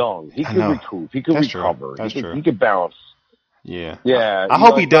still young. He can recoup. He can recover. He can bounce. Yeah. Yeah. I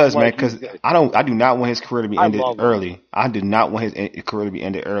hope he does, man, because I do not want his career to be ended early. I do not want his career to be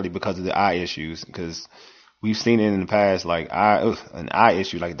ended early because of the eye issues, because we've seen it in the past, like an eye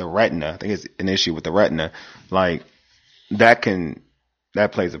issue, like the retina. I think it's an issue with the retina. Like that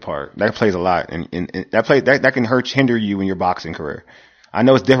plays a part. That plays a lot, and that can hinder you in your boxing career. I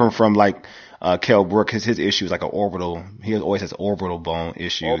know it's different from like Kell Brook, because his issue is like he always has orbital bone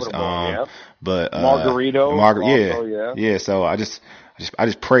issues. But Margarito, yeah. So I just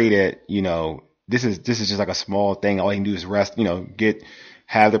pray that this is just like a small thing. All he can do is rest.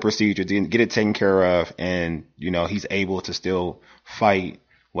 Have the procedure, get it taken care of, and he's able to still fight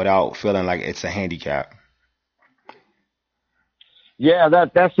without feeling like it's a handicap. Yeah,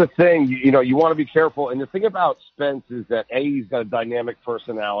 that's the thing. You want to be careful. And the thing about Spence is that A, he's got a dynamic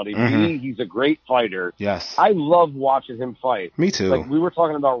personality. B, he's a great fighter. Yes. I love watching him fight. Me too. Like we were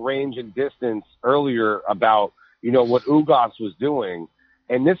talking about range and distance earlier about, what Ugas was doing.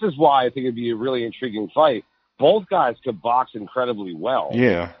 And this is why I think it'd be a really intriguing fight. Both guys could box incredibly well.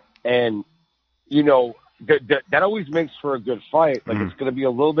 Yeah. And, that always makes for a good fight. Like it's going to be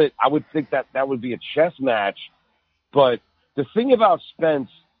a little bit, I would think that would be a chess match. But the thing about Spence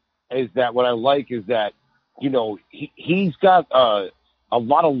is that what I like is that, he's got a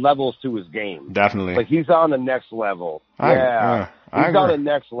lot of levels to his game. Definitely. Like he's on the next level. He's on the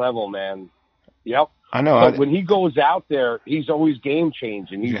next level, man. Yep. I know. But when he goes out there, he's always game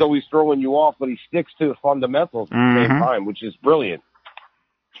changing. He's always throwing you off, but he sticks to the fundamentals at the same time, which is brilliant.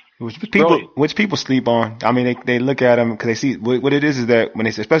 Which people sleep on. I mean, they look at him because they see what it is that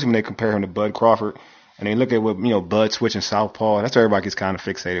especially when they compare him to Bud Crawford, and they look at what Bud switching southpaw. That's what everybody gets kind of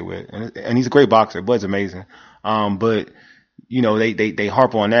fixated with, and he's a great boxer. Bud's amazing. But they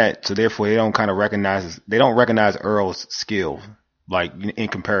harp on that, so therefore they don't recognize Earl's skill. Like in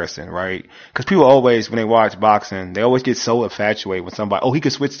comparison, right? Because people always, when they watch boxing, they always get so infatuated with somebody. Oh, he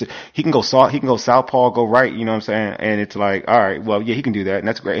can go southpaw, go right. You know what I'm saying? And it's like, all right, well, yeah, he can do that, and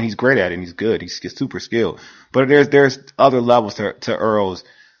that's great. And he's great at it, and he's good. He's super skilled. But there's other levels to Earl's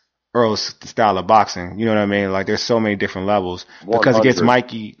Earl's style of boxing. You know what I mean? Like there's so many different levels. 100. Because against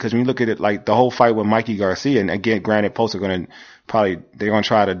Mikey, because when you look at it, like the whole fight with Mikey Garcia, and again, granted, Post are they're going to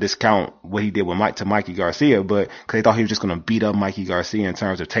try to discount what he did with Mikey Garcia, but because they thought he was just going to beat up Mikey Garcia in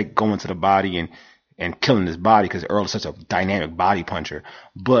terms of going to the body and killing his body, because Earl is such a dynamic body puncher.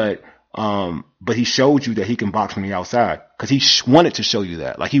 But he showed you that he can box from the outside, because he wanted to show you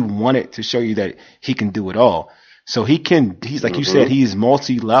that. Like he wanted to show you that he can do it all. So he's like you said, he's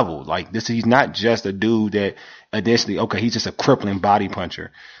multi-level. Like he's not just a dude that initially, he's just a crippling body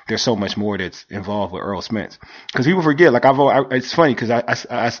puncher. There's so much more that's involved with Earl Spence. Cause people forget, like it's funny cause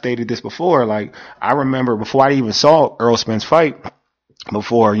I stated this before, like I remember before I even saw Earl Spence fight,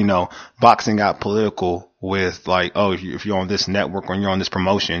 before, boxing got political with like, if you're on this network or you're on this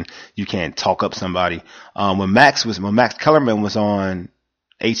promotion, you can't talk up somebody. When Max Kellerman was on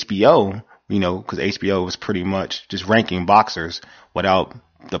HBO, because HBO was pretty much just ranking boxers without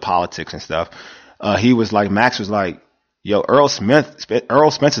the politics and stuff. Max was like, yo, Earl Spence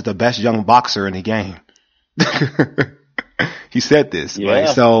is the best young boxer in the game. He said this. Yeah. Like,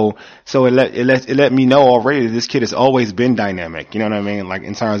 so it let me know already that this kid has always been dynamic. You know what I mean? Like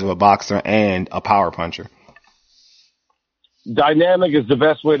in terms of a boxer and a power puncher. Dynamic is the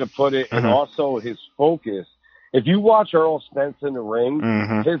best way to put it. And also his focus. If you watch Earl Spence in the ring,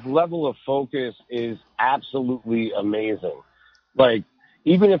 his level of focus is absolutely amazing. Like,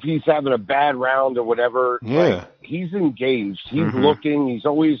 even if he's having a bad round or whatever, like, he's engaged. He's looking. He's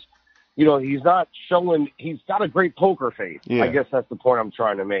always, he's not showing. He's got a great poker face. Yeah. I guess that's the point I'm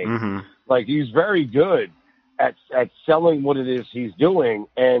trying to make. Like, he's very good at selling what it is he's doing.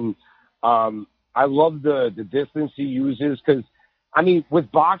 And I love the distance he uses, because I mean, with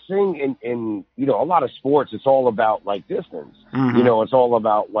boxing and a lot of sports, it's all about like distance. It's all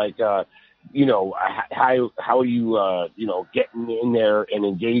about like, how you, getting in there and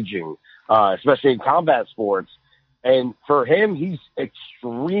engaging, especially in combat sports. And for him, he's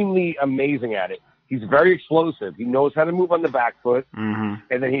extremely amazing at it. He's very explosive. He knows how to move on the back foot, and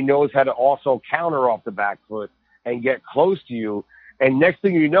then he knows how to also counter off the back foot and get close to you. And next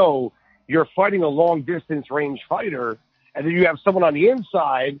thing you know, you're fighting a long distance range fighter. And then you have someone on the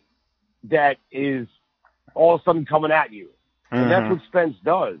inside that is all of a sudden coming at you. And that's what Spence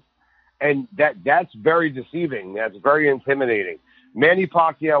does. And that's very deceiving. That's very intimidating. Manny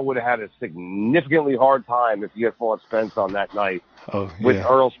Pacquiao would have had a significantly hard time if he had fought Spence on that night with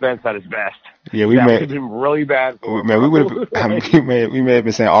Earl Spence at his best. Yeah, that would have been really bad for him. Man, we may have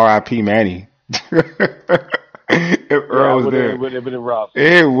been saying R.I.P. Manny. If Earl was there, it would have been rough.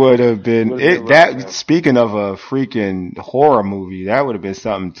 It would have been Speaking of a freaking horror movie, that would have been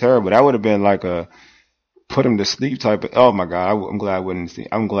something terrible. That would have been like a put him to sleep type of. Oh my God, I'm glad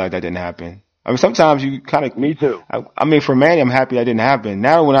that didn't happen. I mean, sometimes you kind of. Me too. I mean, for Manny, I'm happy that didn't happen.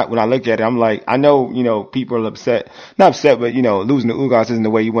 Now, when I look at it, I'm like, I know, people are upset, not upset, but losing to Ugas isn't the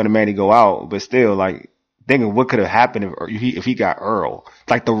way you want Manny to go out. But still, like, thinking what could have happened if he got Earl,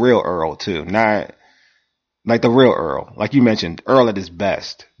 like the real Earl too, not. Like the real Earl, like you mentioned, Earl at his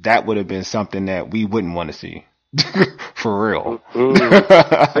best. That would have been something that we wouldn't want to see. For real.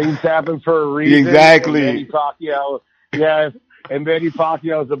 Things happen for a reason. Exactly. And Manny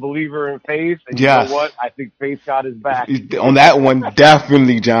Pacquiao is a believer in faith. And you know what? I think faith got his back. On that one,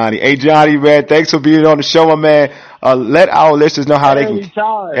 definitely, Johnny. Hey, Johnny, man, thanks for being on the show, my man. Let our listeners know how they can.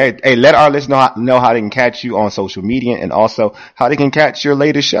 Let our listeners know how they can catch you on social media, and also how they can catch your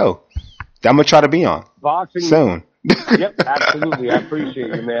latest show. I'm going to try to be on boxing soon. Yep, absolutely. I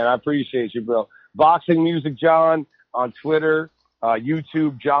appreciate you, man. I appreciate you, bro. Boxing Music John on Twitter,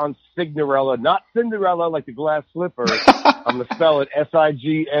 YouTube, John Signorella, not Cinderella like the glass slipper. I'm going to spell it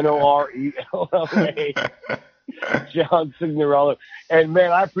Signorella. John Signorella. And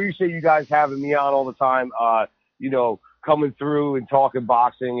man, I appreciate you guys having me on all the time, coming through and talking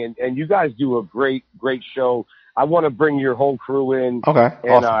boxing, and you guys do a great show. I want to bring your whole crew in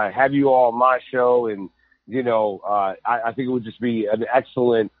and have you all on my show. And, I think it would just be an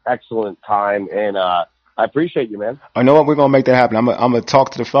excellent time. And I appreciate you, man. I know what, we're going to make that happen. I'm going to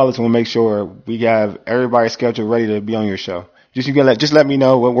talk to the fellas and we'll make sure we have everybody's schedule ready to be on your show. Just let me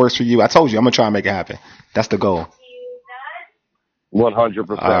know what works for you. I told you, I'm going to try and make it happen. That's the goal. 100%,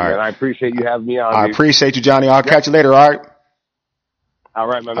 man. I appreciate you having me on. I appreciate you, Johnny. I'll catch you later, all right? All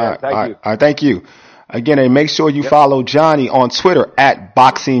right, my man. Thank you. All right, thank you. Again, and make sure you follow Johnny on Twitter at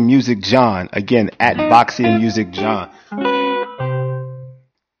Boxing Music John. Again, at Boxing Music John.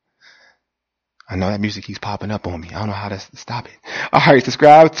 I know that music keeps popping up on me. I don't know how to stop it. All right,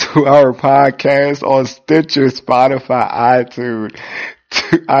 subscribe to our podcast on Stitcher, Spotify, iTunes,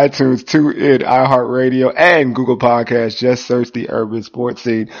 iTunes, TuneIn, iHeartRadio, and Google Podcasts. Just search the Urban Sports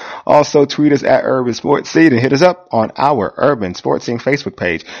Scene. Also tweet us at Urban Sports Scene and hit us up on our Urban Sports Scene Facebook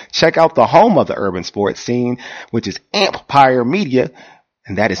page. Check out the home of the Urban Sports Scene, which is Empire Media,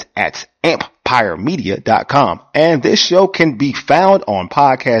 and that is at empiremedia.com. And this show can be found on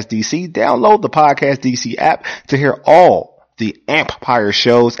Podcast DC. Download the Podcast DC app to hear all the Empire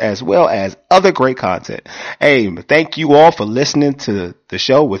shows as well as other great content. Hey, thank you all for listening to the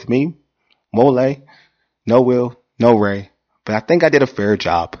show with me, Mole, no Will, no Ray, but I think I did a fair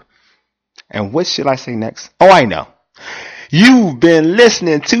job. And what should I say next? Oh, I know. You've been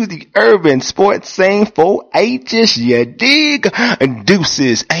listening to the Urban Sports Scene for ages, you dig?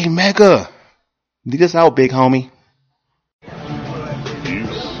 Deuces. Hey, Mega, lead us out, big homie.